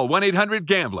problem? Call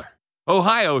 1-800-GAMBLER.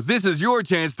 Ohio, this is your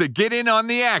chance to get in on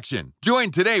the action.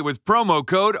 Join today with promo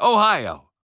code OHIO.